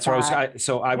 That's where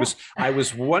I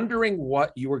was wondering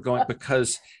what you were going,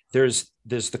 because there's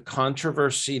the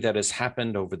controversy that has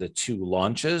happened over the 2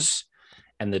 launches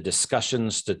and the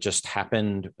discussions that just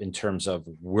happened in terms of,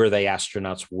 were they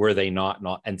astronauts, were they not?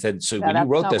 And then, so when you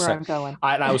wrote this,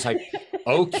 I was like,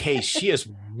 okay, she is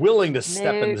willing to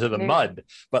step into the mud,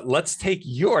 but let's take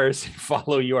yours and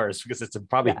follow yours, because it's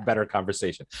probably a better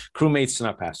conversation. Crewmates,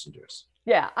 not passengers.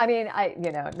 Yeah, I mean, I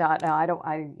don't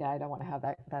want to have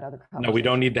that other conversation. No, we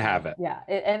don't need to have it. Yeah,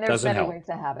 and there's many ways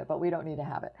to have it, but we don't need to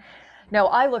have it. No,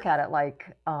 I look at it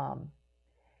like,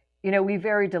 we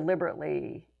very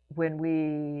deliberately, when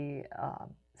we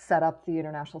set up the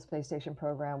International Space Station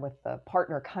program with the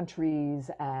partner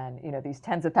countries and, these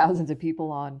tens of thousands of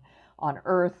people on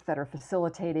Earth that are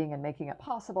facilitating and making it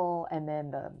possible, and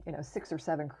then the 6 or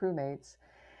 7 crewmates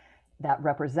that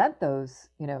represent those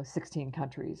 16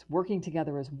 countries working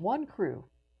together as one crew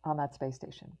on that space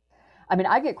station. I mean,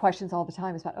 I get questions all the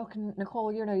time about,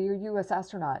 Nicole, you're a U.S.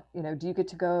 astronaut. Do you get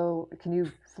to go? Can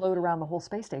you float around the whole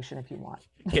space station if you want?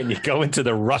 Can you go into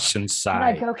the Russian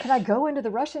side? Can I go into the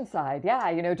Russian side?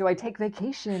 Yeah. Do I take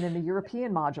vacation in the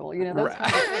European module? Those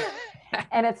kind of things.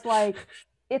 And it's like,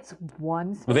 it's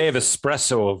one. Well, they have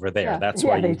espresso over there. Yeah. That's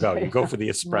why you go. You go for the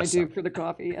espresso. I do for the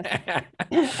coffee.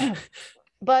 Yes.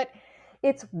 But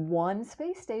it's one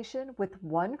space station with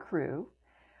one crew,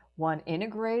 one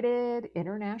integrated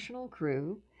international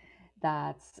crew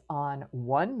that's on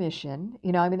one mission.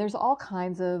 I mean, there's all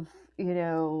kinds of,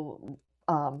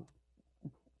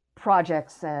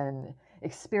 projects and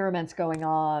experiments going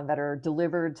on that are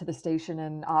delivered to the station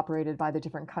and operated by the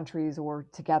different countries or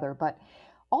together. But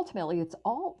ultimately, it's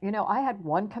all, I had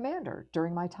one commander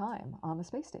during my time on the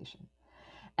space station.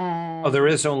 And there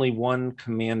is only one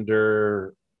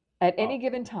commander at any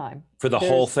given time for the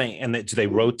whole thing. And do they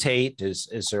rotate?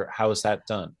 How is that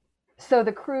done? So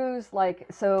the crews,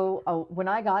 when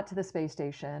I got to the space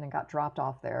station and got dropped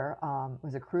off there, it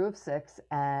was a crew of 6,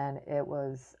 and it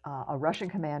was a Russian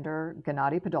commander,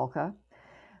 Gennady Podolka,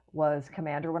 was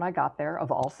commander when I got there,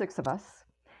 of all six of us.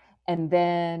 And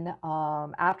then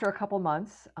after a couple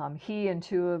months, he and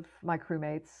two of my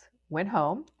crewmates went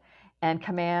home, and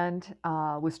command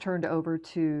was turned over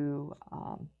to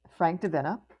Frank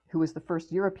Davina, who was the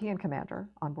first European commander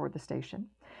on board the station.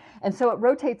 And so it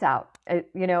rotates out.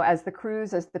 As the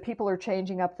crews, as the people are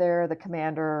changing up there, the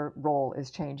commander role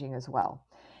is changing as well.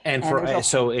 And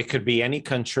so it could be any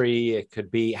country. It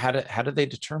could be, how do they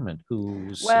determine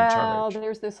who's in charge? Well,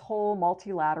 there's this whole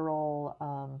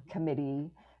multilateral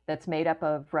committee that's made up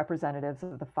of representatives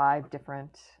of the five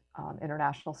different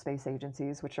international space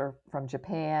agencies, which are from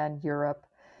Japan, Europe,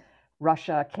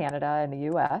 Russia, Canada, and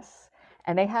the US.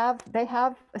 And they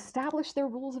have established their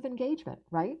rules of engagement,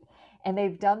 right? And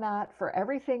they've done that for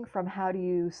everything from how do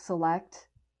you select,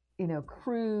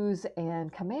 crews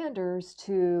and commanders,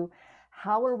 to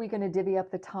how are we going to divvy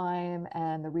up the time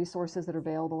and the resources that are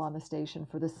available on the station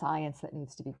for the science that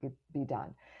needs to be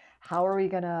done? How are we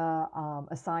going to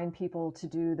assign people to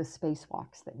do the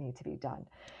spacewalks that need to be done?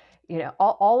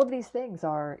 All of these things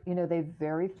are, they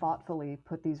very thoughtfully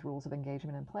put these rules of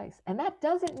engagement in place. And that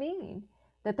doesn't mean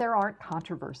that there aren't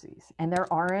controversies and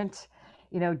there aren't,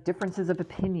 differences of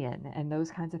opinion and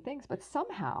those kinds of things. But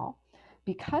somehow,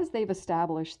 because they've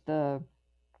established the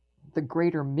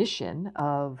greater mission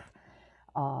of,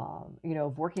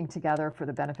 working together for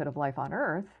the benefit of life on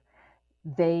Earth,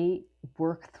 they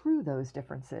work through those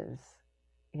differences,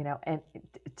 and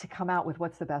to come out with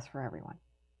what's the best for everyone,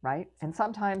 right? And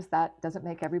sometimes that doesn't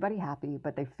make everybody happy,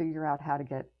 but they figure out how to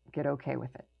get okay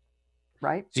with it,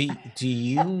 right? Do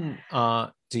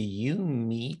you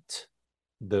meet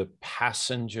the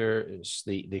passengers,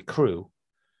 the crew,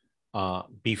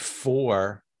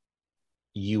 before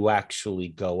you actually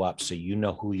go up, so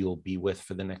who you'll be with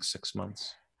for the next 6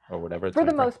 months or whatever? For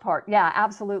the most part, yeah,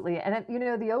 absolutely. And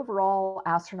the overall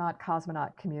astronaut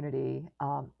cosmonaut community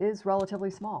is relatively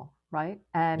small, right?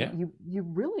 And Yeah. you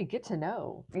really get to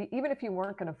know, even if you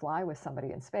weren't going to fly with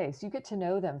somebody in space, you get to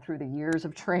know them through the years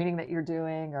of training that you're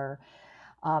doing. Or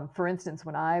for instance,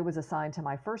 when I was assigned to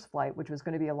my first flight, which was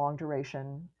going to be a long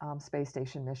duration space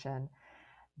station mission,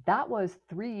 that was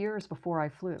 3 years before I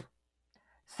flew.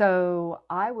 So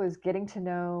I was getting to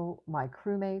know my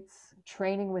crewmates,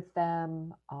 training with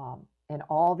them in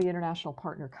all the international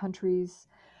partner countries.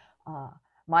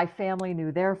 My family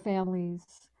knew their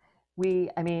families.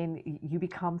 You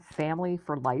become family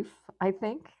for life, I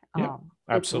think. Yeah,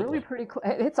 It's absolutely. really pretty cool.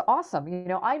 It's awesome.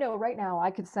 I know right now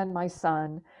I could send my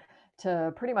son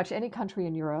to pretty much any country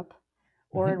in Europe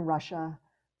or in Russia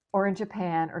or in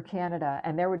Japan or Canada,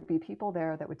 and there would be people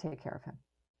there that would take care of him.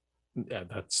 Yeah,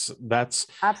 that's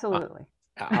Absolutely.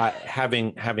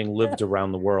 having lived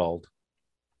around the world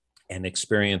and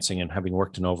experiencing and having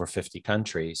worked in over 50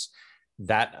 countries,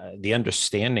 that the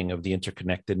understanding of the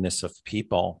interconnectedness of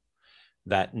people,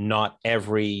 that not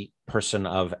every person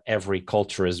of every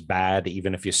culture is bad,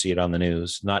 even if you see it on the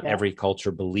news. Not every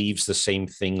culture believes the same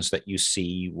things that you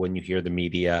see when you hear the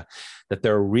media, that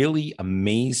there are really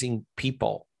amazing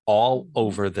people all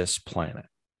over this planet.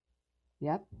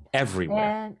 Yep.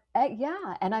 Everywhere. And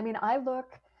yeah, and I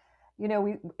look,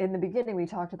 we in the beginning we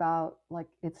talked about, like,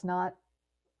 it's not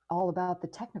all about the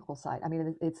technical side.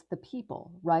 It's the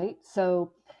people, right?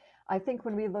 So I think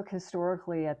when we look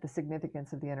historically at the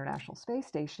significance of the International Space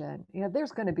Station,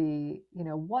 there's going to be,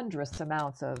 wondrous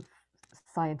amounts of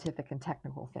scientific and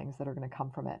technical things that are going to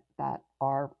come from it that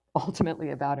are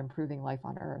ultimately about improving life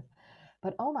on Earth.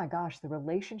 But oh my gosh, the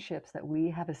relationships that we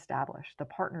have established, the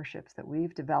partnerships that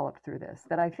we've developed through this,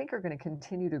 that I think are going to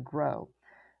continue to grow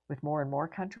with more and more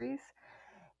countries,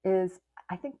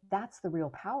 I think that's the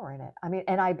real power in it.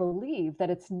 And I believe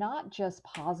that it's not just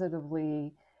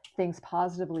things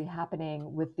positively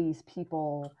happening with these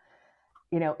people,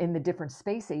 in the different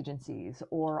space agencies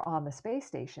or on the space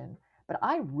station, but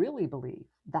I really believe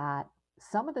that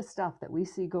some of the stuff that we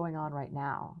see going on right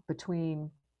now between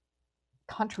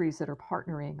countries that are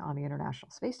partnering on the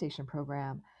International Space Station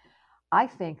program, I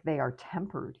think they are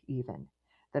tempered, even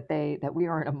that we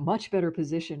are in a much better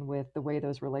position with the way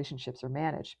those relationships are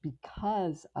managed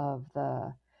because of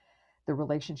the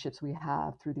relationships we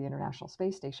have through the International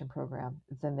Space Station program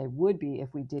than they would be if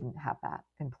we didn't have that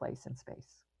in place in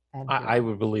space. And I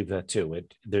would believe that too.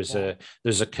 There's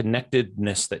a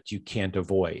connectedness that you can't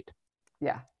avoid.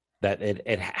 Yeah. That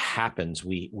it happens.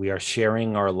 We are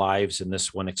sharing our lives in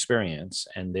this one experience,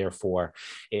 and therefore,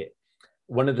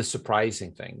 one of the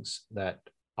surprising things that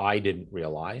I didn't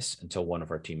realize until one of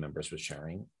our team members was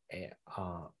sharing,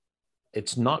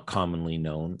 it's not commonly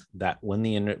known that when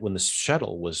the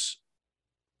shuttle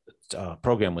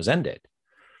program was ended,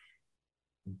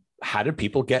 how did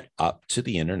people get up to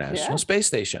the International Space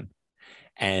Station?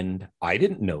 And I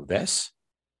didn't know this,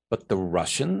 but the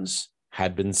Russians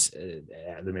had been,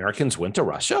 the Americans went to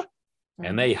Russia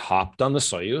and Hmm. they hopped on the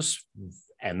Soyuz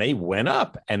and they went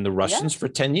up. And the Yeah. Russians for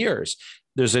 10 years,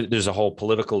 there's a whole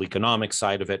political economic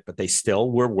side of it, but they still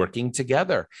were working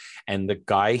together. And the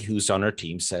guy who's on our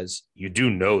team says, you do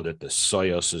know that the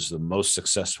Soyuz is the most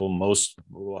successful,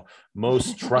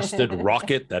 most trusted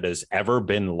rocket that has ever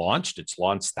been launched. It's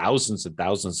launched thousands and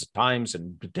thousands of times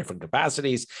in different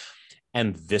capacities.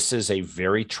 And this is a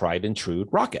very tried and true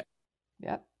rocket.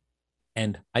 Yep.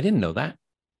 And I didn't know that.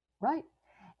 Right.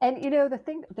 And the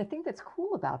thing that's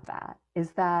cool about that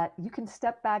is that you can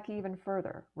step back even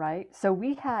further, right? So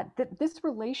we had this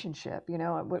relationship,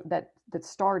 that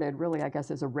started really, I guess,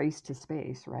 as a race to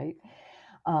space, right?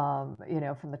 From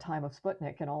the time of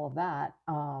Sputnik and all of that.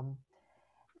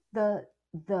 The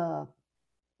the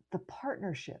the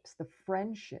partnerships, the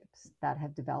friendships that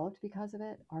have developed because of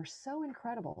it are so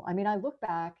incredible. I mean, I look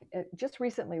back at, just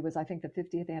recently was, I think, the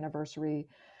 50th anniversary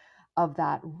of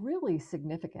that really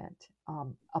significant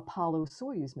Apollo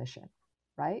Soyuz mission,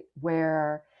 right?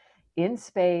 Where in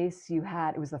space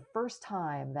it was the first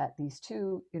time that these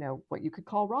two, what you could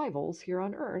call rivals here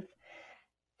on Earth,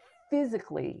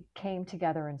 physically came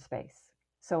together in space.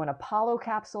 So an Apollo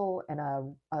capsule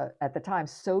and at the time,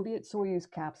 Soviet Soyuz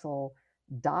capsule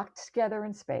docked together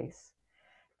in space.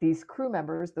 These crew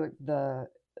members, the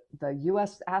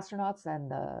U.S. astronauts and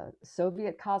the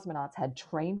Soviet cosmonauts, had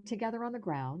trained together on the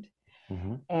ground,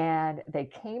 Mhm. and they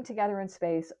came together in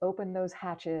space, opened those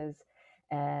hatches,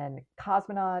 and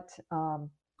cosmonaut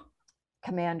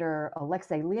Commander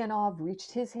Alexei Leonov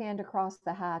reached his hand across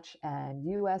the hatch, and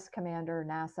U.S. Commander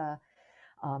NASA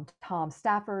Tom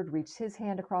Stafford reached his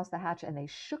hand across the hatch, and they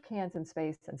shook hands in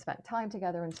space and spent time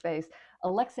together in space.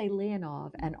 Alexei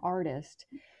Leonov, an artist,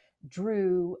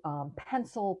 drew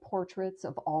pencil portraits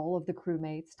of all of the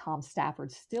crewmates. Tom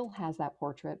Stafford still has that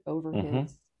portrait over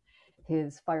Mhm.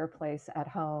 his fireplace at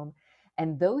home.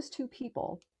 And those two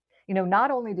people,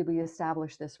 not only did we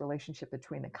establish this relationship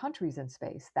between the countries in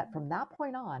space that from that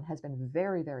point on has been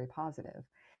very, very positive,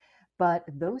 but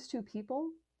those two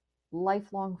people,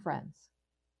 lifelong friends,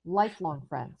 lifelong I-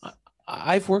 friends.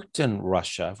 I've worked in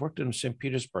Russia. I've worked in St.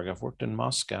 Petersburg. I've worked in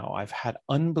Moscow. I've had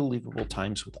unbelievable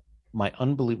times with my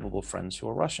unbelievable friends who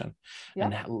are Russian.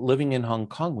 And Yep. living in Hong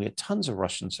Kong, we had tons of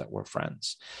Russians that were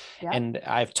friends. Yep. And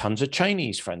I have tons of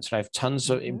Chinese friends. And I have tons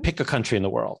of, Hmm. pick a country in the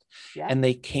world. Yep. And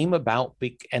they came about,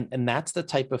 and that's the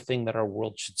type of thing that our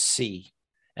world should see.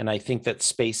 And I think that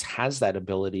space has that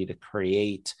ability to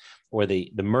create, or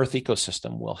the Mirth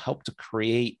ecosystem will help to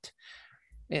create.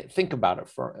 Think about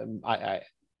it.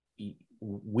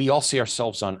 We all see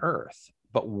ourselves on Earth,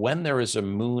 but when there is a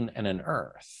moon and an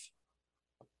Earth,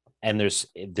 and there's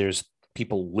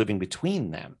people living between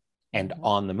them and Hmm.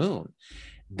 on the moon,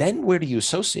 then where do you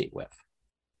associate with?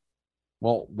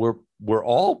 Well, we're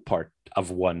all part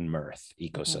of one Mirth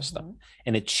ecosystem, Hmm.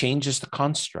 and it changes the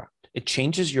construct. It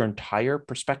changes your entire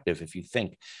perspective. If you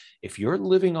think, if you're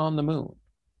living on the moon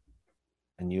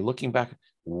and you're looking back,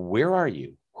 where are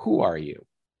you? Who are you?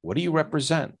 What do you Hmm.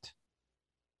 represent?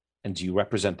 And do you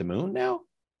represent the moon now?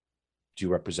 Do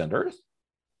you represent Earth?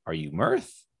 Are you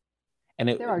Mirth? And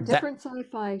There are that different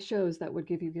sci-fi shows that would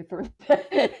give you different,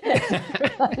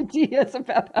 different ideas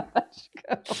about how that should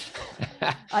go.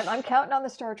 I'm counting on the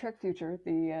Star Trek future.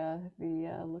 The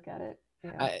look at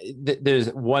it.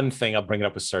 there's one thing I'll bring it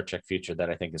up with Star Trek Future that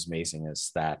I think is amazing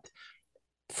is that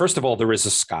first of all, there is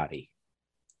a Scotty.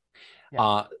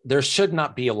 Yeah. There should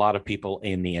not be a lot of people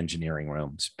in the engineering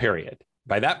rooms, period.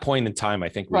 By that point in time, I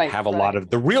think we Right. have a lot Right. of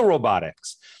the real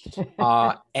robotics.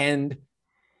 And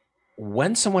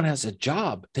when someone has a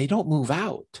job, they don't move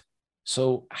out.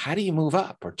 So how do you move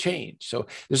up or change? So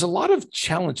there's a lot of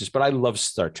challenges, but I love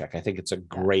Star Trek. I think it's a Yeah.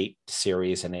 great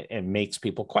series, and it makes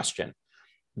people question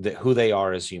who they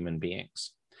are as human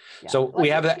beings. Yeah. So we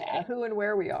have that. Yeah. Who and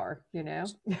where we are.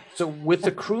 So with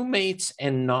the crewmates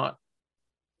and not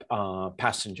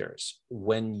passengers,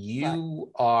 when Right.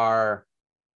 you are,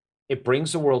 it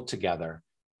brings the world together.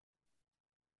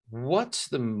 What's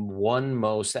the one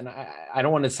most, and I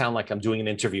don't want to sound like I'm doing an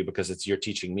interview because it's you're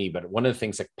teaching me, but one of the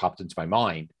things that popped into my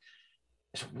mind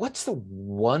is what's the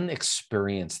one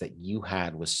experience that you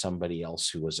had with somebody else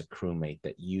who was a crewmate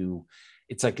that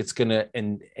it's like it's going to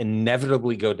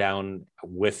inevitably go down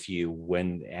with you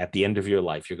when at the end of your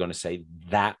life, you're going to say,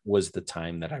 that was the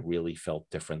time that I really felt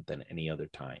different than any other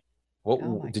time. Oh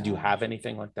my Did you have gosh.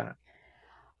 anything like that?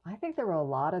 I think there were a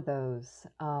lot of those.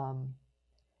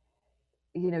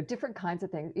 Different kinds of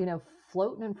things,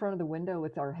 floating in front of the window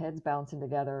with our heads bouncing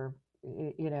together,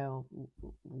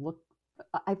 look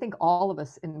I think all of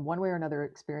us in one way or another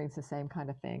experience the same kind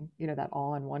of thing, that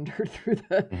awe and wonder through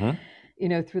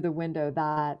Hmm. through the window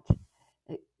that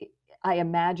I I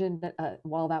imagined that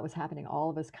while that was happening, all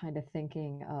of us kind of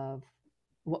thinking of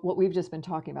what we've just been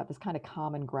talking about, this kind of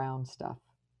common ground stuff.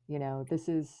 You know, this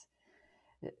is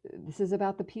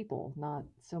about the people, not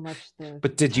so much the.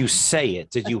 But did you say it?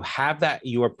 Did you have that?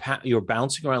 You were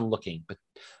bouncing around looking, but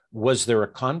was there a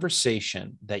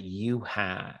conversation that you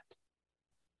had?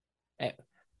 eh,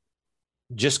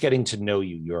 Just getting to know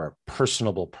you, you're a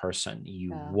personable person.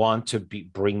 You Yeah. want to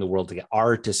bring the world together.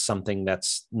 Art is something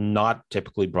that's not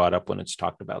typically brought up when it's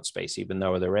talked about space, even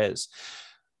though there is.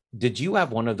 Did you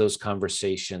have one of those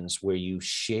conversations where you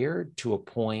shared to a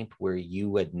point where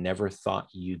you had never thought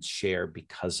you'd share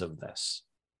because of this?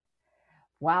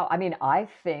 Wow. I mean, I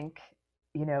think,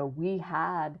 we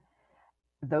had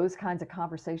those kinds of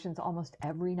conversations almost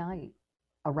every night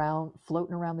around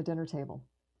floating around the dinner table.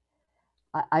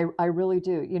 I really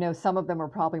do. Some of them are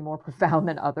probably more profound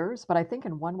than others, but I think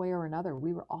in one way or another,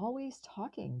 we were always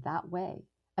talking that way.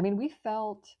 I mean,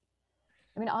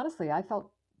 honestly, I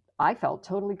felt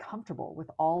totally comfortable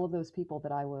with all of those people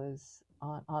that I was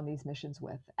on these missions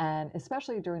with. And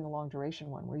especially during the long duration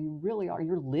one where you really are,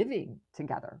 you're living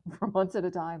together for months at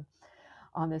a time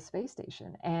on this space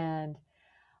station. And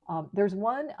there's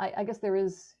one, I guess there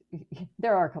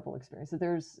are a couple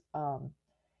experiences.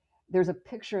 There's a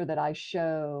picture that I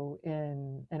show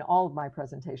in all of my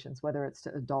presentations, whether it's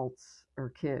to adults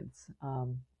or kids,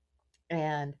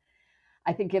 and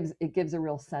I think it gives a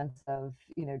real sense of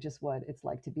just what it's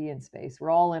like to be in space. We're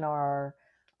all in our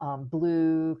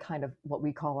blue kind of what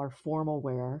we call our formal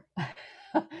wear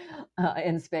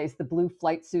in space, the blue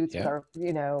flight suits with Yeah.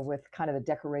 our with kind of the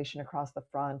decoration across the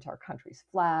front, our country's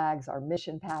flags, our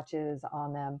mission patches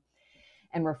on them,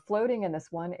 and we're floating in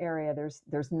this one area.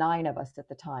 There's 9 of us at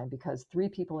the time because 3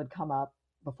 people had come up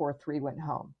before 3 went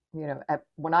home.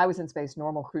 When I was in space,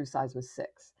 normal crew size was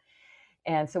 6,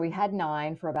 and so we had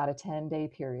 9 for about a 10-day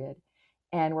period,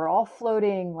 and we're all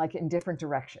floating like in different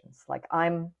directions. Like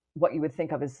I'm what you would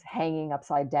think of as hanging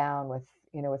upside down with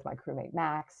my crewmate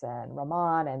Max and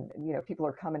Rahman, and people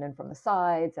are coming in from the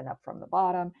sides and up from the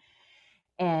bottom,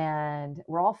 and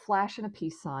we're all flashing a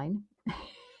peace sign.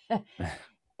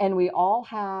 And we all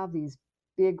have these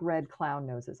big red clown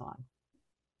noses on.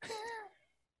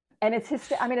 And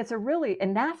it's a really,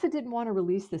 and NASA didn't want to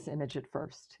release this image at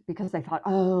first because they thought,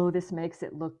 oh, this makes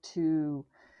it look too,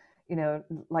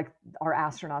 like our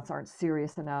astronauts aren't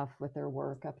serious enough with their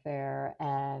work up there.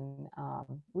 And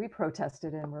we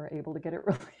protested and were able to get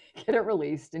it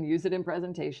released and use it in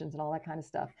presentations and all that kind of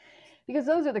stuff. Because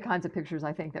those are the kinds of pictures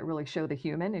I think that really show the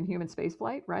human in human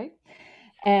spaceflight, right?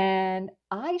 And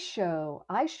I show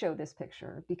this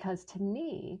picture because to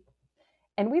me,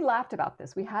 and we laughed about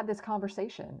this. We had this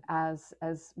conversation as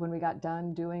when we got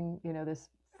done doing, this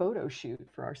photo shoot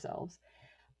for ourselves,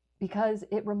 because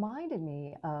it reminded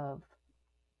me of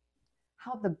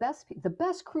how the best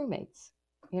crewmates,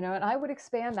 and I would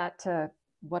expand that to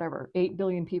whatever 8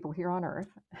 billion people here on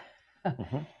Earth,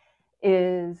 Mhm.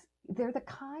 is they're the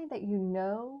kind that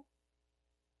you're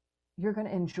going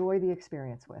to enjoy the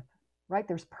experience with, right?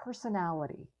 There's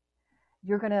personality.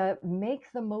 You're going to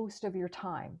make the most of your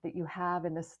time that you have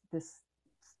in this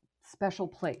special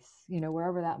place,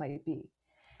 wherever that might be.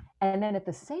 And then at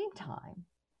the same time,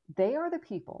 they are the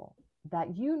people that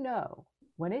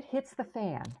when it hits the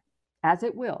fan, as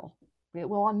it will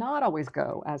not always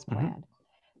go as Mhm. planned.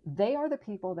 They are the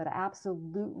people that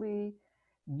absolutely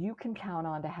you can count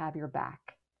on to have your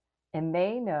back. And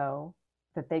they know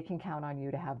that they can count on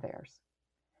you to have theirs.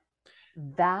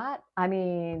 I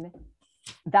mean,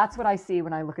 that's what I see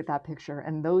when I look at that picture.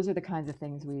 And those are the kinds of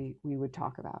things we would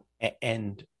talk about.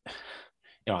 And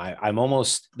I'm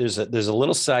almost there's a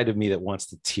little side of me that wants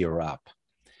to tear up.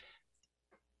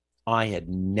 I had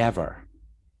never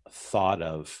thought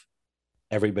of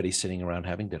everybody sitting around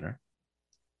having dinner.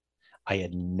 I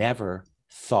had never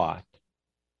thought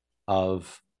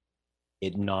of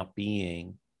it not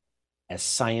being as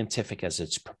scientific as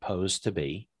it's proposed to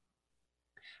be.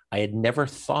 I had never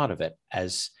thought of it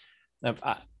as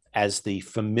the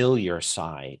familiar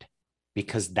side,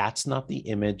 because that's not the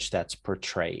image that's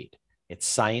portrayed. It's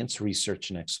science, research,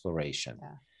 and exploration.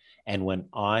 Yeah. And when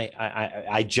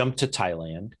I jumped to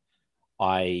Thailand,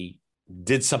 I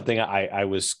did something. I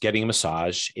was getting a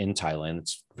massage in Thailand.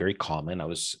 It's very common.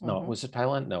 Was it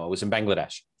Thailand? No, I was in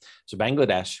Bangladesh. So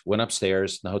Bangladesh, went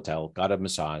upstairs in the hotel, got a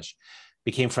massage,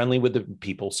 became friendly with the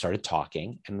people, started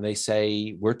talking, and they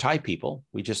say, we're Thai people.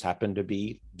 We just happen to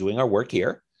be doing our work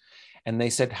here. And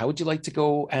they said, how would you like to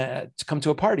go to come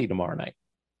to a party tomorrow night?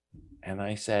 And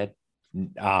I said,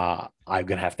 I'm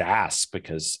going to have to ask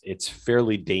because it's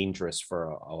fairly dangerous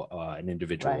for an Right.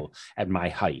 individual at my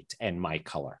height and my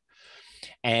color.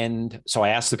 And so I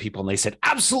asked the people, and they said,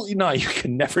 absolutely not. You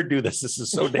can never do this. This is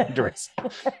so dangerous.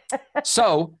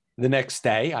 So the next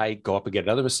day, I go up and get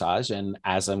another massage. And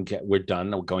as we're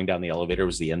done, we're going down the elevator. It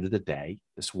was the end of the day.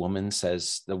 This woman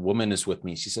says, the woman is with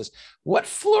me. She says, what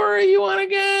floor are you on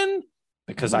again?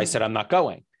 Because I said, I'm not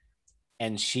going.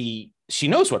 And she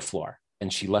knows what floor,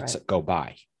 and she lets Right. it go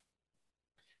by.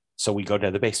 So we go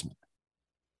to the basement,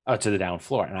 to the down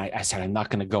floor. And I said, I'm not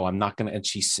going to go. I'm not going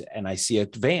to. And I see a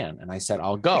van, and I said,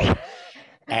 I'll go.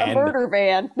 A And murder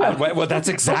van. No. well, that's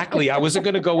exactly. I wasn't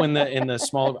going to go in the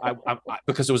small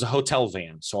because it was a hotel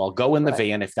van. So I'll go in the Right.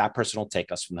 van if that person will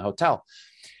take us from the hotel.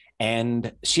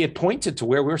 And she had pointed to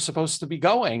where we were supposed to be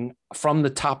going from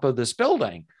the top of this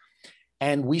building.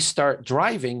 And we start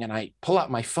driving, and I pull out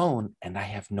my phone, and I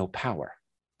have no power.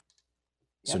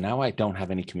 So now I don't have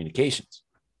any communications.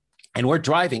 And we're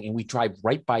driving, and we drive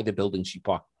right by the building she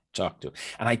talked to.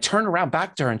 And I turn around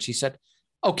back to her, and she said,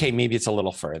 okay, maybe it's a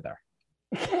little further.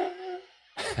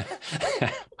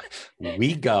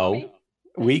 we go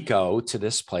to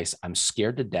this place. I'm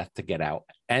scared to death to get out.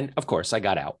 And of course I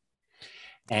got out,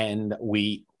 and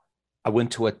I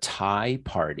went to a Thai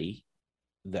party.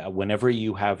 That whenever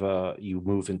you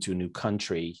move into a new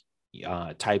country,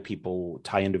 Thai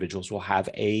individuals will have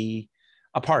a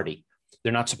party.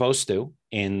 They're not supposed to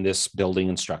in this building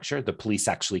and structure. The police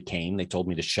actually came. They told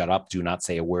me to shut up, do not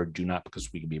say a word, do not,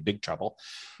 because we could be in big trouble.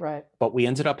 Right. But we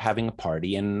ended up having a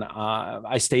party, and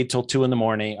I stayed till 4 in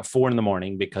the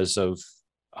morning because of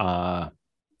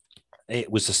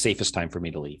it was the safest time for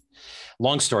me to leave.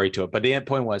 Long story to it, but the end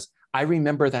point was I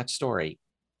remember that story.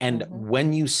 And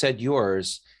when you said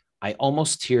yours, I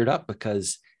almost teared up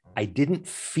because I didn't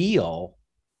feel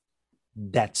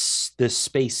that the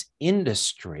space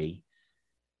industry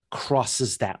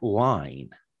crosses that line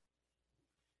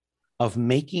of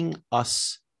making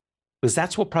us, because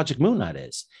that's what Project Moon Knight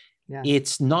is. Yeah.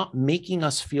 It's not making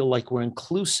us feel like we're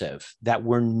inclusive, that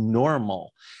we're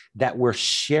normal, that we're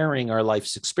sharing our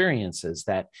life's experiences,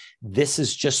 that this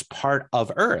is just part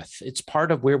of Earth. It's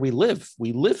part of where we live.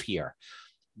 We live here.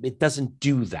 It doesn't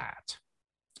do that.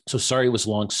 So sorry, it was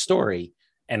a long story,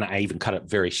 and I even cut it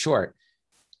very short.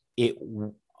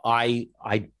 I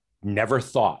never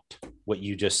thought what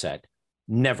you just said,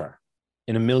 never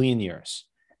in a million years.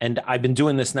 And I've been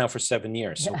doing this now for 7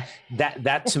 years. So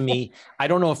that to me, I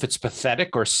don't know if it's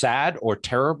pathetic or sad or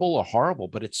terrible or horrible,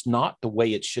 but it's not the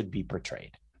way it should be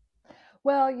portrayed.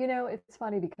 Well, it's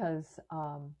funny because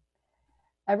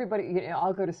everybody,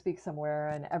 I'll go to speak somewhere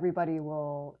and everybody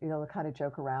will, kind of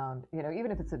joke around, even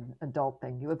if it's an adult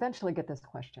thing, you eventually get this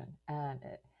question. And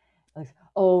like,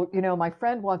 oh, my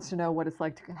friend wants to know what it's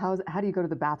like how do you go to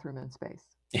the bathroom in space,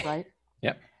 right?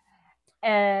 Yep.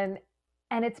 And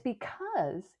it's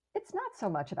because it's not so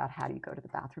much about how do you go to the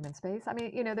bathroom in space. I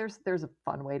mean, there's a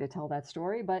fun way to tell that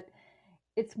story, but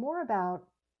it's more about,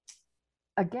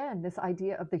 again, this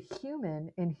idea of the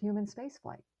human in human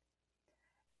spaceflight.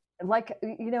 Like,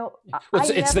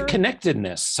 it's the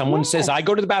connectedness. Someone says, I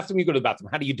go to the bathroom, you go to the bathroom.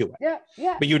 How do you do it? Yeah,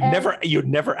 yeah. But you'd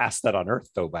never ask that on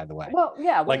Earth, though, by the way. Well,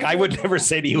 yeah. Like I would never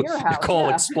say to you, Nicole,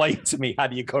 explain to me, how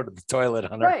do you go to the toilet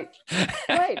on Earth?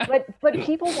 Right. But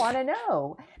people want to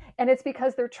know. And it's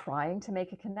because they're trying to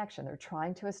make a connection. They're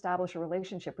trying to establish a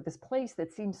relationship with this place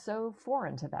that seems so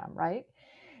foreign to them, right?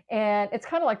 And it's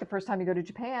kind of like the first time you go to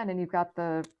Japan and you've got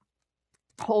the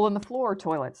hole in the floor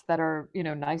toilets that are,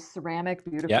 nice ceramic,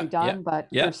 beautifully done, but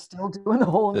they're still doing the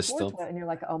hole in the floor toilet. And you're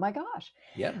like, oh my gosh.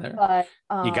 Yeah. But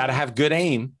you got to have good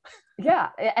aim. Yeah.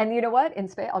 And you know what? In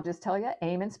space, I'll just tell you,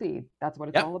 aim and speed. That's what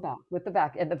it's all about with the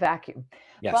vacuum.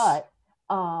 Yes.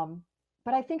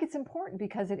 But I think it's important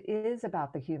because it is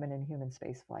about the human in human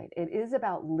spaceflight. It is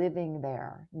about living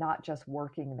there, not just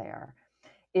working there.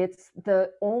 It's the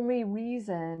only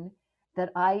reason that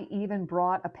I even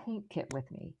brought a paint kit with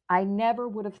me. I never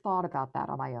would have thought about that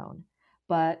on my own.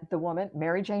 But the woman,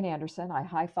 Mary Jane Anderson, I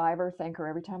high-five her, thank her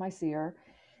every time I see her,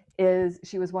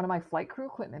 she was one of my flight crew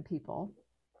equipment people.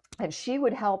 And she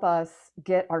would help us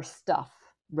get our stuff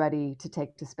ready to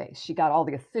take to space. She got all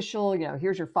the official,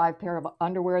 here's your 5 pair of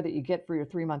underwear that you get for your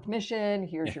 3-month mission.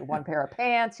 Here's your 1 pair of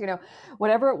pants,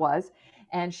 whatever it was.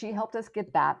 And she helped us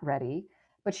get that ready.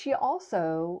 But she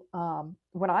also,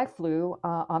 when I flew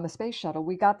on the space shuttle,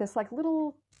 we got this like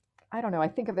little, I don't know, I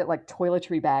think of it like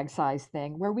toiletry bag size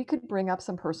thing where we could bring up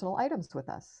some personal items with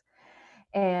us.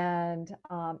 And,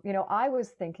 I was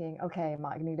thinking, okay,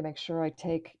 I need to make sure I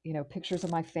take, pictures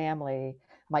of my family,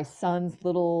 my son's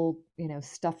little,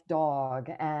 stuffed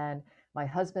dog, and my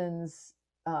husband's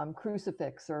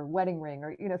crucifix or wedding ring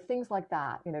or, things like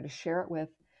that, to share it with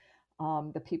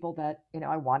the people that,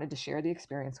 I wanted to share the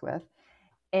experience with.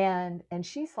 And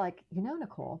she's like,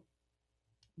 Nicole,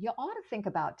 you ought to think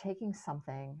about taking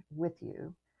something with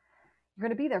you. You're going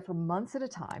to be there for months at a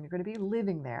time. You're going to be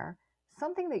living there.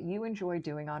 Something that you enjoy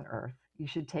doing on Earth, you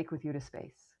should take with you to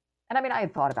space. And I mean, I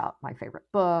had thought about my favorite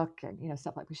book and,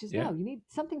 stuff like that. She says, no, you need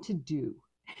something to do.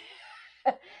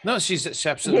 No, she's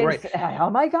absolutely right. Oh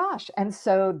my gosh. And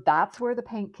so that's where the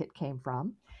paint kit came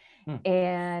from.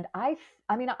 And I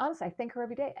mean, honestly, I thank her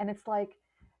every day. And it's like,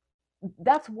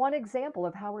 that's one example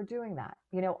of how we're doing that.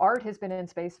 Art has been in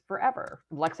space forever.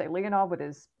 Alexei Leonov with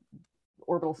his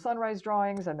orbital sunrise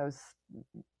drawings and those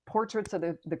portraits of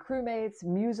the crewmates,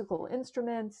 musical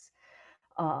instruments,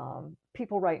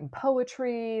 people writing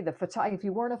poetry, if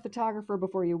you weren't a photographer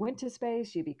before you went to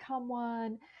space, you become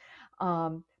one.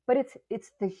 But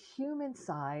it's the human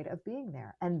side of being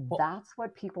there. And that's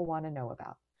what people want to know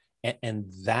about.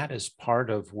 And that is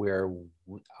part of where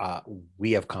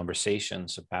we have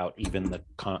conversations about even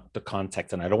the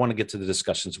context. And I don't want to get to the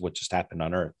discussions of what just happened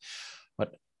on Earth.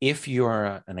 But if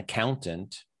you're an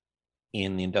accountant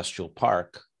in the industrial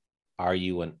park, are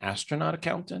you an astronaut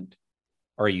accountant?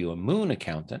 Are you a moon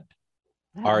accountant?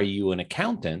 Yeah. Are you an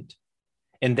accountant?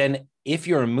 And then if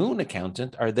you're a moon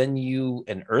accountant, are then you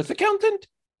an Earth accountant?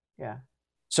 Yeah.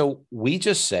 So we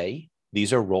just say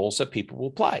these are roles that people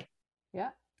will play. Yeah.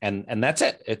 And that's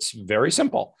it. It's very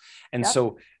simple. And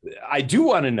so I do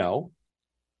want to know,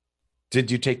 did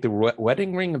you take the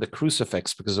wedding ring or the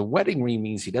crucifix? Because a wedding ring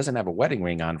means he doesn't have a wedding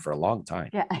ring on for a long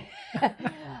time. Yeah.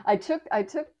 I took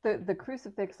the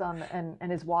crucifix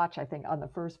and his watch, I think, on the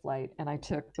first flight. And I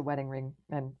took the wedding ring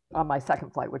and on my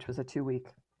second flight, which was a 2-week.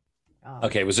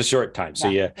 Okay, it was a short time, so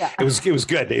yeah. It was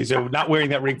good. So not wearing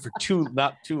that ring for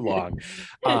not too long.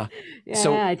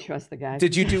 So I trust the guy.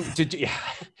 Did you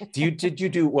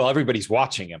do? Well, everybody's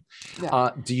watching him. Yeah.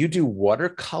 Do you do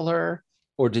watercolor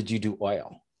or did you do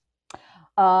oil?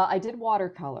 I did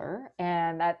watercolor,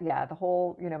 and that the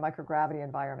whole microgravity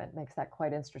environment makes that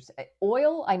quite interesting.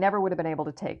 Oil, I never would have been able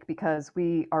to take because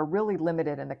we are really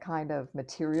limited in the kind of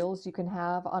materials you can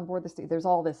have on board the station. There's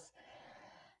all this.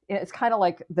 It's kind of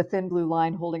like the thin blue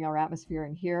line holding our atmosphere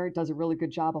in here. It does a really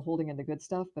good job of holding in the good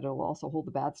stuff, but it'll also hold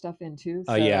the bad stuff in too.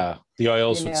 So, the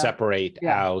oils would separate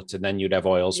out, and then you'd have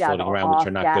oils floating around, which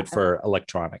are not good for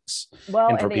electronics.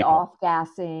 Well, and the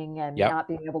off-gassing and not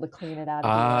being able to clean it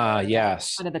out.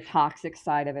 Yes. Kind of the toxic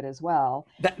side of it as well.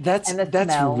 That's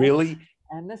smells, really.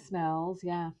 And the smells,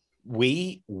 yeah.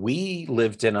 We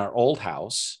lived in our old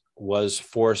house was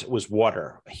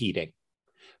water heating,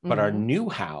 but our new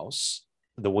house,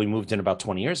 the we moved in about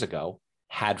 20 years ago,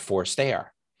 had forced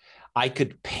air. I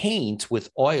could paint with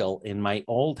oil in my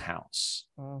old house.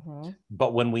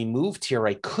 But when we moved here,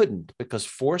 I couldn't because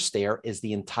forced air is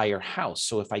the entire house.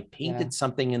 So if I painted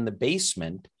something in the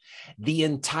basement, the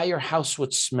entire house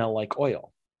would smell like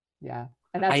oil. Yeah.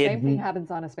 And that same thing happens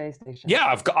on a space station.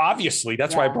 Yeah, obviously.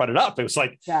 That's why I brought it up. It was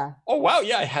like, oh, wow.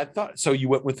 Yeah, I had thought. So you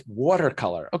went with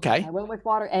watercolor. Okay. I went with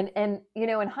water. And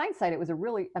in hindsight, it was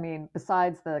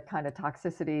besides the kind of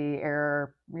toxicity,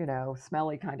 air,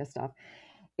 smelly kind of stuff,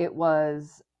 it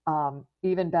was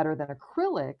even better than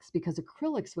acrylics because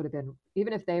acrylics would have been,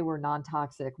 even if they were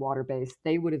non-toxic, water-based,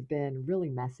 they would have been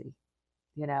really messy.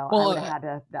 I would have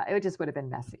had it just would have been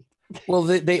messy. Well,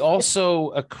 they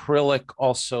also acrylic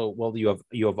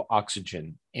you have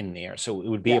oxygen in there, so it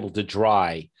would be able to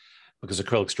dry because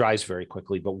acrylics dries very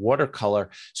quickly. But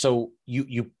watercolor, so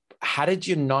how did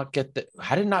it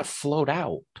not float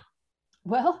out?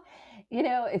 Well,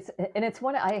 it's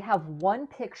one. I have one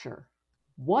picture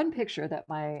that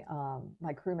my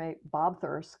my crewmate Bob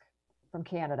Thirsk from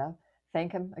Canada.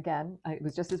 Thank him again. It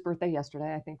was just his birthday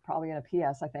yesterday. I think probably in a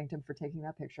PS, I thanked him for taking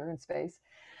that picture in space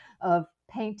of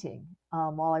painting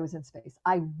while I was in space.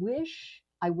 I wish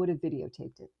I would have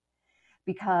videotaped it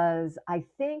because I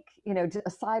think,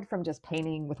 aside from just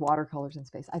painting with watercolors in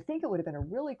space, I think it would have been a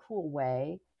really cool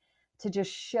way to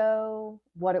just show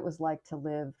what it was like to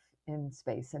live in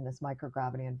space in this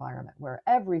microgravity environment where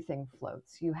everything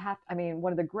floats.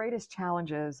 One of the greatest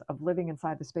challenges of living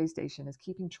inside the space station is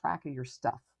keeping track of your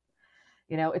stuff.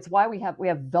 It's why we have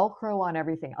Velcro on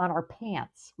everything, on our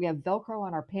pants. We have Velcro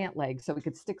on our pant legs so we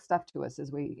could stick stuff to us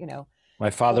as we, My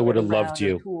father would have loved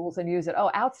you. Tools and use it. Oh,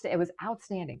 it was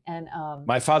outstanding. And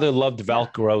my father loved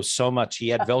Velcro so much. He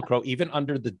had Velcro even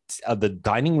under the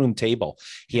dining room table.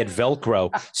 He had Velcro.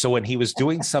 So when he was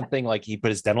doing something like he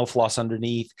put his dental floss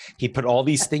underneath, he put all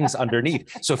these things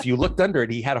underneath. So if you looked under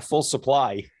it, he had a full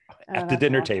supply at the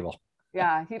dinner table.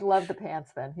 Yeah, he'd love the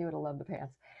pants then. He would have loved the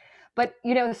pants. But,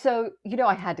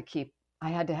 I had to keep I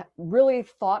had to really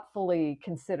thoughtfully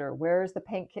consider, where is the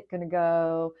paint kit going to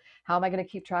go? How am I going to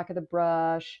keep track of the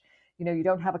brush? You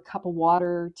don't have a cup of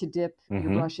water to dip your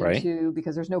brush Right. into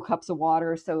because there's no cups of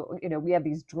water. So, we have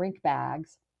these drink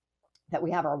bags that we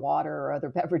have our water or other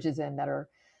beverages in that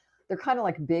they're kind of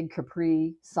like big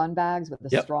Capri sun bags with a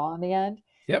Yep. straw on the end,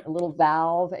 Yep. a little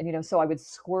valve. And, so I would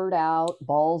squirt out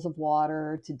balls of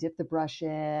water to dip the brush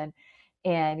in,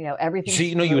 and, So, everything's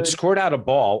you would flowed. squirt out a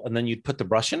ball and then you'd put the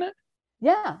brush in it,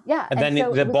 Yeah. Yeah. and And then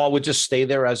so the it was, ball would just stay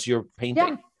there as you're yeah.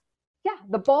 painting. Yeah.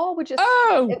 The ball would just,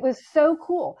 Oh, it was so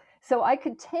cool. So I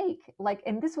could take, like,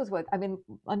 and this was what, I mean,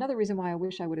 another reason why I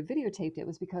wish I would have videotaped it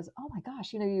was because, oh my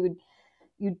gosh,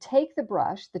 you'd take the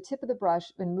brush, the tip of the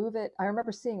brush, and move it. I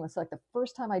remember seeing this like the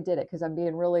first time I did it because I'm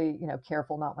being really,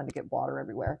 careful not wanting to get water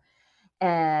everywhere.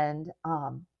 And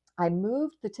I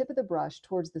moved the tip of the brush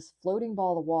towards this floating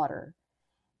ball of water.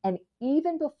 And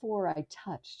even before I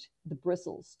touched the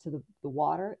bristles to the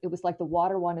water, it was like the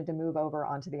water wanted to move over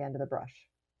onto the end of the brush.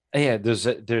 yeah.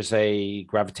 There's a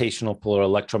gravitational pull or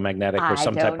electromagnetic or I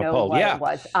some don't type of know pull. what it Yeah.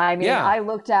 was. I mean, Yeah. I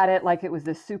looked at it like it was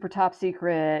this super top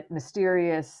secret,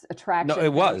 mysterious No, attraction it thing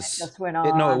that was. just went No,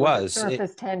 it on. Was it was.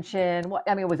 surface tension? What,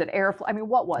 I mean, was it airflow? I mean,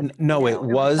 what was it? No, it It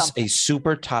was was a something.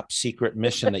 super top secret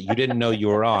mission that you didn't know you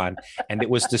were on, and it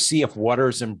was to see if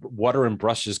water and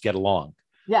brushes get along.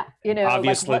 Yeah, And like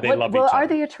obviously, they love well, each are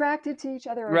other. they attracted to each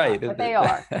other or Right. not? But they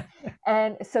are.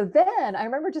 And so then I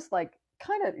remember just like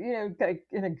kind of, like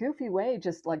in a goofy way,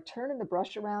 just like turning the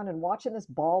brush around and watching this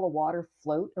ball of water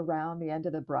float around the end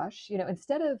of the brush.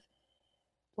 Instead of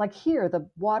like here, the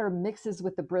water mixes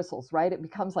with the bristles, right? It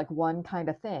becomes like one kind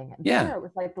of thing. And Yeah. there, it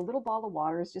was like the little ball of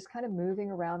water is just kind of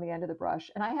moving around the end of the brush.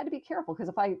 And I had to be careful because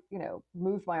if I,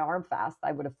 moved my arm fast,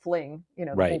 I would have fling, the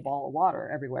whole Right. ball of water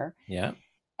everywhere. Yeah.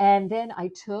 And then I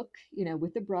took,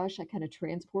 with the brush, I kind of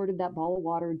transported that ball of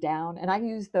water down, and I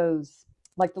used those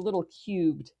like the little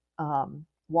cubed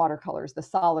watercolors, the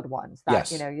solid ones that,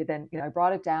 Yes. you then, I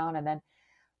brought it down, and then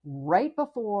right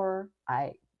before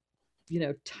I,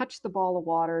 touched the ball of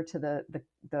water to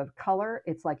the color,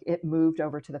 it's like it moved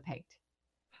over to the paint.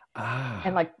 And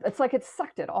Ah. like it's like it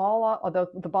sucked it all off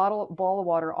the ball of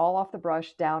water all off the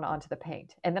brush down onto the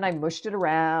paint. And then I mushed it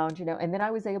around, and then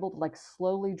I was able to like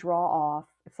slowly draw off.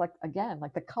 It's like again,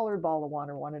 like the colored ball of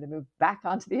water wanted to move back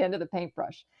onto the end of the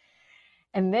paintbrush.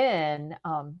 And then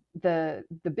the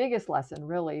biggest lesson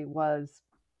really was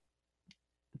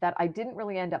that I didn't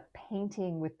really end up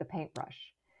painting with the paintbrush.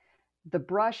 The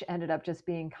brush ended up just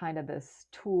being kind of this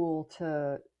tool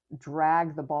to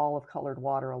drag the ball of colored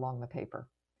water along the paper.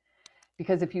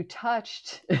 Because if you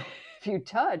touched if you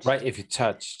touched Right. If you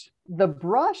touched, the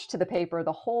brush to the paper,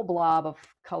 the whole blob of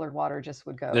colored water just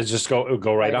would they go just go, it would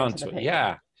go right right into onto the it. paper.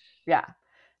 Yeah. Yeah.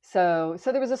 So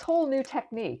there was this whole new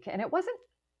technique, and it wasn't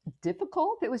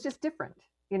difficult, it was just different,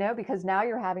 because now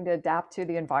you're having to adapt to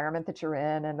the environment that you're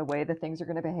in and the way that things are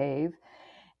going to behave,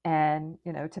 and,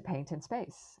 to paint in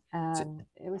space. And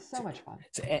it was so much fun.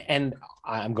 And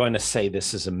I'm going to say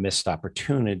this is a missed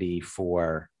opportunity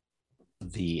for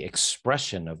the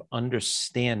expression of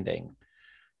understanding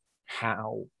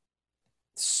how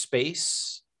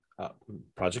space,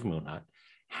 Project Moonhot,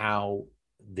 how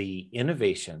the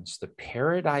innovations, the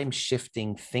paradigm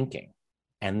shifting thinking,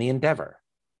 and the endeavor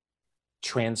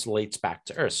translates back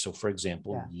to Earth. So, for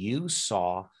example, Yeah. you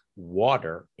saw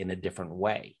water in a different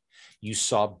way. You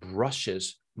saw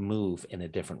brushes move in a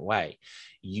different way.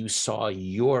 You saw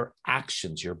your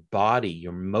actions, your body,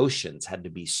 your motions had to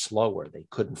be slower. They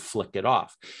couldn't flick it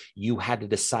off. You had to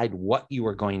decide what you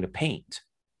were going to paint,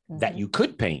 that you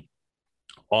could paint.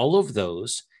 All of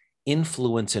those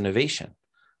influence innovation.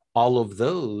 All of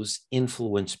those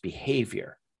influence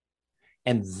behavior.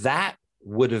 And that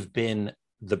would have been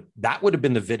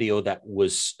the video that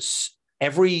was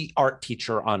every art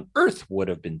teacher on earth would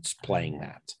have been playing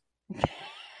that.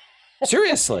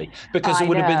 Seriously, because it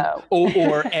would have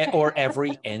been, or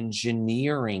every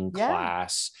engineering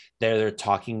class they're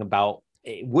talking about.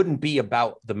 It wouldn't be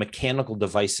about the mechanical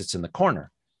device that's in the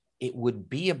corner. It would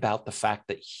be about the fact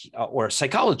that or a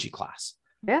psychology class.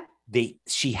 Yeah.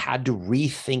 She had to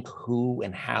rethink who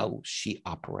and how she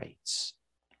operates.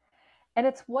 And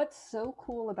it's what's so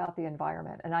cool about the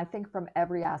environment. And I think from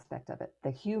every aspect of it,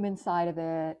 the human side of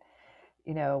it,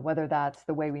 whether that's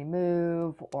the way we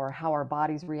move or how our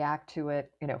bodies react to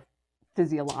it,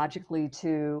 physiologically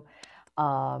to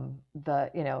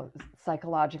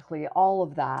psychologically, all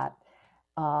of that,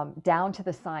 down to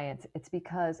the science. It's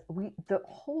because the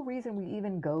whole reason we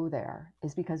even go there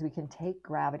is because we can take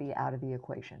gravity out of the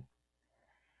equation.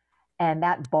 And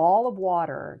that ball of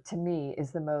water to me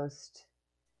is the most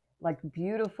like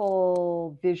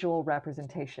beautiful visual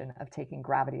representation of taking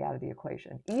gravity out of the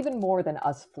equation, even more than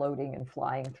us floating and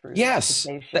flying through the Yes,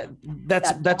 station.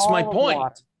 That that's my ball of point.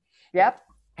 water. Yep,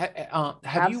 Have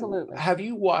absolutely.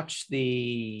 you watched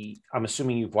the? I'm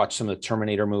assuming you've watched some of the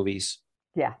Terminator movies.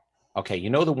 Yeah, Okay, you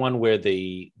know the one where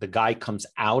the guy comes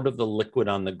out of the liquid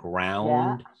on the yeah,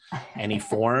 ground and he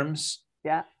forms.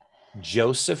 yeah,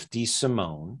 Joseph D.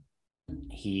 Simone.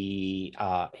 He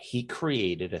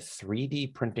created a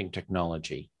 3D printing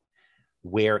technology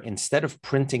where instead of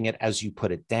printing it as you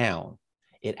put it down,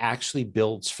 it actually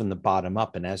builds from the bottom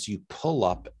up. And as you pull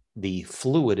up, the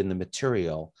fluid in the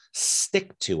material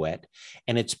stick to it,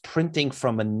 and it's printing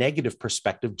from a negative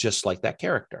perspective, just like that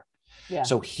character. yeah.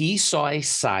 So he saw a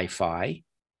sci-fi.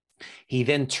 He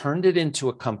then turned it into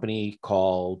a company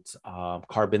called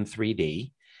Carbon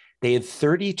 3D. They had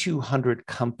 3,200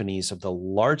 companies of the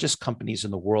largest companies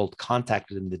in the world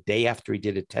contacted him the day after he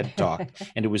did a TED Talk,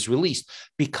 and it was released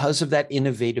because of that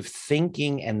innovative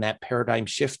thinking and that paradigm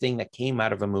shifting that came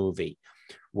out of a movie.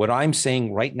 What I'm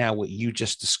saying right now, what you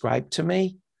just described to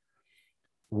me,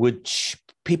 would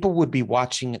people would be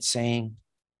watching it saying,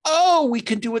 "Oh, we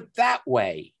can do it that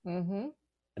way," Mm-hmm.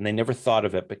 and they never thought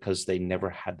of it because they never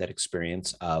had that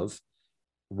experience of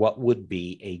what would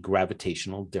be a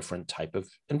gravitational different type of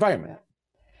environment.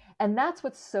 Yeah. And that's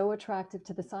what's so attractive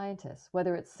to the scientists,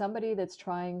 whether it's somebody that's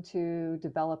trying to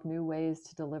develop new ways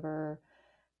to deliver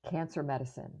cancer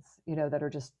medicines, that are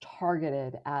just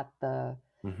targeted at the,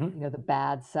 Mm-hmm. the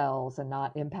bad cells and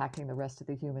not impacting the rest of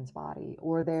the human's body,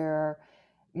 or they're,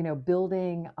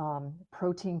 building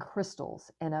protein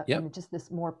crystals in Yep. just this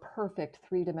more perfect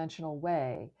three-dimensional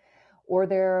way, or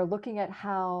they're looking at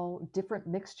how different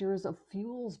mixtures of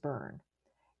fuels burn,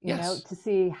 Yes. to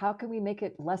see how can we make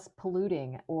it less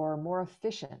polluting or more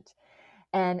efficient.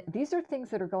 And these are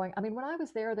things that are going, I mean, when I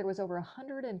was there was over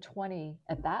 120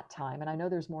 at that time, and I know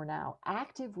there's more now,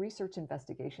 active research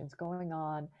investigations going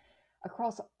on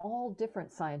across all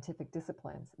different scientific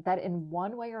disciplines that in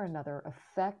one way or another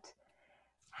affect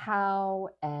how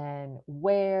and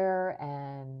where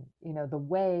and, the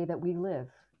way that we live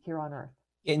here on Earth.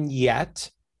 And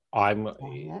yet, I'm And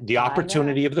yet, the I know.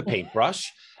 opportunity of the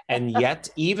paintbrush. And yet,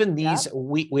 even these, Yep.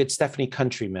 we had Stephanie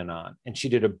Countryman on, and she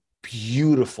did a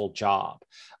beautiful job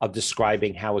of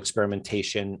describing how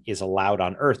experimentation is allowed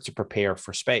on Earth to prepare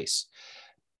for space.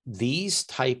 These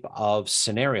type of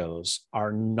scenarios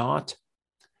are not,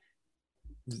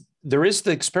 there is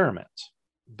the experiment,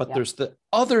 but Yep. there's the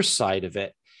other side of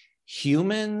it.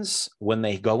 Humans, when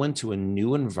they go into a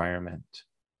new environment,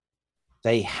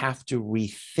 they have to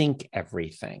rethink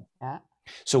everything. Yeah.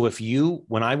 So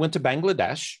when I went to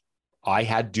Bangladesh, I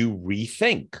had to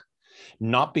rethink,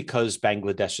 not because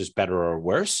Bangladesh is better or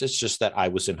worse. It's just that I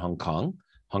was in Hong Kong.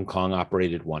 Hong Kong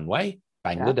operated one way,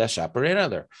 Yeah. Bangladesh operated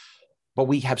another. But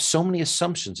we have so many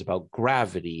assumptions about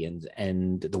gravity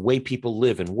and the way people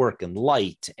live and work and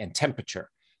light and temperature.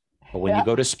 But when you Yeah.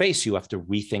 go to space, you have to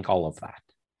rethink all of that.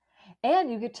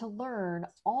 And you get to learn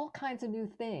all kinds of new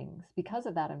things because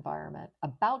of that environment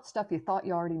about stuff you thought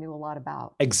you already knew a lot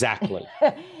about. Exactly.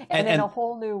 And And in a and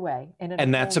whole new way. And in a and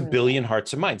whole that's a new way. billion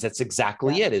hearts and minds. That's Yeah.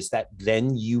 exactly it. Is that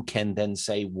then you can then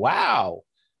say, wow,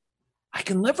 I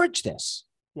can leverage this.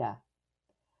 Yeah.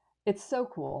 It's so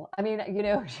cool. I mean,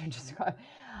 just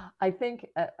I think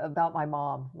about my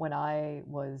mom when I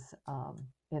was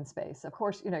in space. Of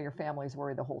course, your family's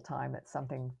worried the whole time that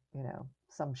something,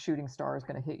 some shooting star is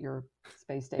going to hit your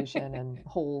space station and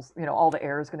holes, all the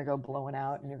air is going to go blowing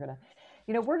out and you're going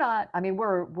to, we're not, I mean,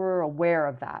 we're aware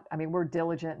of that. I mean, we're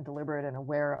diligent and deliberate and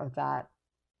aware of that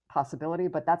possibility,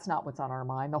 but that's not what's on our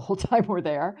mind the whole time we're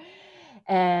there.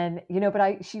 And,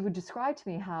 but she would describe to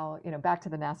me how, back to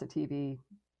the NASA TV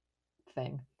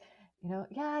thing.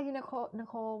 Yeah,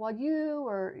 Nicole, while you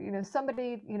or,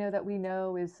 somebody, that we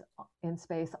know is in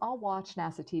space, I'll watch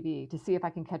NASA TV to see if I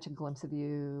can catch a glimpse of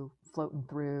you floating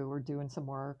through or doing some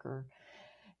work or,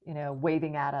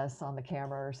 waving at us on the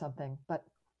camera or something. But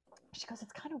she goes,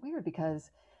 it's kind of weird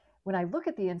because when I look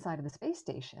at the inside of the space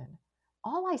station,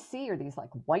 all I see are these like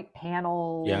white Yeah.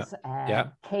 panels and Yeah.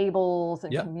 cables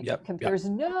and Yep. Yep. Yep. there's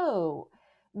no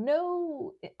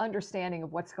understanding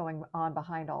of what's going on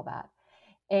behind all that.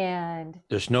 And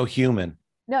There's no human.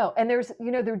 no, and there's,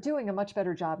 they're doing a much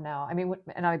better job now. I mean,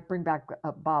 and I bring back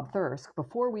Bob Thirsk.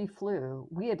 Before we flew,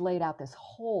 we had laid out this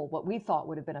whole, what we thought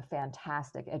would have been a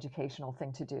fantastic educational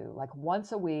thing to do. Like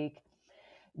once a week,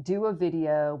 do a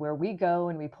video where we go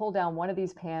and we pull down one of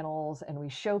these panels and we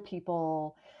show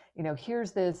people,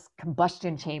 here's this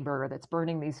combustion chamber that's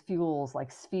burning these fuels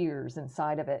like spheres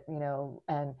inside of it,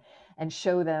 and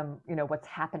show them, what's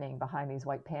happening behind these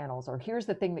white panels, or here's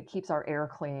the thing that keeps our air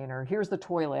clean, or here's the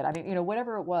toilet. I mean,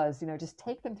 whatever it was, just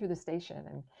take them through the station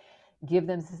and give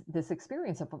them this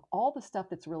experience of all the stuff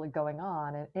that's really going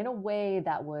on, and in a way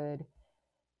that would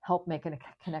help make a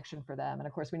connection for them. And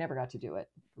of course, we never got to do it.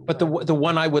 But the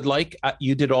one I would like,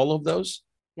 you did all of those.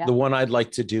 Yeah. The one I'd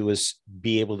like to do is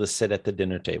be able to sit at the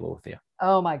dinner table with you.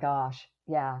 Oh my gosh.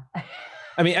 Yeah.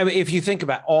 I mean, if you think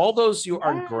about all those, you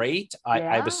are great. I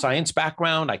have a science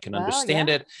background. I can understand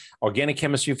it. Organic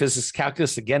chemistry, physics,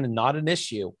 calculus, again, not an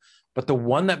issue. But the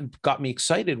one that got me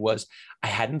excited was I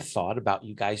hadn't thought about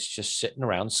you guys just sitting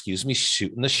around, excuse me,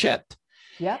 shooting the shit.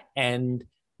 Yeah. And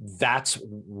that's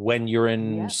when you're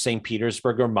in St.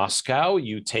 Petersburg or Moscow,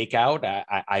 you take out,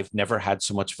 I've never had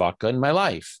so much vodka in my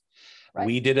life. Right.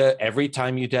 We did every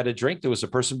time you had a drink, there was a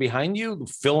person behind you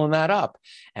filling that up.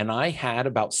 And I had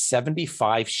about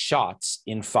 75 shots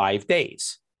in 5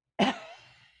 days.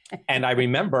 And I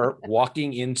remember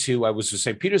walking into, I was in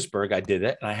St. Petersburg, I did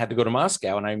it, and I had to go to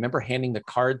Moscow. And I remember handing the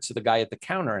card to the guy at the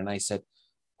counter. And I said,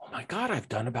 oh my God, I've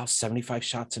done about 75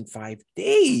 shots in 5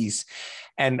 days.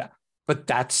 But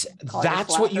that's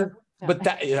what you, but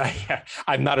that,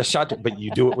 I'm not a shot, but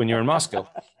you do it when you're in Moscow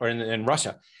or in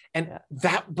Russia. And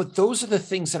but those are the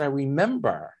things that I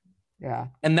remember. Yeah.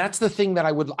 And that's the thing that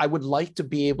I would like to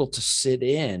be able to sit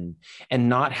in and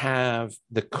not have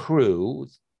the crew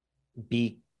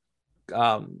be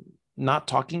not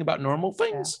talking about normal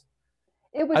things.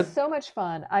 Yeah. It was so much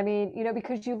fun. I mean,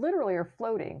 because you literally are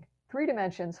floating, 3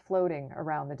 dimensions floating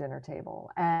around the dinner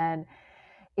table. And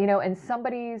and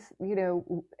somebody's,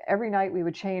 every night we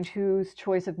would change whose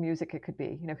choice of music it could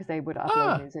be, because they would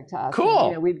upload music to us.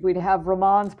 Cool. And, we'd have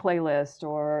Ramon's playlist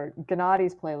or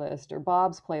Gennadi's playlist or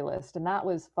Bob's playlist. And that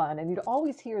was fun. And you'd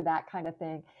always hear that kind of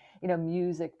thing,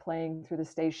 music playing through the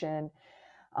station.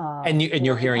 And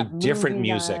you're hearing different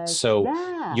music. So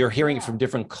you're hearing it from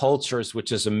different cultures,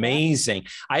 which is amazing.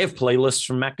 I have playlists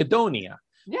from Macedonia.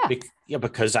 Yeah.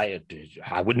 Because I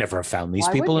would never have found these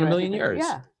people in a million years.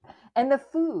 Yeah. And the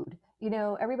food,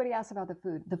 everybody asks about the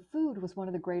food. The food was one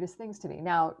of the greatest things to me.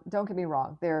 Now, don't get me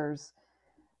wrong. There's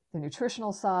the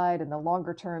nutritional side and the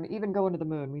longer term. Even going to the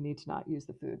moon, we need to not use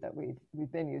the food that we've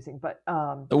been using. But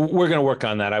we're going to work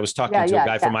on that. I was talking to a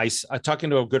guy from talking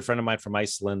to a good friend of mine from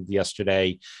Iceland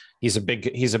yesterday. He's a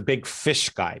big fish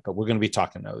guy, but we're going to be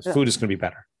talking those. Food is going to be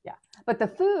better. Yeah, but the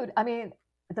food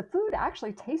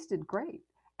actually tasted great.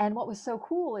 And what was so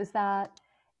cool is that,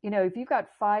 if you've got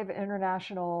 5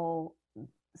 international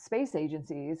space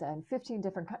agencies and 15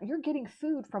 different countries, you're getting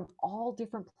food from all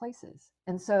different places.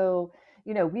 And so,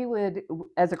 we would,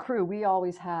 as a crew, we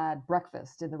always had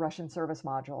breakfast in the Russian service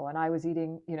module. And I was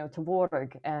eating,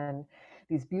 tvorog and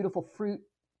these beautiful fruit,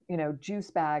 juice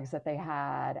bags that they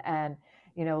had. And,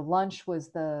 lunch was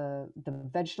the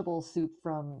vegetable soup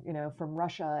from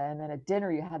Russia. And then at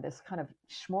dinner, you had this kind of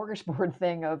smorgasbord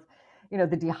thing of,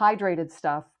 the dehydrated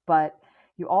stuff, but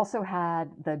you also had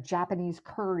the Japanese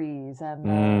curries and,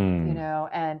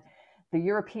 and the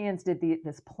Europeans did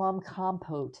this plum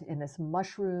compote in this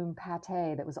mushroom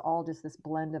pate that was all just this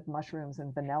blend of mushrooms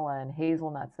and vanilla and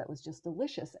hazelnuts that was just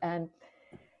delicious. And,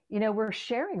 we're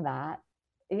sharing that.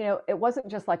 It wasn't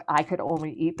just like I could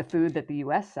only eat the food that the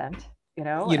U.S. sent.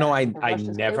 I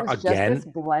never, again, just this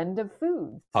blend of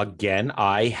foods. Again,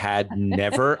 I had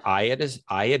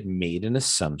made an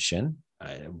assumption,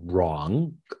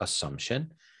 wrong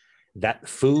assumption, that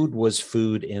food was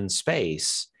food in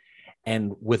space,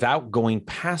 and without going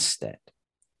past it.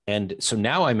 And so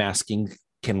now I'm asking,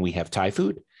 can we have Thai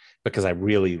food? Because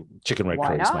chicken red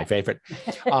curry is my favorite.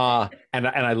 And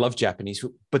I love Japanese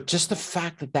food, but just the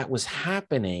fact that was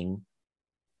happening,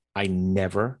 I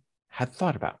never had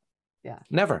thought about. Yeah.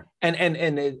 Never.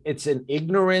 And it's an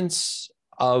ignorance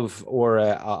of, or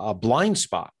a blind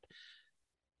spot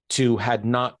to had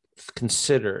not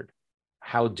considered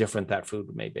how different that food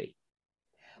may be.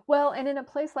 Well, and in a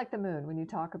place like the moon, when you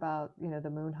talk about, the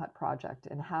Moon Hut project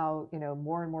and how,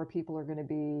 more and more people are going to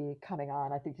be coming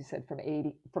on, I think you said from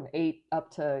 8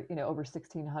 up to, over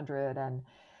 1,600. And,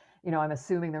 I'm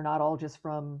assuming they're not all just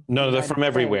from. No, they're from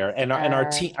everywhere. And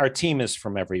our team is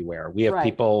from everywhere. We have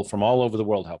people from all over the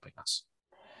world helping us.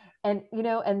 And,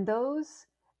 and those,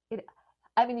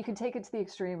 you can take it to the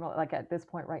extreme, like at this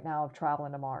point right now of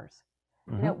traveling to Mars.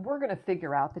 Mm-hmm. We're going to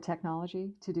figure out the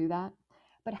technology to do that.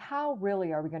 But how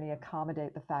really are we going to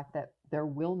accommodate the fact that there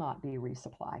will not be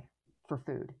resupply for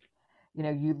food?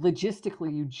 You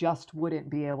logistically, you just wouldn't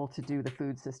be able to do the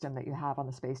food system that you have on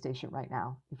the space station right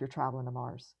now if you're traveling to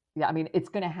Mars. Yeah, I mean, it's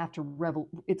going to have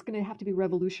to be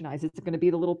revolutionized. It's going to be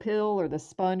the little pill or the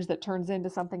sponge that turns into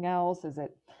something else. Is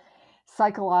it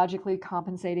psychologically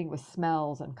compensating with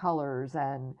smells and colors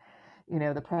and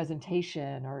the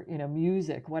presentation or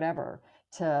music, whatever,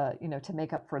 to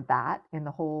make up for that in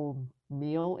the whole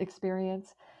meal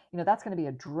experience? That's going to be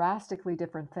a drastically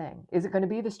different thing. Is it going to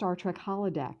be the Star Trek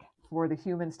holodeck for the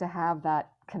humans to have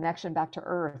that connection back to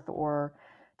Earth, or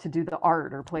to do the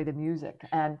art or play the music?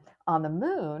 And on the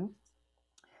moon,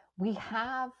 we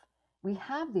have we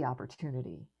have the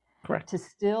opportunity Correct. to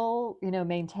still,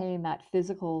 maintain that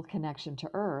physical connection to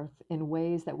Earth in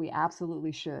ways that we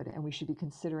absolutely should, and we should be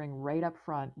considering right up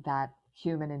front that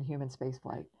human and human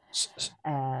spaceflight.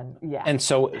 And yeah. And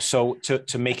so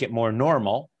to make it more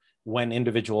normal, when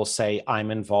individuals say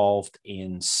I'm involved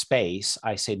in space,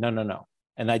 I say no, no, no.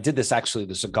 And I did this actually.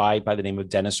 There's a guy by the name of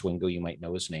Dennis Wingo. You might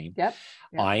know his name. Yep.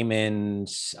 I'm in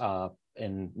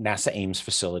NASA Ames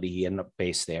facility. He ended up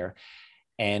based there,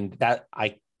 and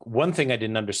one thing I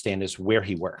didn't understand is where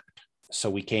he worked.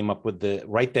 So we came up with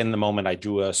right then the moment I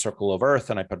drew a circle of Earth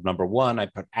and I put number 1, I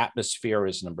put atmosphere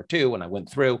as number 2, and I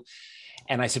went through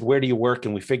and I said, where do you work?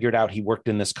 And we figured out he worked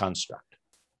in this construct.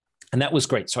 And that was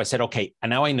great. So I said, okay,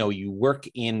 and now I know you work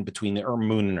in between the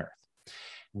moon and Earth.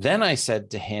 Then I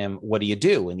said to him, what do you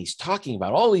do? And he's talking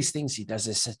about all these things he does.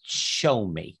 I said, show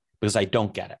me, because I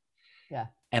don't get it. Yeah.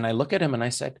 And I look at him and I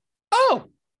said, oh,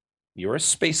 you're a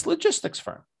space logistics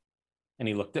firm. And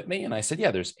he looked at me and I said,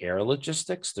 yeah, there's air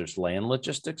logistics, there's land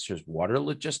logistics, there's water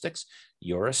logistics.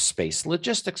 You're a space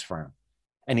logistics firm.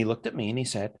 And he looked at me and he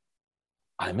said,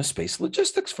 I'm a space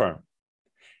logistics firm.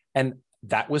 And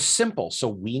that was simple. So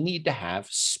we need to have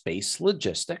space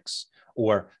logistics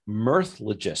or Mirth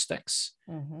logistics,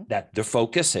 that the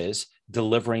focus is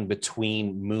delivering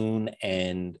between moon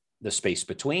and the space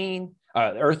between,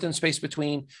 Earth and space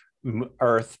between,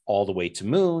 Earth all the way to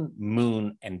moon,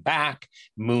 moon and back,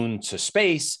 moon to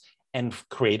space, and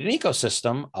create an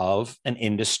ecosystem of an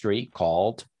industry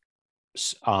called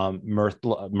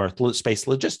Mirth Space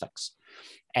Logistics.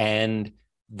 And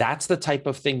that's the type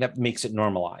of thing that makes it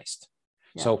normalized.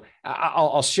 Yeah. So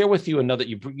I'll share with you another,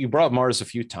 you brought up Mars a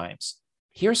few times.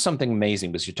 Here's something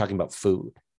amazing, because you're talking about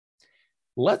food.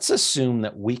 Let's assume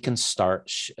that we can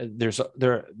start,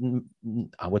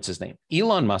 what's his name?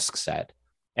 Elon Musk said,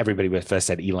 everybody, if I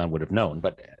said Elon would have known,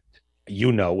 but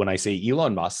when I say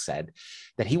Elon Musk said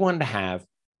that he wanted to have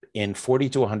in 40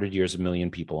 to 100 years, 1 million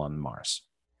people on Mars.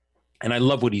 And I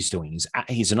love what he's doing.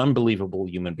 He's an unbelievable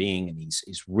human being, and he's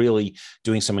really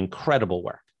doing some incredible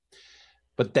work.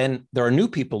 But then there are new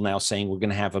people now saying we're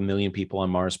going to have 1 million people on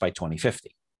Mars by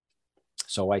 2050.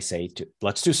 So I say,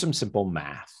 let's do some simple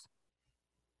math.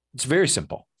 It's very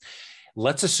simple.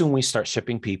 Let's assume we start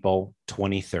shipping people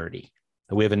 2030.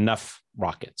 We have enough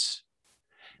rockets.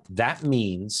 That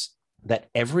means that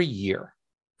every year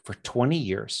for 20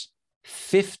 years,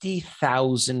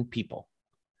 50,000 people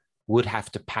would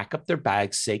have to pack up their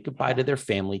bags, say goodbye to their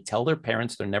family, tell their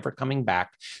parents they're never coming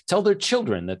back, tell their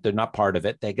children that they're not part of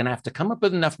it. They're going to have to come up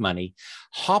with enough money,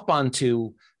 hop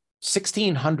onto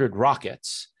 1,600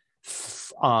 rockets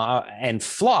and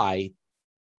fly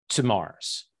to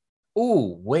Mars.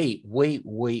 Oh, wait.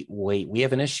 We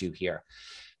have an issue here.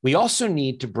 We also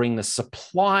need to bring the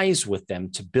supplies with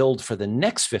them to build for the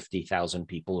next 50,000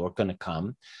 people who are going to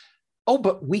come. Oh,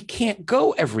 but we can't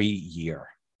go every year.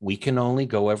 We can only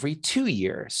go every 2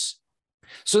 years.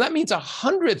 So that means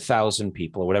 100,000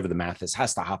 people, or whatever the math is,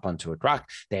 has to hop onto a rock.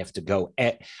 They have to go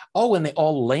and they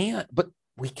all land, but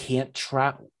we can't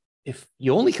travel. If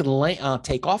you only can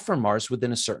take off from Mars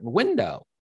within a certain window.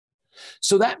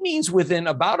 So that means within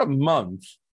about a month,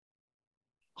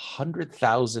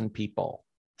 100,000 people,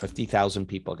 50,000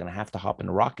 people are going to have to hop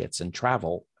into rockets and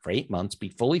travel for 8 months, be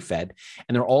fully fed,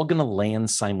 and they're all going to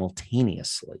land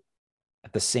simultaneously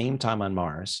at the same time on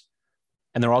Mars.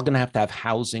 And they're all going to have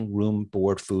housing, room,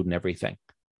 board, food, and everything.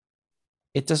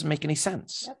 It doesn't make any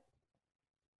sense. Yep.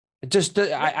 It just,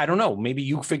 I don't know. Maybe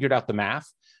you figured out the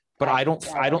math, but I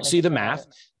don't see the math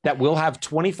that we'll have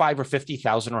 25 or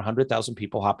 50,000 or 100,000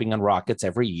 people hopping on rockets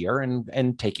every year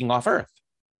and taking off Earth.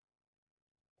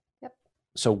 Yep.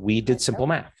 So we did simple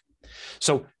math.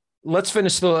 So let's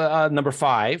finish the number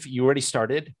 5. You already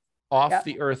started off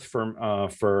the Earth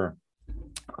for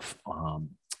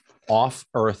off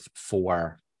the Earth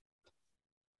for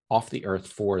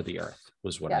the Earth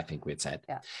was what I think we had said.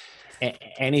 Yeah.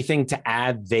 Anything to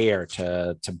add there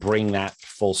to bring that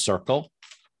full circle?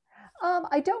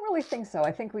 I don't really think so.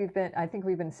 I think we've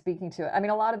been speaking to it. I mean,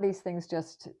 a lot of these things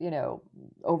just,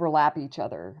 overlap each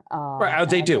other. Right, And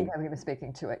they I think do. I'm going to be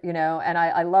speaking to it, and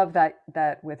I love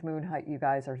that with Moonhut, you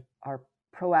guys are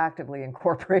proactively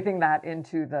incorporating that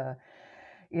into the,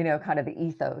 kind of the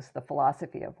ethos, the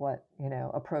philosophy of what,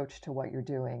 approach to what you're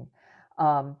doing.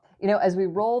 As we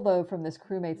roll though from this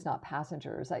crewmates, not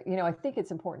passengers, I think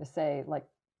it's important to say, like,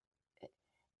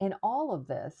 in all of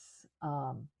this,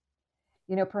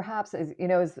 perhaps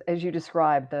as you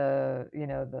described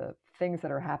the things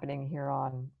that are happening here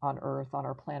on Earth, on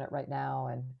our planet right now,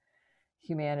 and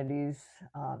humanity's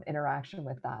interaction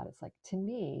with that, it's like, to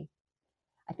me,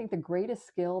 I think the greatest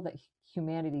skill that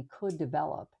humanity could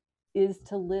develop is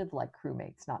to live like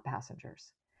crewmates, not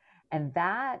passengers. And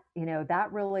that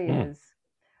really Hmm. is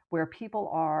where people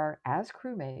are, as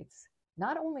crewmates,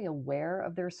 not only aware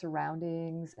of their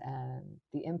surroundings and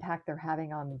the impact they're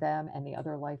having on them and the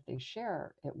other life they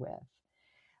share it with,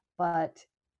 but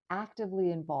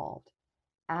actively involved,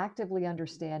 actively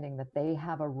understanding that they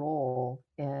have a role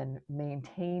in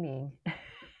maintaining,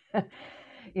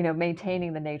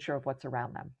 maintaining the nature of what's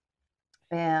around them.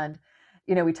 And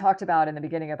we talked about in the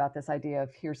beginning about this idea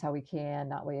of here's how we can,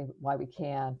 not why we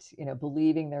can't.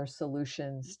 Believing there's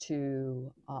solutions to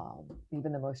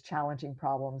even the most challenging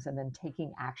problems, and then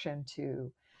taking action to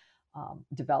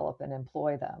develop and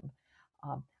employ them.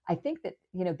 I think that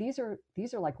these are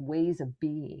like ways of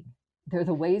being. They're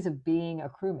the ways of being a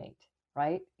crewmate,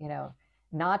 right?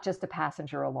 Not just a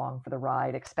passenger along for the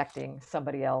ride, expecting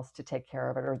somebody else to take care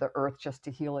of it, or the earth just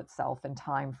to heal itself in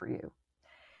time for you.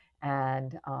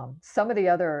 And some of the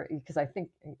other, because I think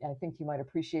you might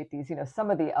appreciate these, some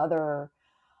of the other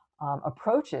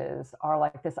approaches are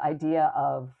like this idea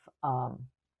of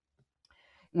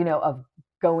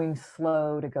going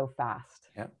slow to go fast.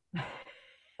 Yeah.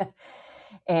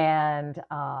 And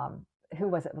who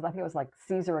was it? I think it was like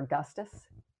Caesar Augustus.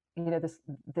 This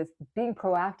being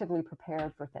proactively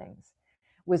prepared for things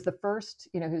was the first.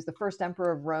 Who's the first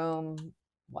emperor of Rome?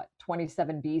 What,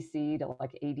 27 BC to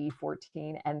like AD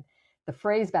 14, and the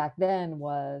phrase back then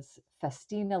was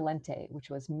 "festina lente," which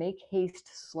was "make haste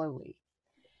slowly."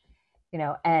 He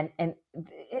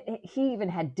even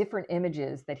had different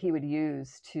images that he would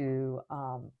use to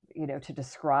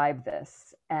describe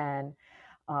this. And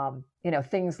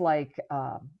things like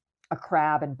a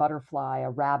crab and butterfly, a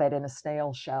rabbit in a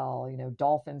snail shell,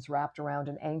 dolphins wrapped around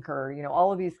an anchor,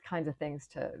 all of these kinds of things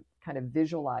to kind of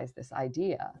visualize this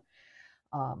idea.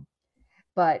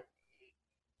 But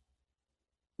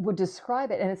would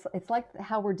describe it, and it's like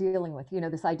how we're dealing with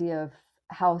this idea of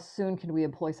how soon can we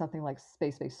employ something like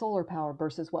space-based solar power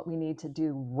versus what we need to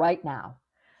do right now,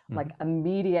 like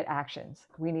immediate actions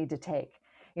we need to take.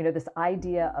 This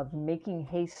idea of making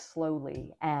haste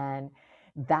slowly, and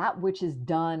that which is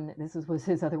done, was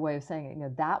his other way of saying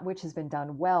it, that which has been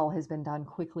done well has been done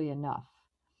quickly enough.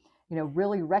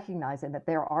 Really recognizing that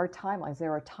there are timelines,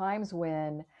 there are times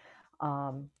when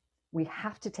we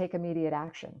have to take immediate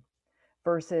action,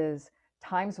 versus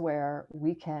times where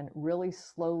we can really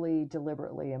slowly,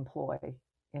 deliberately employ,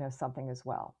 something as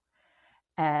well.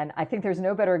 And I think there's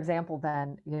no better example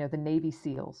than, the Navy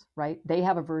SEALs, right? They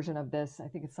have a version of this. I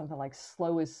think it's something like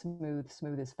slow is smooth,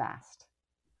 smooth is fast.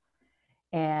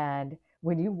 And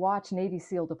when you watch Navy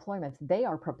SEAL deployments, they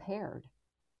are prepared.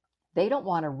 They don't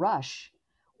want to rush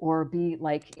or be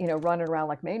like, running around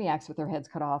like maniacs with their heads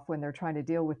cut off when they're trying to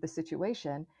deal with the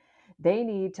situation. They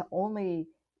need to only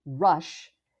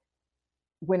rush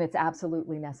when it's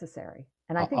absolutely necessary.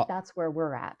 And I think A, that's where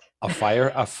we're at. a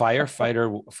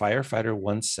firefighter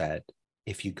once said,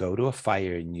 if you go to a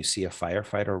fire and you see a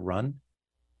firefighter run,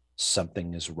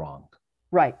 something is wrong.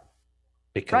 Right.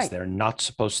 Because Right.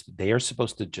 they are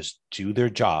supposed to just do their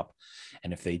job.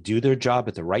 And if they do their job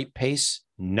at the right pace,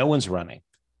 no one's running.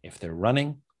 If they're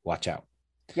running, watch out.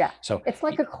 Yeah. So It's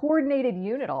like a coordinated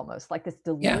unit, almost like this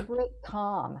yeah. deliberate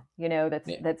calm, Well,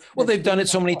 they've done being it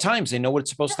so many employed. times. They know what's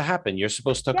supposed to happen. You're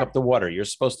supposed to hook Yeah. up the water. You're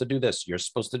supposed to do this. You're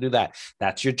supposed to do that.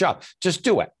 That's your job. Just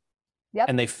do it. Yep.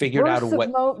 And they figured out a Bursts of way.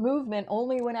 movement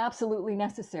only when absolutely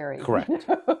necessary. Correct.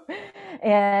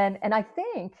 And I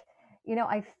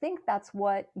think that's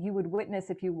what you would witness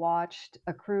if you watched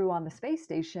a crew on the space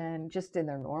station just in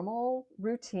their normal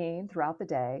routine throughout the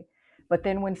day. But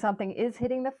then when something is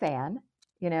hitting the fan,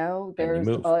 And you there's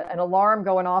move. an alarm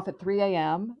going off at 3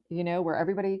 a.m., where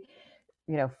everybody,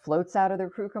 floats out of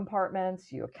their crew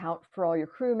compartments. You account for all your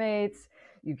crewmates.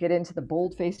 You get into the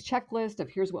bold-faced checklist of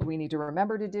here's what we need to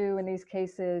remember to do in these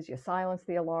cases. You silence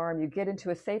the alarm. You get into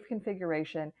a safe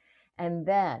configuration, and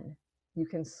then you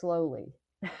can slowly,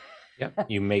 Yeah,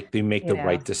 you make the you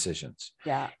right know, decisions.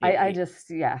 yeah. It- I it- just,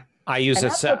 yeah. I use And it.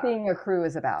 that's what being a crew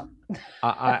is about.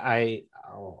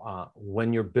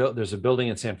 When you're built, there's a building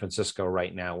in San Francisco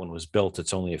right now. When it was built,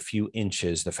 it's only a few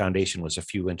inches. The foundation was a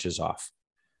few inches off.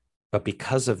 But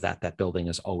because of that, that building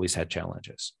has always had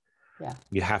challenges. Yeah.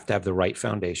 You have to have the right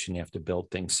foundation. You have to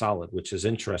build things solid, which is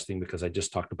interesting because I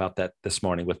just talked about that this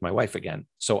morning with my wife again.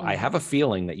 So I have a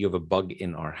feeling that you have a bug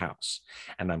in our house,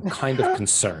 and I'm kind of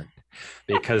concerned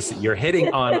because you're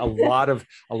hitting on a lot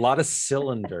of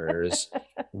cylinders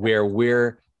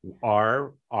where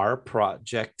our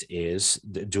project is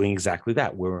doing exactly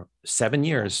that. We're 7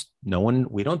 years.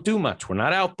 We don't do much. We're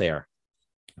not out there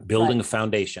building a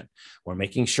foundation. We're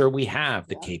making sure we have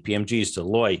the KPMGs,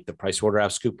 Deloitte, the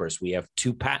PricewaterhouseCoopers. We have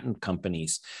 2 patent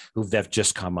companies who've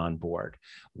just come on board.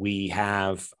 We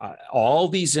have all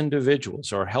these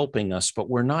individuals are helping us, but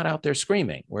we're not out there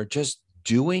screaming. We're just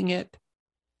doing it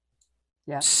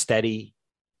steady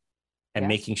and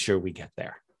making sure we get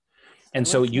there. And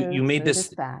so you made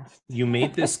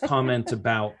this comment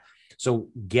about, so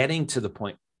getting to the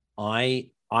point,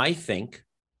 I think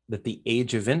that the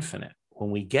age of infinite, when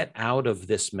we get out of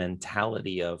this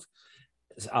mentality of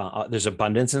there's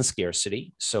abundance and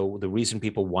scarcity. So the reason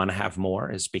people want to have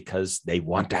more is because they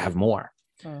want to have more.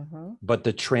 But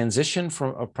the transition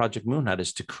from Project Moon Hut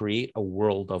is to create a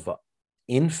world of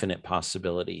infinite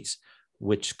possibilities,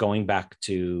 which, going back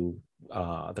to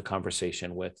the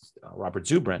conversation with Robert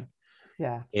Zubrin,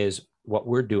 is what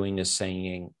we're doing is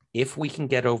saying, if we can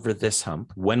get over this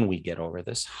hump, when we get over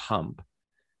this hump,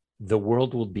 the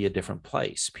world will be a different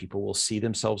place. People will see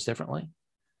themselves differently.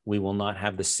 We will not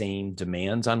have the same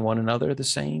demands on one another the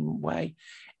same way.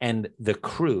 And the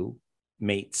crew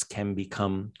mates can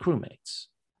become crewmates.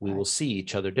 We will see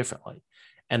each other differently.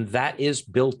 And that is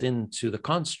built into the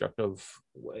construct of,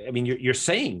 I mean, you're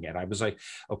saying it. I was like,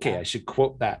 okay, I should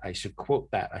quote that. I should quote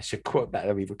that. I should quote that.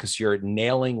 I mean, because you're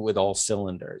nailing with all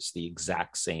cylinders the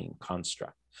exact same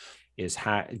construct, is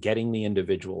getting the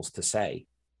individuals to say,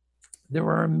 there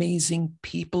are amazing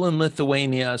people in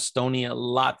Lithuania, Estonia,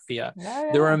 Latvia.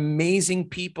 There are amazing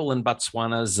people in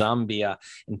Botswana, Zambia,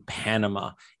 in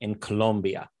Panama, in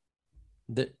Colombia.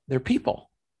 They're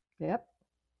people. Yep.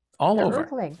 All they're over.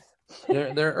 Earthlings.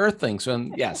 they're earthlings.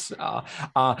 And yes.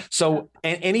 So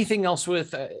anything else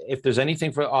with, if there's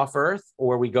anything for off Earth,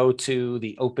 or we go to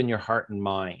the open your heart and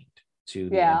mind to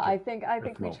the I think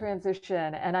we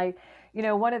transition. And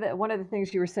one of the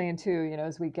things you were saying too,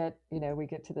 as we get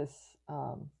to this,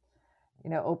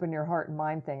 open your heart and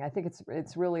mind thing. I think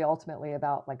it's really ultimately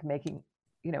about like making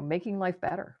life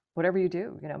better. Whatever you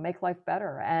do, make life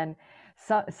better. And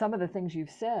some of the things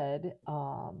you've said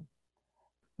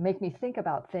make me think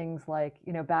about things like,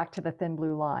 back to the thin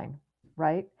blue line,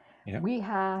 right? Yeah. We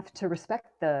have to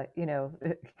respect the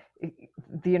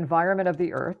environment of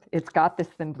the earth. It's got this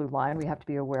thin blue line. We have to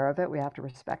be aware of it. We have to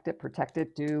respect it, protect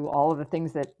it, do all of the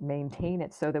things that maintain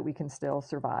it so that we can still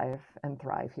survive and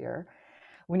thrive here.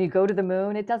 When you go to the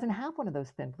moon, it doesn't have one of those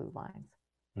thin blue lines.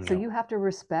 No. So you have to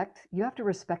respect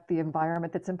the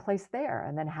environment that's in place there.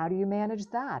 And then how do you manage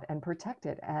that and protect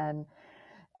it? And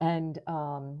I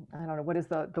don't know, what is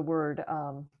the word?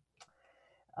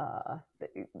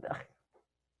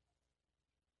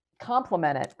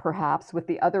 Complement it perhaps with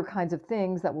the other kinds of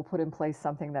things that will put in place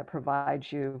something that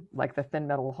provides you like the thin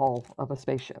metal hull of a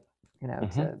spaceship,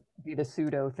 to be the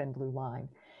pseudo thin blue line.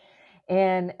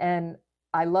 And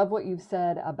I love what you've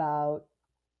said about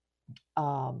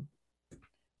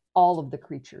all of the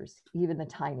creatures, even the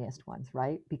tiniest ones,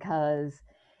 right? Because,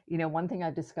 one thing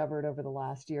I've discovered over the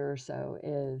last year or so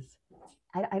is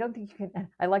I don't think you can,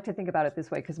 I like to think about it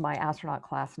this way because my astronaut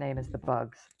class name is the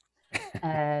bugs.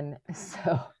 And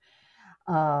so,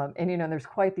 there's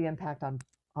quite the impact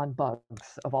on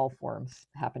bugs of all forms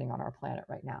happening on our planet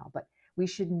right now. But we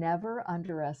should never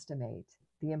underestimate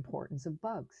the importance of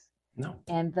bugs. No.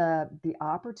 And the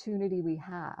opportunity we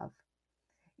have,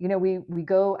 we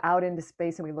go out into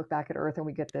space and we look back at Earth and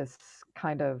we get this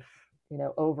kind of,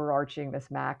 overarching,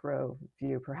 this macro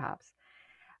view perhaps.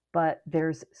 But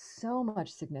there's so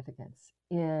much significance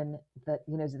in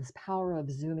this power of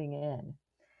zooming in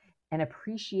and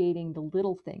appreciating the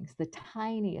little things, the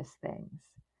tiniest things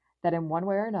that in one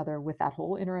way or another with that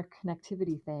whole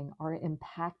interconnectivity thing are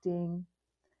impacting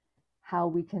how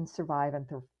we can survive and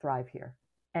thrive here.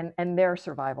 And their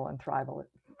survival and thrival.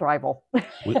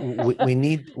 We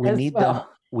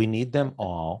need them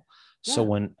all. Yeah. So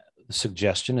when the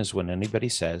suggestion is, when anybody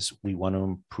says we want to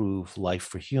improve life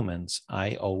for humans,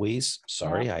 I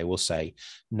will say,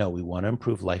 no, we want to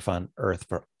improve life on Earth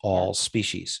for all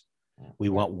species. We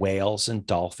want whales and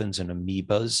dolphins and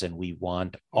amoebas, and we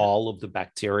want all of the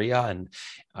bacteria, and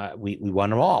we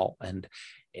want them all. And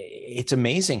it's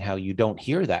amazing how you don't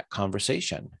hear that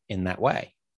conversation in that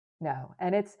way. No,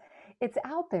 and it's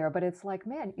out there, but it's like,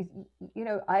 man,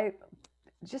 I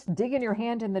just digging your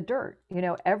hand in the dirt.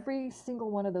 Every single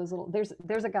one of those little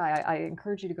there's a guy, I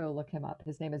encourage you to go look him up.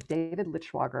 His name is David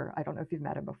Lichtwager. I don't know if you've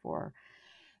met him before,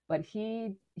 but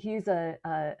he's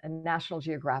a National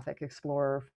Geographic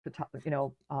explorer,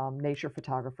 nature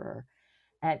photographer.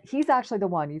 And he's actually the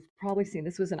one you've probably seen.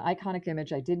 This was an iconic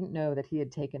image. I didn't know that he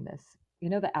had taken this.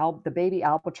 The baby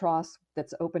albatross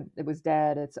that's open, it was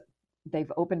dead.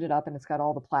 They've opened it up and it's got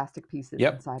all the plastic pieces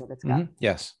Yep. inside of its gut.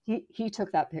 Yes. He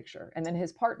took that picture, and then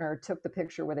his partner took the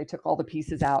picture where they took all the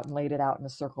pieces out and laid it out in a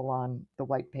circle on the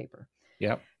white paper.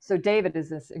 Yep. So David is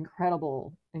this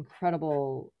incredible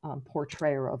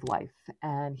portrayer of life,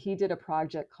 and he did a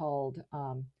project called,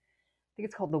 I think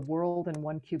it's called The World in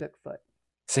 1 Cubic Foot.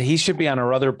 So he should be on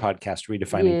our other podcast,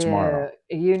 Redefining Tomorrow.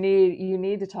 You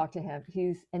need to talk to him.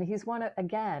 He's one of,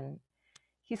 again,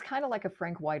 he's kind of like a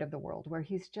Frank White of the world, where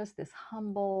he's just this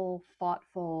humble,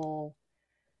 thoughtful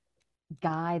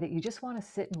guy that you just want to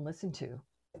sit and listen to.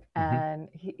 And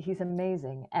he's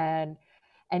amazing. And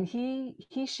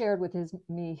he shared with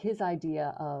me his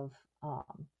idea of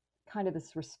kind of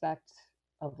this respect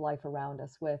of life around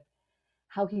us, with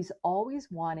how he's always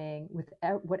wanting, with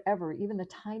whatever, even the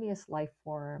tiniest life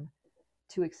form,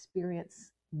 to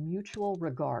experience mutual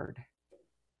regard.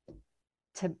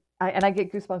 And I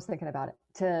get goosebumps thinking about it.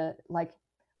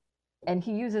 And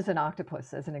he uses an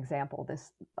octopus as an example,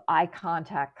 this eye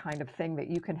contact kind of thing that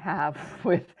you can have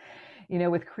with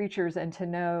creatures, and to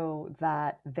know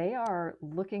that they are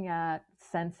looking at,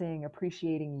 sensing,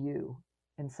 appreciating you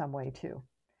in some way too.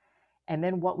 And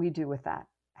then what we do with that,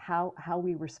 how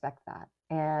we respect that.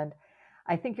 And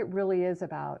I think it really is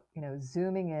about,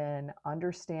 zooming in,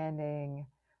 understanding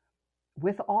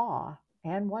with awe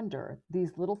and wonder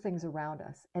these little things around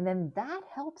us. And then that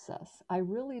helps us, I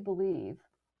really believe,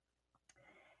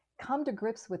 come to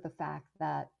grips with the fact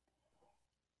that,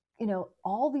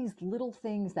 all these little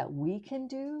things that we can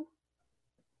do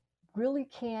really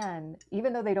can,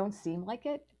 even though they don't seem like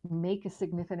it, make a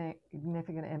significant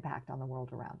impact on the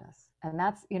world around us. And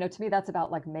that's, to me, that's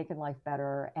about like making life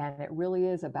better. And it really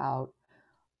is about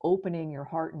opening your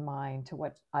heart and mind to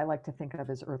what I like to think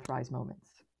of as Earthrise moments.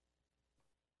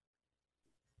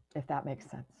 If that makes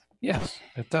sense. Yes,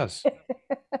 it does.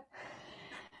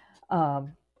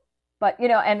 But,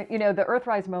 the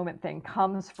Earthrise moment thing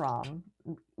comes from,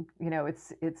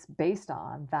 it's based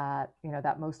on that,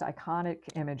 that most iconic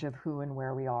image of who and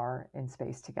where we are in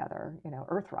space together,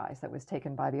 Earthrise, that was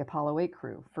taken by the Apollo 8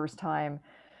 crew. First time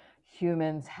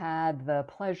humans had the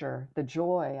pleasure, the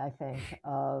joy, I think,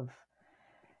 of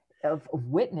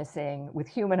witnessing with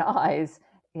human eyes,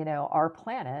 our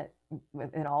planet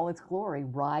in all its glory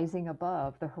rising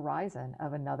above the horizon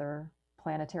of another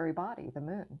planetary body, the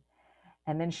moon.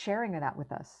 And then sharing that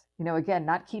with us, again,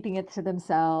 not keeping it to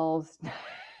themselves,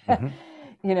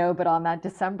 but on that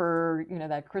December,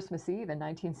 that Christmas Eve in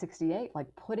 1968, like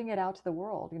putting it out to the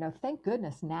world, thank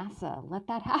goodness NASA let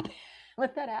that happen.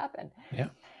 Let that happen. Yeah.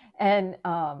 And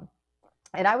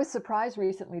I was surprised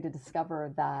recently to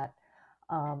discover that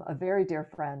a very dear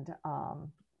friend,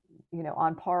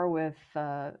 on par with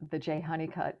the Jay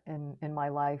Honeycutt in my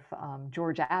life,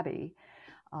 George Abbey,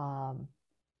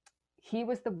 he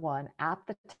was the one at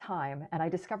the time, and I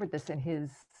discovered this in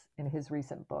his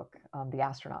recent book, The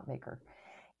Astronaut Maker,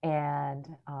 and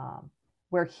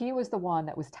where he was the one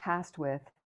that was tasked with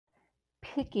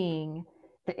picking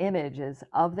the images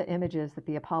that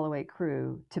the Apollo 8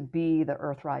 crew to be the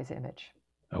Earthrise image.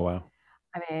 Oh, wow.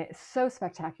 I mean, it's so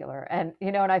spectacular. And,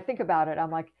 and I think about it,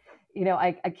 I'm like,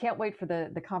 I can't wait for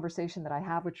the conversation that I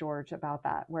have with George about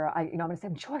that, where I'm going to say,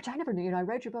 George, I never knew, I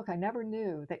read your book. I never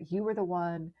knew that you were the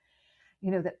one,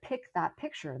 that picked that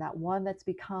picture, that one that's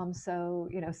become so,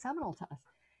 seminal to us.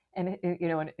 And,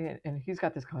 and he's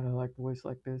got this kind of like voice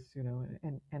like this,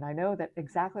 and I know that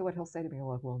exactly what he'll say to me.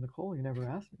 Like, well, Nicole, you never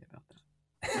asked me about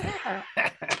that.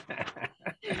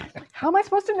 How am I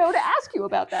supposed to know to ask you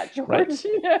about that, George? Right.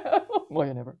 Well,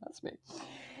 you never asked me.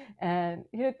 And,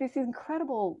 these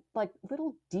incredible, like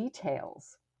little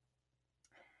details,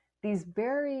 these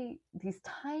tiny,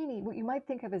 what you might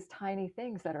think of as tiny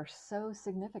things that are so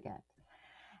significant.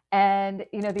 And,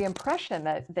 the impression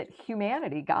that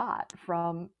humanity got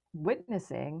from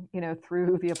witnessing,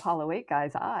 through the Apollo 8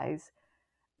 guys' eyes,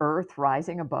 Earth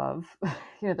rising above,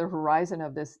 the horizon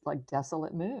of this like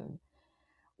desolate moon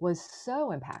was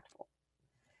so impactful.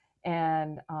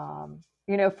 And,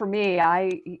 for me,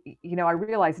 I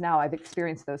realize now I've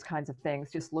experienced those kinds of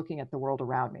things just looking at the world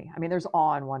around me. I mean, there's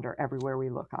awe and wonder everywhere we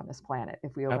look on this planet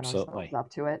if we open ourselves up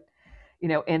to it.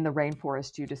 in the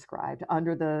rainforest you described,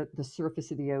 under the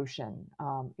surface of the ocean.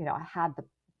 I had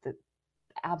the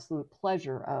absolute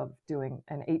pleasure of doing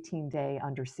an 18-day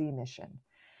undersea mission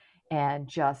and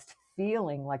just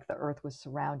feeling like the earth was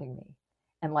surrounding me.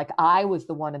 And like I was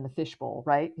the one in the fishbowl,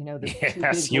 right? The two big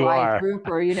Yes, you Goliath are.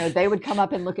 grouper, they would come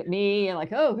up and look at me and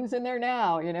like, oh, who's in there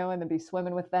now? And then be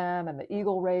swimming with them, and the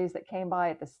eagle rays that came by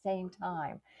at the same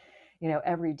time,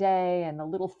 every day, and the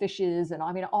little fishes, and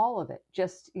I mean, all of it.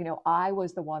 Just, I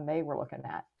was the one they were looking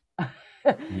at.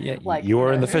 Yeah, Like, you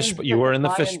were in the fish. this You were is in the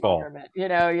my fishbowl. environment,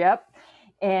 yep.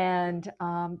 And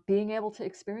being able to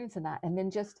experience in that, and then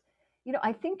just,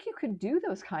 I think you could do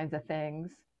those kinds of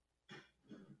things,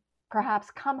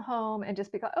 perhaps come home and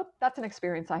just be like, oh, that's an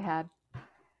experience I had,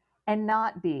 and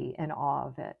not be in awe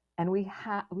of it. And we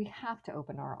have to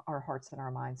open our hearts and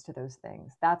our minds to those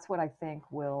things. That's what I think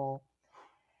will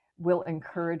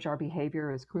encourage our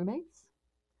behavior as crewmates,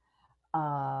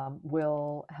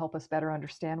 will help us better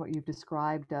understand what you've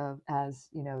described as,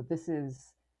 this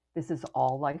is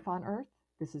all life on Earth.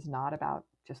 This is not about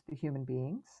just the human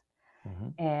beings.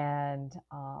 Mhm. And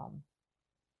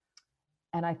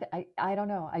I don't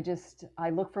know. I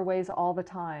look for ways all the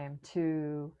time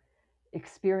to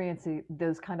experience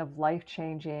those kind of life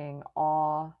changing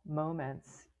awe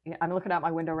moments. I'm looking out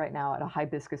my window right now at a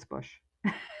hibiscus bush.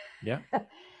 Yeah.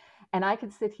 And I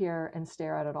could sit here and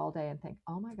stare at it all day and think,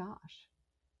 oh my gosh,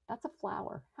 that's a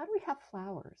flower. How do we have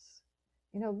flowers?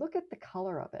 Look at the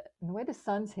color of it and the way the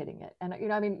sun's hitting it. And,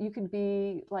 I mean, you could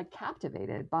be like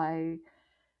captivated by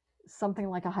something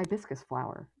like a hibiscus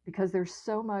flower, because there's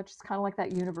so much. It's kind of like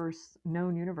that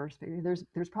known universe.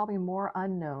 There's probably more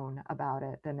unknown about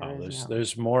it than there Oh, is there's known.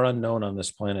 there's more unknown on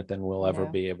this planet than we'll You ever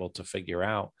know, be able to figure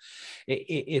out.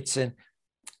 It's in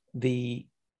the.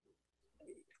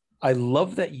 I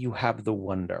love that you have the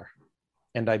wonder,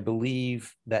 and I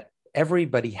believe that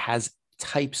everybody has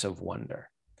types of wonder.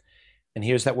 And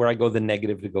here's that where I go the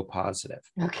negative to go positive.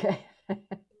 okay.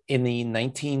 In the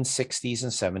 1960s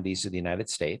and 70s of the United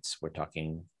States, we're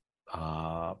talking.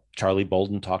 Charlie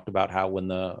Bolden talked about how when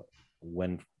the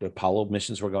Apollo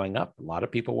missions were going up, a lot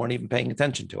of people weren't even paying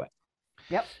attention to it.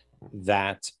 Yep.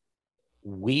 That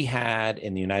we had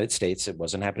in the United States, it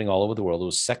wasn't happening all over the world. It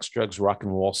was sex, drugs, rock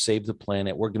and roll, save the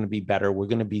planet. We're going to be better. We're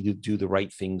going to do the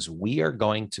right things. We are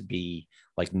going to be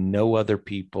like no other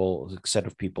people, set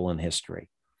of people in history.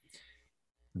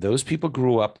 Those people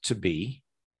grew up to be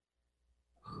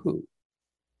who?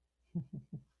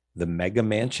 The mega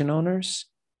mansion owners,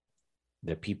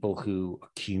 the people who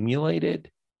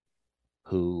accumulated,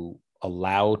 who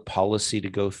allowed policy to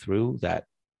go through that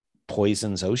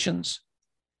poisons oceans.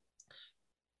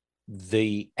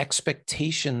 The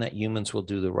expectation that humans will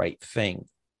do the right thing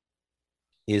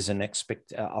is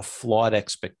a flawed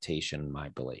expectation, in my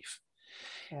belief.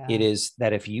 Yeah. It is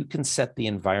that if you can set the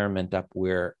environment up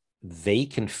where they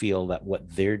can feel that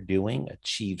what they're doing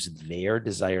achieves their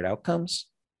desired outcomes,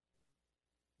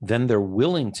 then they're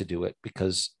willing to do it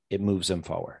because it moves them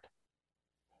forward.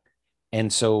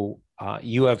 And so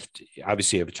you have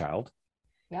a child.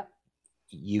 Yep.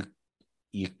 You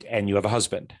have a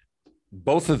husband.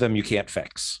 Both of them you can't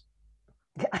fix.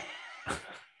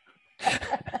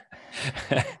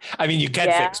 I mean, you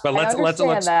can fix, but let's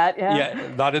that.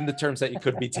 Yeah, not in the terms that it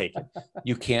could be taken.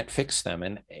 You can't fix them.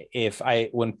 And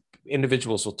when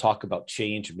individuals will talk about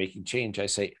change and making change, I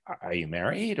say, "Are you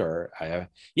married?" Or,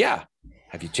 "Yeah."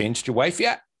 "Have you changed your wife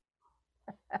yet?"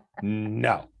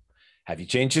 "No." "Have you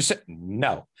changed yourself?"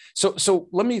 "No." So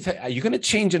let me. Are you going to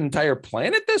change an entire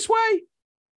planet this way?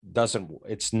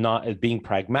 It's not being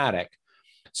pragmatic.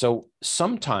 So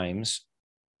sometimes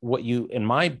in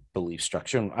my belief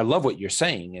structure, and I love what you're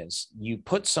saying, is you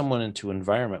put someone into an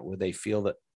environment where they feel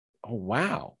that, oh,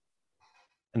 wow.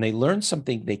 And they learn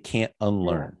something they can't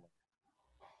unlearn.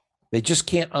 Yeah. They just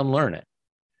can't unlearn it.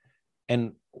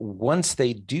 And once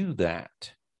they do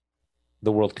that,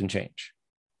 the world can change.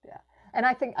 Yeah. And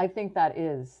I think that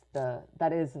is the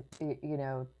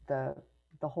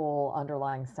whole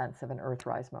underlying sense of an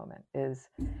Earthrise moment is,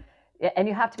 and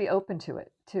you have to be open to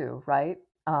it too, right?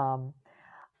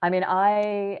 I mean,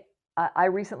 I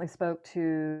recently spoke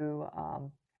to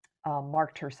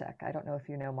Mark Tursek. I don't know if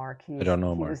you know Mark. I don't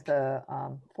know Mark. He was the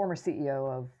former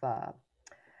CEO of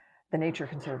the Nature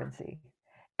Conservancy.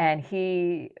 And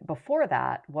he, before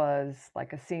that, was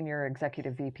like a senior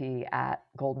executive VP at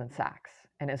Goldman Sachs.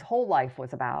 And his whole life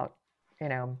was about,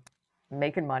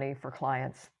 making money for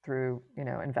clients through,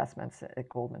 investments at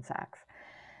Goldman Sachs.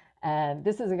 And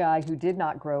this is a guy who did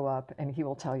not grow up, and he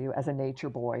will tell you, as a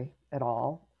nature boy at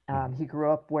all. He grew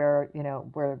up where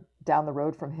down the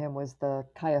road from him was the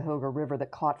Cuyahoga River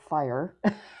that caught fire.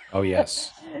 Oh,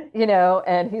 yes.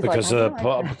 And he's like, I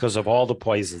know. Because of all the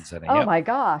poisons in it. Oh Yep. my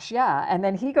gosh, yeah. And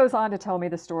then he goes on to tell me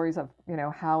the stories of,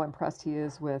 how impressed he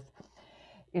is with,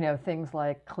 things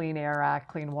like Clean Air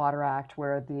Act, Clean Water Act,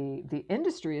 where the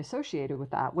industry associated with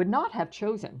that would not have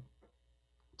chosen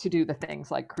to do the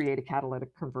things like create a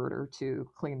catalytic converter to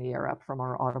clean the air up from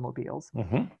our automobiles,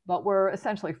 but we're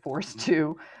essentially forced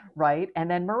to, right? And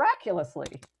then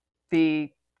miraculously, the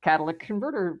catalytic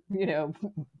converter,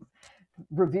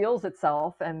 reveals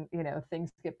itself, and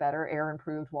things get better, air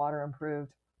improved, water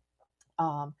improved.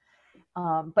 Um,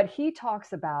 but he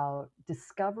talks about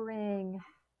discovering,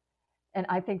 and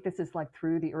I think this is like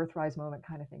through the Earthrise moment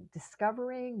kind of thing,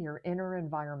 discovering your inner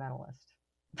environmentalist.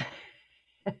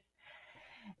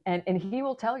 And he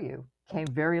will tell you, came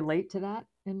very late to that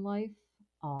in life.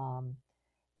 Um,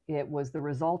 it was the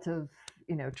result of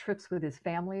trips with his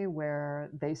family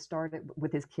where they started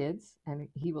with his kids, and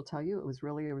he will tell you it was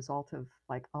really a result of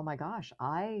like, oh my gosh,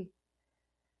 I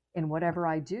in whatever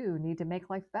I do need to make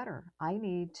life better. I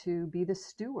need to be the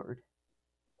steward,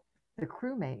 the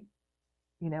crewmate,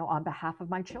 on behalf of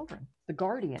my children, the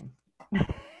guardian.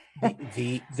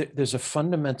 There's a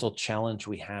fundamental challenge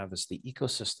we have is the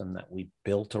ecosystem that we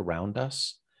built around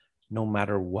us. No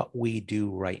matter what we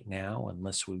do right now,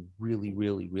 unless we really,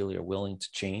 really, really are willing to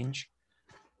change,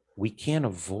 we can't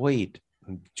avoid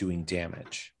doing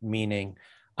damage. Meaning,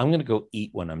 I'm going to go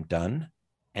eat when I'm done.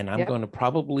 And I'm going to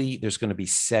there's going to be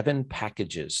 7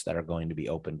 packages that are going to be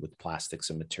opened with plastics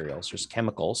and materials. There's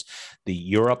chemicals.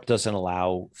 Europe doesn't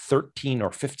allow 13 or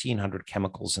 1,500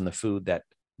 chemicals in the food that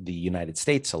the United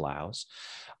States allows.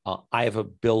 I have a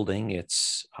building.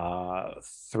 It's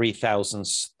 3,000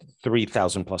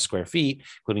 plus square feet,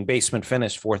 including basement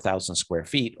finish, 4,000 square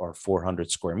feet or 400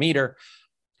 square meter.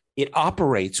 It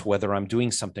operates whether I'm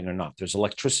doing something or not. There's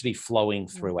electricity flowing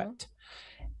through it.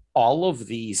 All of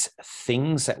these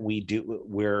things that we do,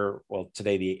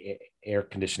 today the air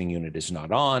conditioning unit is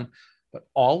not on, but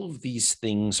all of these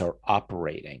things are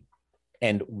operating,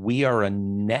 and we are a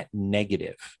net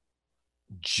negative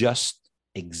just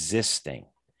existing.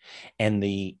 And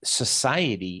the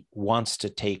society wants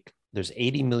to there's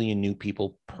 80 million new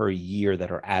people per year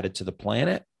that are added to the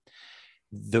planet.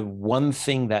 The one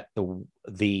thing that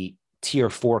the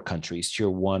tier 4 countries, tier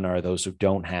 1 are those who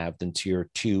don't have, then tier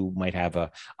 2 might have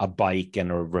a bike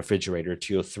and a refrigerator.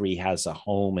 Tier 3 has a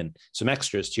home and some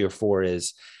extras. Tier 4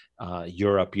 is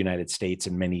Europe, United States,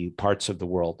 and many parts of the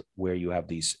world where you have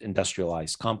these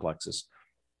industrialized complexes.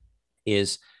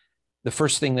 Is the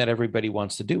first thing that everybody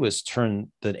wants to do is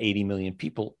turn the 80 million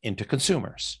people into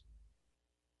consumers.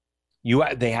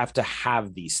 They have to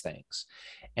have these things.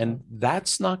 And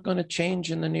that's not going to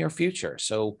change in the near future.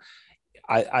 So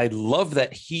I love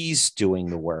that he's doing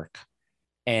the work.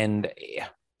 And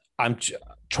I'm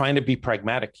trying to be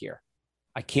pragmatic here.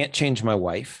 I can't change my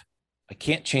wife. I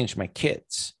can't change my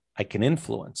kids. I can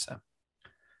influence them.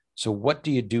 So what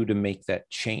do you do to make that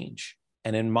change?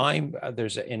 And in mine,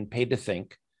 in Paid to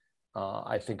Think,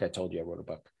 I think I told you I wrote a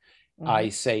book. I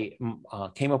say,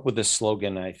 came up with this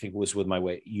slogan, I think it was with my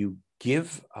way. You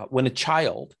give, when a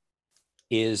child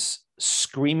is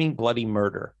screaming bloody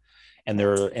murder and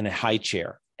they're in a high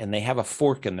chair and they have a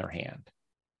fork in their hand,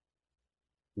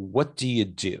 what do you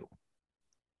do?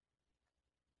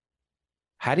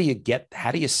 How do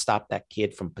you stop that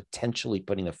kid from potentially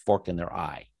putting a fork in their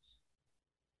eye?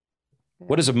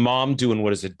 What does a mom do and what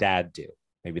does a dad do?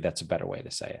 Maybe that's a better way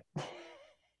to say it.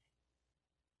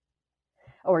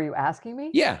 Oh, are you asking me?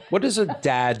 Yeah. What does a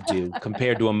dad do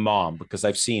compared to a mom? Because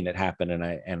I've seen it happen.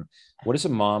 And what does a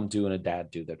mom do and a dad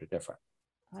do that are different?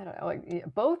 I don't know.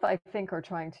 Like, both, I think, are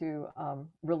trying to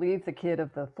relieve the kid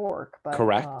of the fork. But,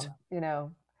 correct.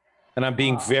 And I'm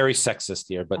being very sexist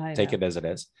here, but take it as it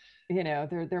is.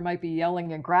 There might be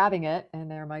yelling and grabbing it,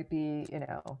 and there might be,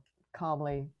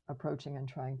 calmly approaching and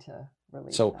trying to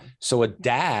relieve them. So a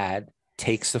dad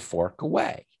takes the fork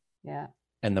away. Yeah.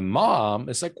 And the mom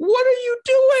is like, what are you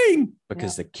doing?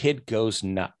 Because the kid goes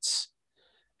nuts.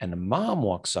 And the mom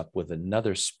walks up with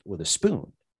a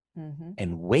spoon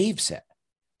and waves it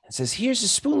and says, here's a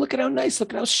spoon. Look at how nice,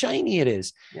 look at how shiny it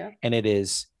is. Yep. And it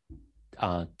is,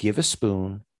 give a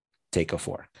spoon, take a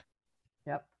fork.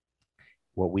 Yep.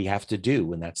 What we have to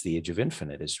do, and that's the age of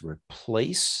infinite, is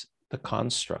replace the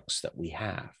constructs that we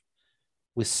have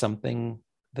with something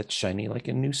that's shiny like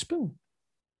a new spoon.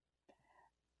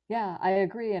 Yeah, I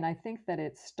agree. And I think that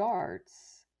it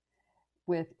starts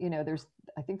with,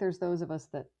 I think there's those of us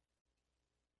that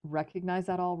recognize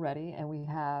that already, and we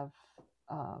have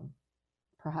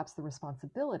perhaps the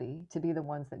responsibility to be the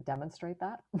ones that demonstrate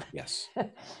that Yes.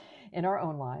 in our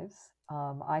own lives.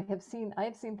 I have seen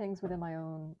things within my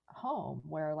own home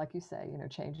where, like you say,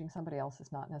 changing somebody else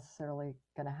is not necessarily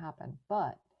going to happen,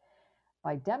 but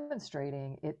by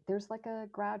demonstrating it, there's like a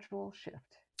gradual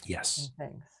shift in Yes.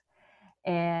 things.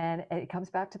 And it comes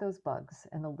back to those bugs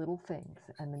and the little things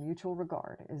and the mutual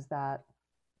regard is that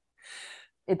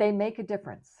they make a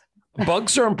difference.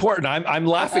 Bugs are important. I'm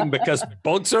laughing because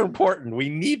bugs are important. We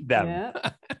need them.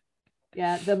 Yeah.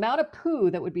 Yeah. The amount of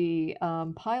poo that would be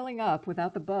piling up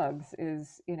without the bugs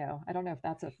is, I don't know if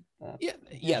that's a Yeah.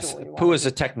 Yes. visual you want Poo to is a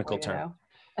use there for, technical term.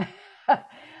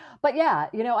 But yeah,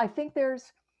 I think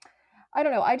I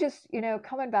don't know. I just,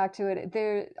 coming back to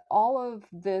it, all of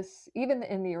this, even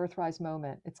in the Earthrise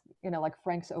moment, it's, like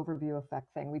Frank's overview effect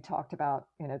thing. We talked about,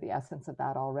 the essence of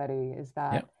that already is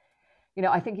Yeah. that,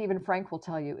 I think even Frank will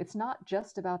tell you, it's not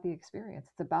just about the experience.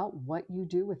 It's about what you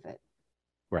do with it.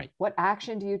 Right. What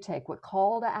action do you take? What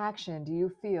call to action do you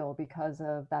feel because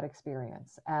of that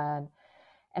experience? And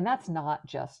that's not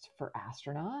just for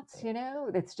astronauts,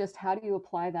 it's just how do you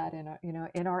apply that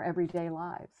in our everyday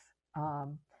lives?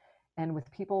 And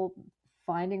with people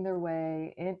finding their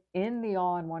way in the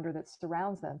awe and wonder that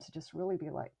surrounds them to just really be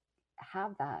like,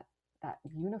 have that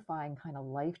unifying kind of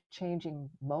life-changing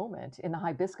moment in the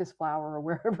hibiscus flower or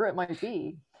wherever it might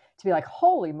be, to be like,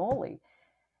 holy moly,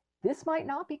 this might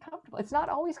not be comfortable. It's not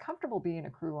always comfortable being a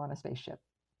crew on a spaceship.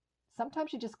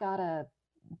 Sometimes you just gotta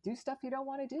do stuff you don't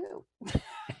want to do,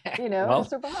 to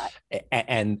survive.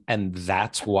 And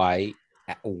that's why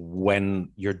when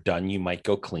you're done, you might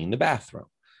go clean the bathroom.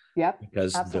 Yep.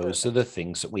 Because Absolutely. those are the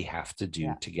things that we have to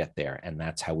do to get there. And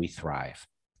that's how we thrive.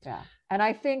 Yeah. And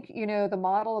I think, the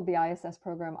model of the ISS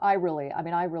program, I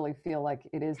really feel like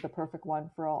it is the perfect one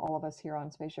for all of us here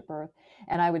on Spaceship Earth.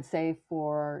 And I would say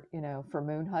for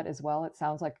Moon Hut as well, it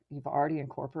sounds like you've already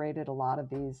incorporated a lot of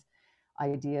these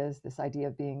ideas, this idea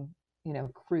of being,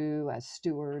 crew as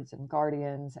stewards and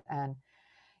guardians. And,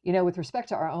 with respect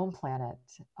to our own planet,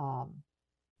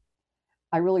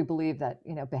 I really believe that,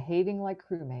 behaving like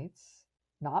crewmates,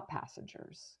 not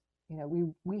passengers,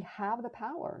 we have the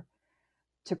power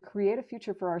to create a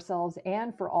future for ourselves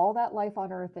and for all that life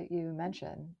on Earth that you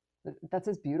mentioned. That's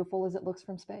as beautiful as it looks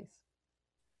from space.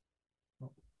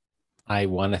 I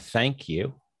want to thank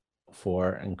you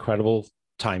for incredible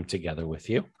time together with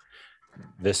you.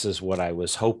 This is what I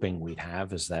was hoping we'd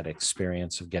have, is that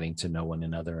experience of getting to know one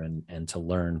another and to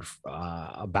learn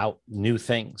about new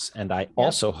things. And I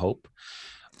also hope,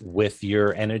 with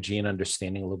your energy and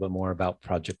understanding a little bit more about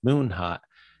Project Moon Hut,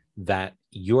 that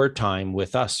your time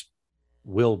with us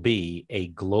will be a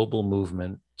global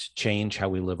movement to change how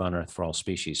we live on Earth for all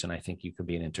species. And I think you could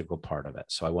be an integral part of it.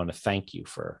 So I want to thank you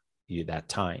for the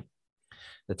time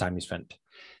you spent.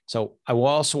 So I will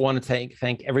also want to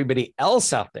thank everybody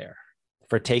else out there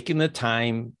for taking the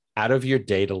time out of your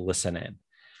day to listen in.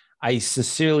 I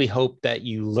sincerely hope that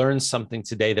you learned something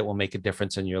today that will make a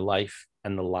difference in your life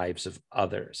and the lives of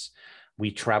others. We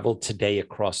traveled today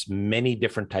across many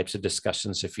different types of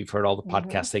discussions. If you've heard all the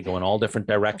podcasts, they go in all different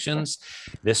directions.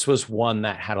 This was one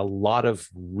that had a lot of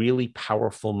really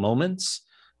powerful moments,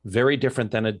 very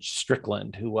different than a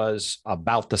Strickland, who was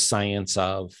about the science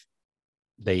of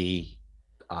the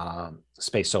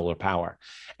space solar power.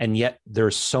 And yet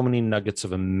there's so many nuggets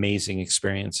of amazing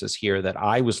experiences here that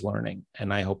I was learning,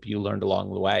 and I hope you learned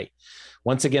along the way.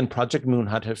 Once again, Project Moon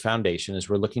Hut Foundation is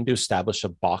we're looking to establish a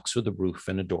box with a roof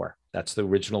and a door. That's the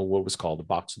original, what was called, a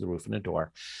box with a roof and a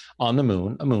door on the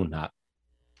moon, a moon hut,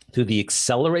 through the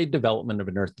accelerated development of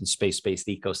an Earth and space-based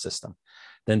ecosystem,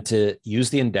 then to use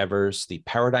the endeavors, the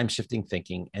paradigm-shifting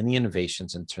thinking, and the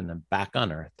innovations and turn them back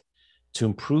on Earth to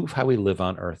improve how we live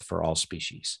on Earth for all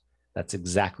species. That's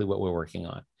exactly what we're working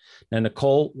on. Now,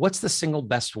 Nicole, what's the single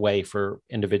best way for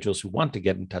individuals who want to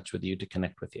get in touch with you to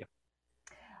connect with you?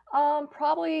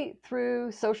 Probably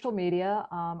through social media.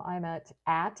 I'm at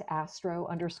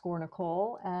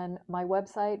 @astro_Nicole, and my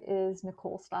website is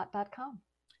nicolestott.com.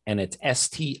 And it's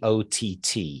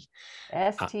STOTT.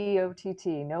 STOTT,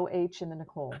 no H in the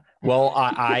Nicole. Well,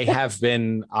 I have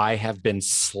been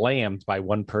slammed by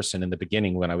one person in the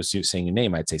beginning when I was saying your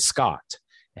name. I'd say Scott,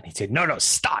 and he'd say, no,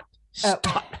 Stott.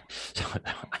 Stott.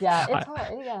 Yeah, it's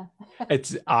hard. Yeah.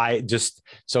 It's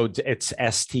STOTT.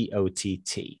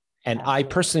 And Absolutely. I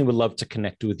personally would love to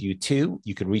connect with you too.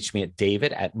 You can reach me at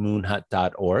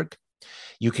david@moonhut.org.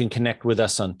 You can connect with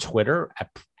us on Twitter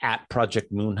at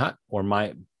Project Moon Hut, or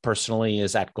my personally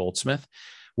is at Goldsmith.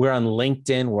 We're on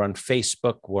LinkedIn, we're on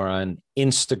Facebook, we're on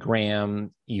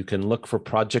Instagram. You can look for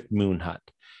Project Moon Hut,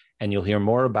 and you'll hear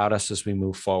more about us as we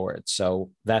move forward. So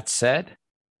that said,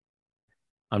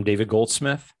 I'm David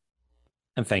Goldsmith.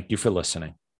 And thank you for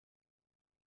listening.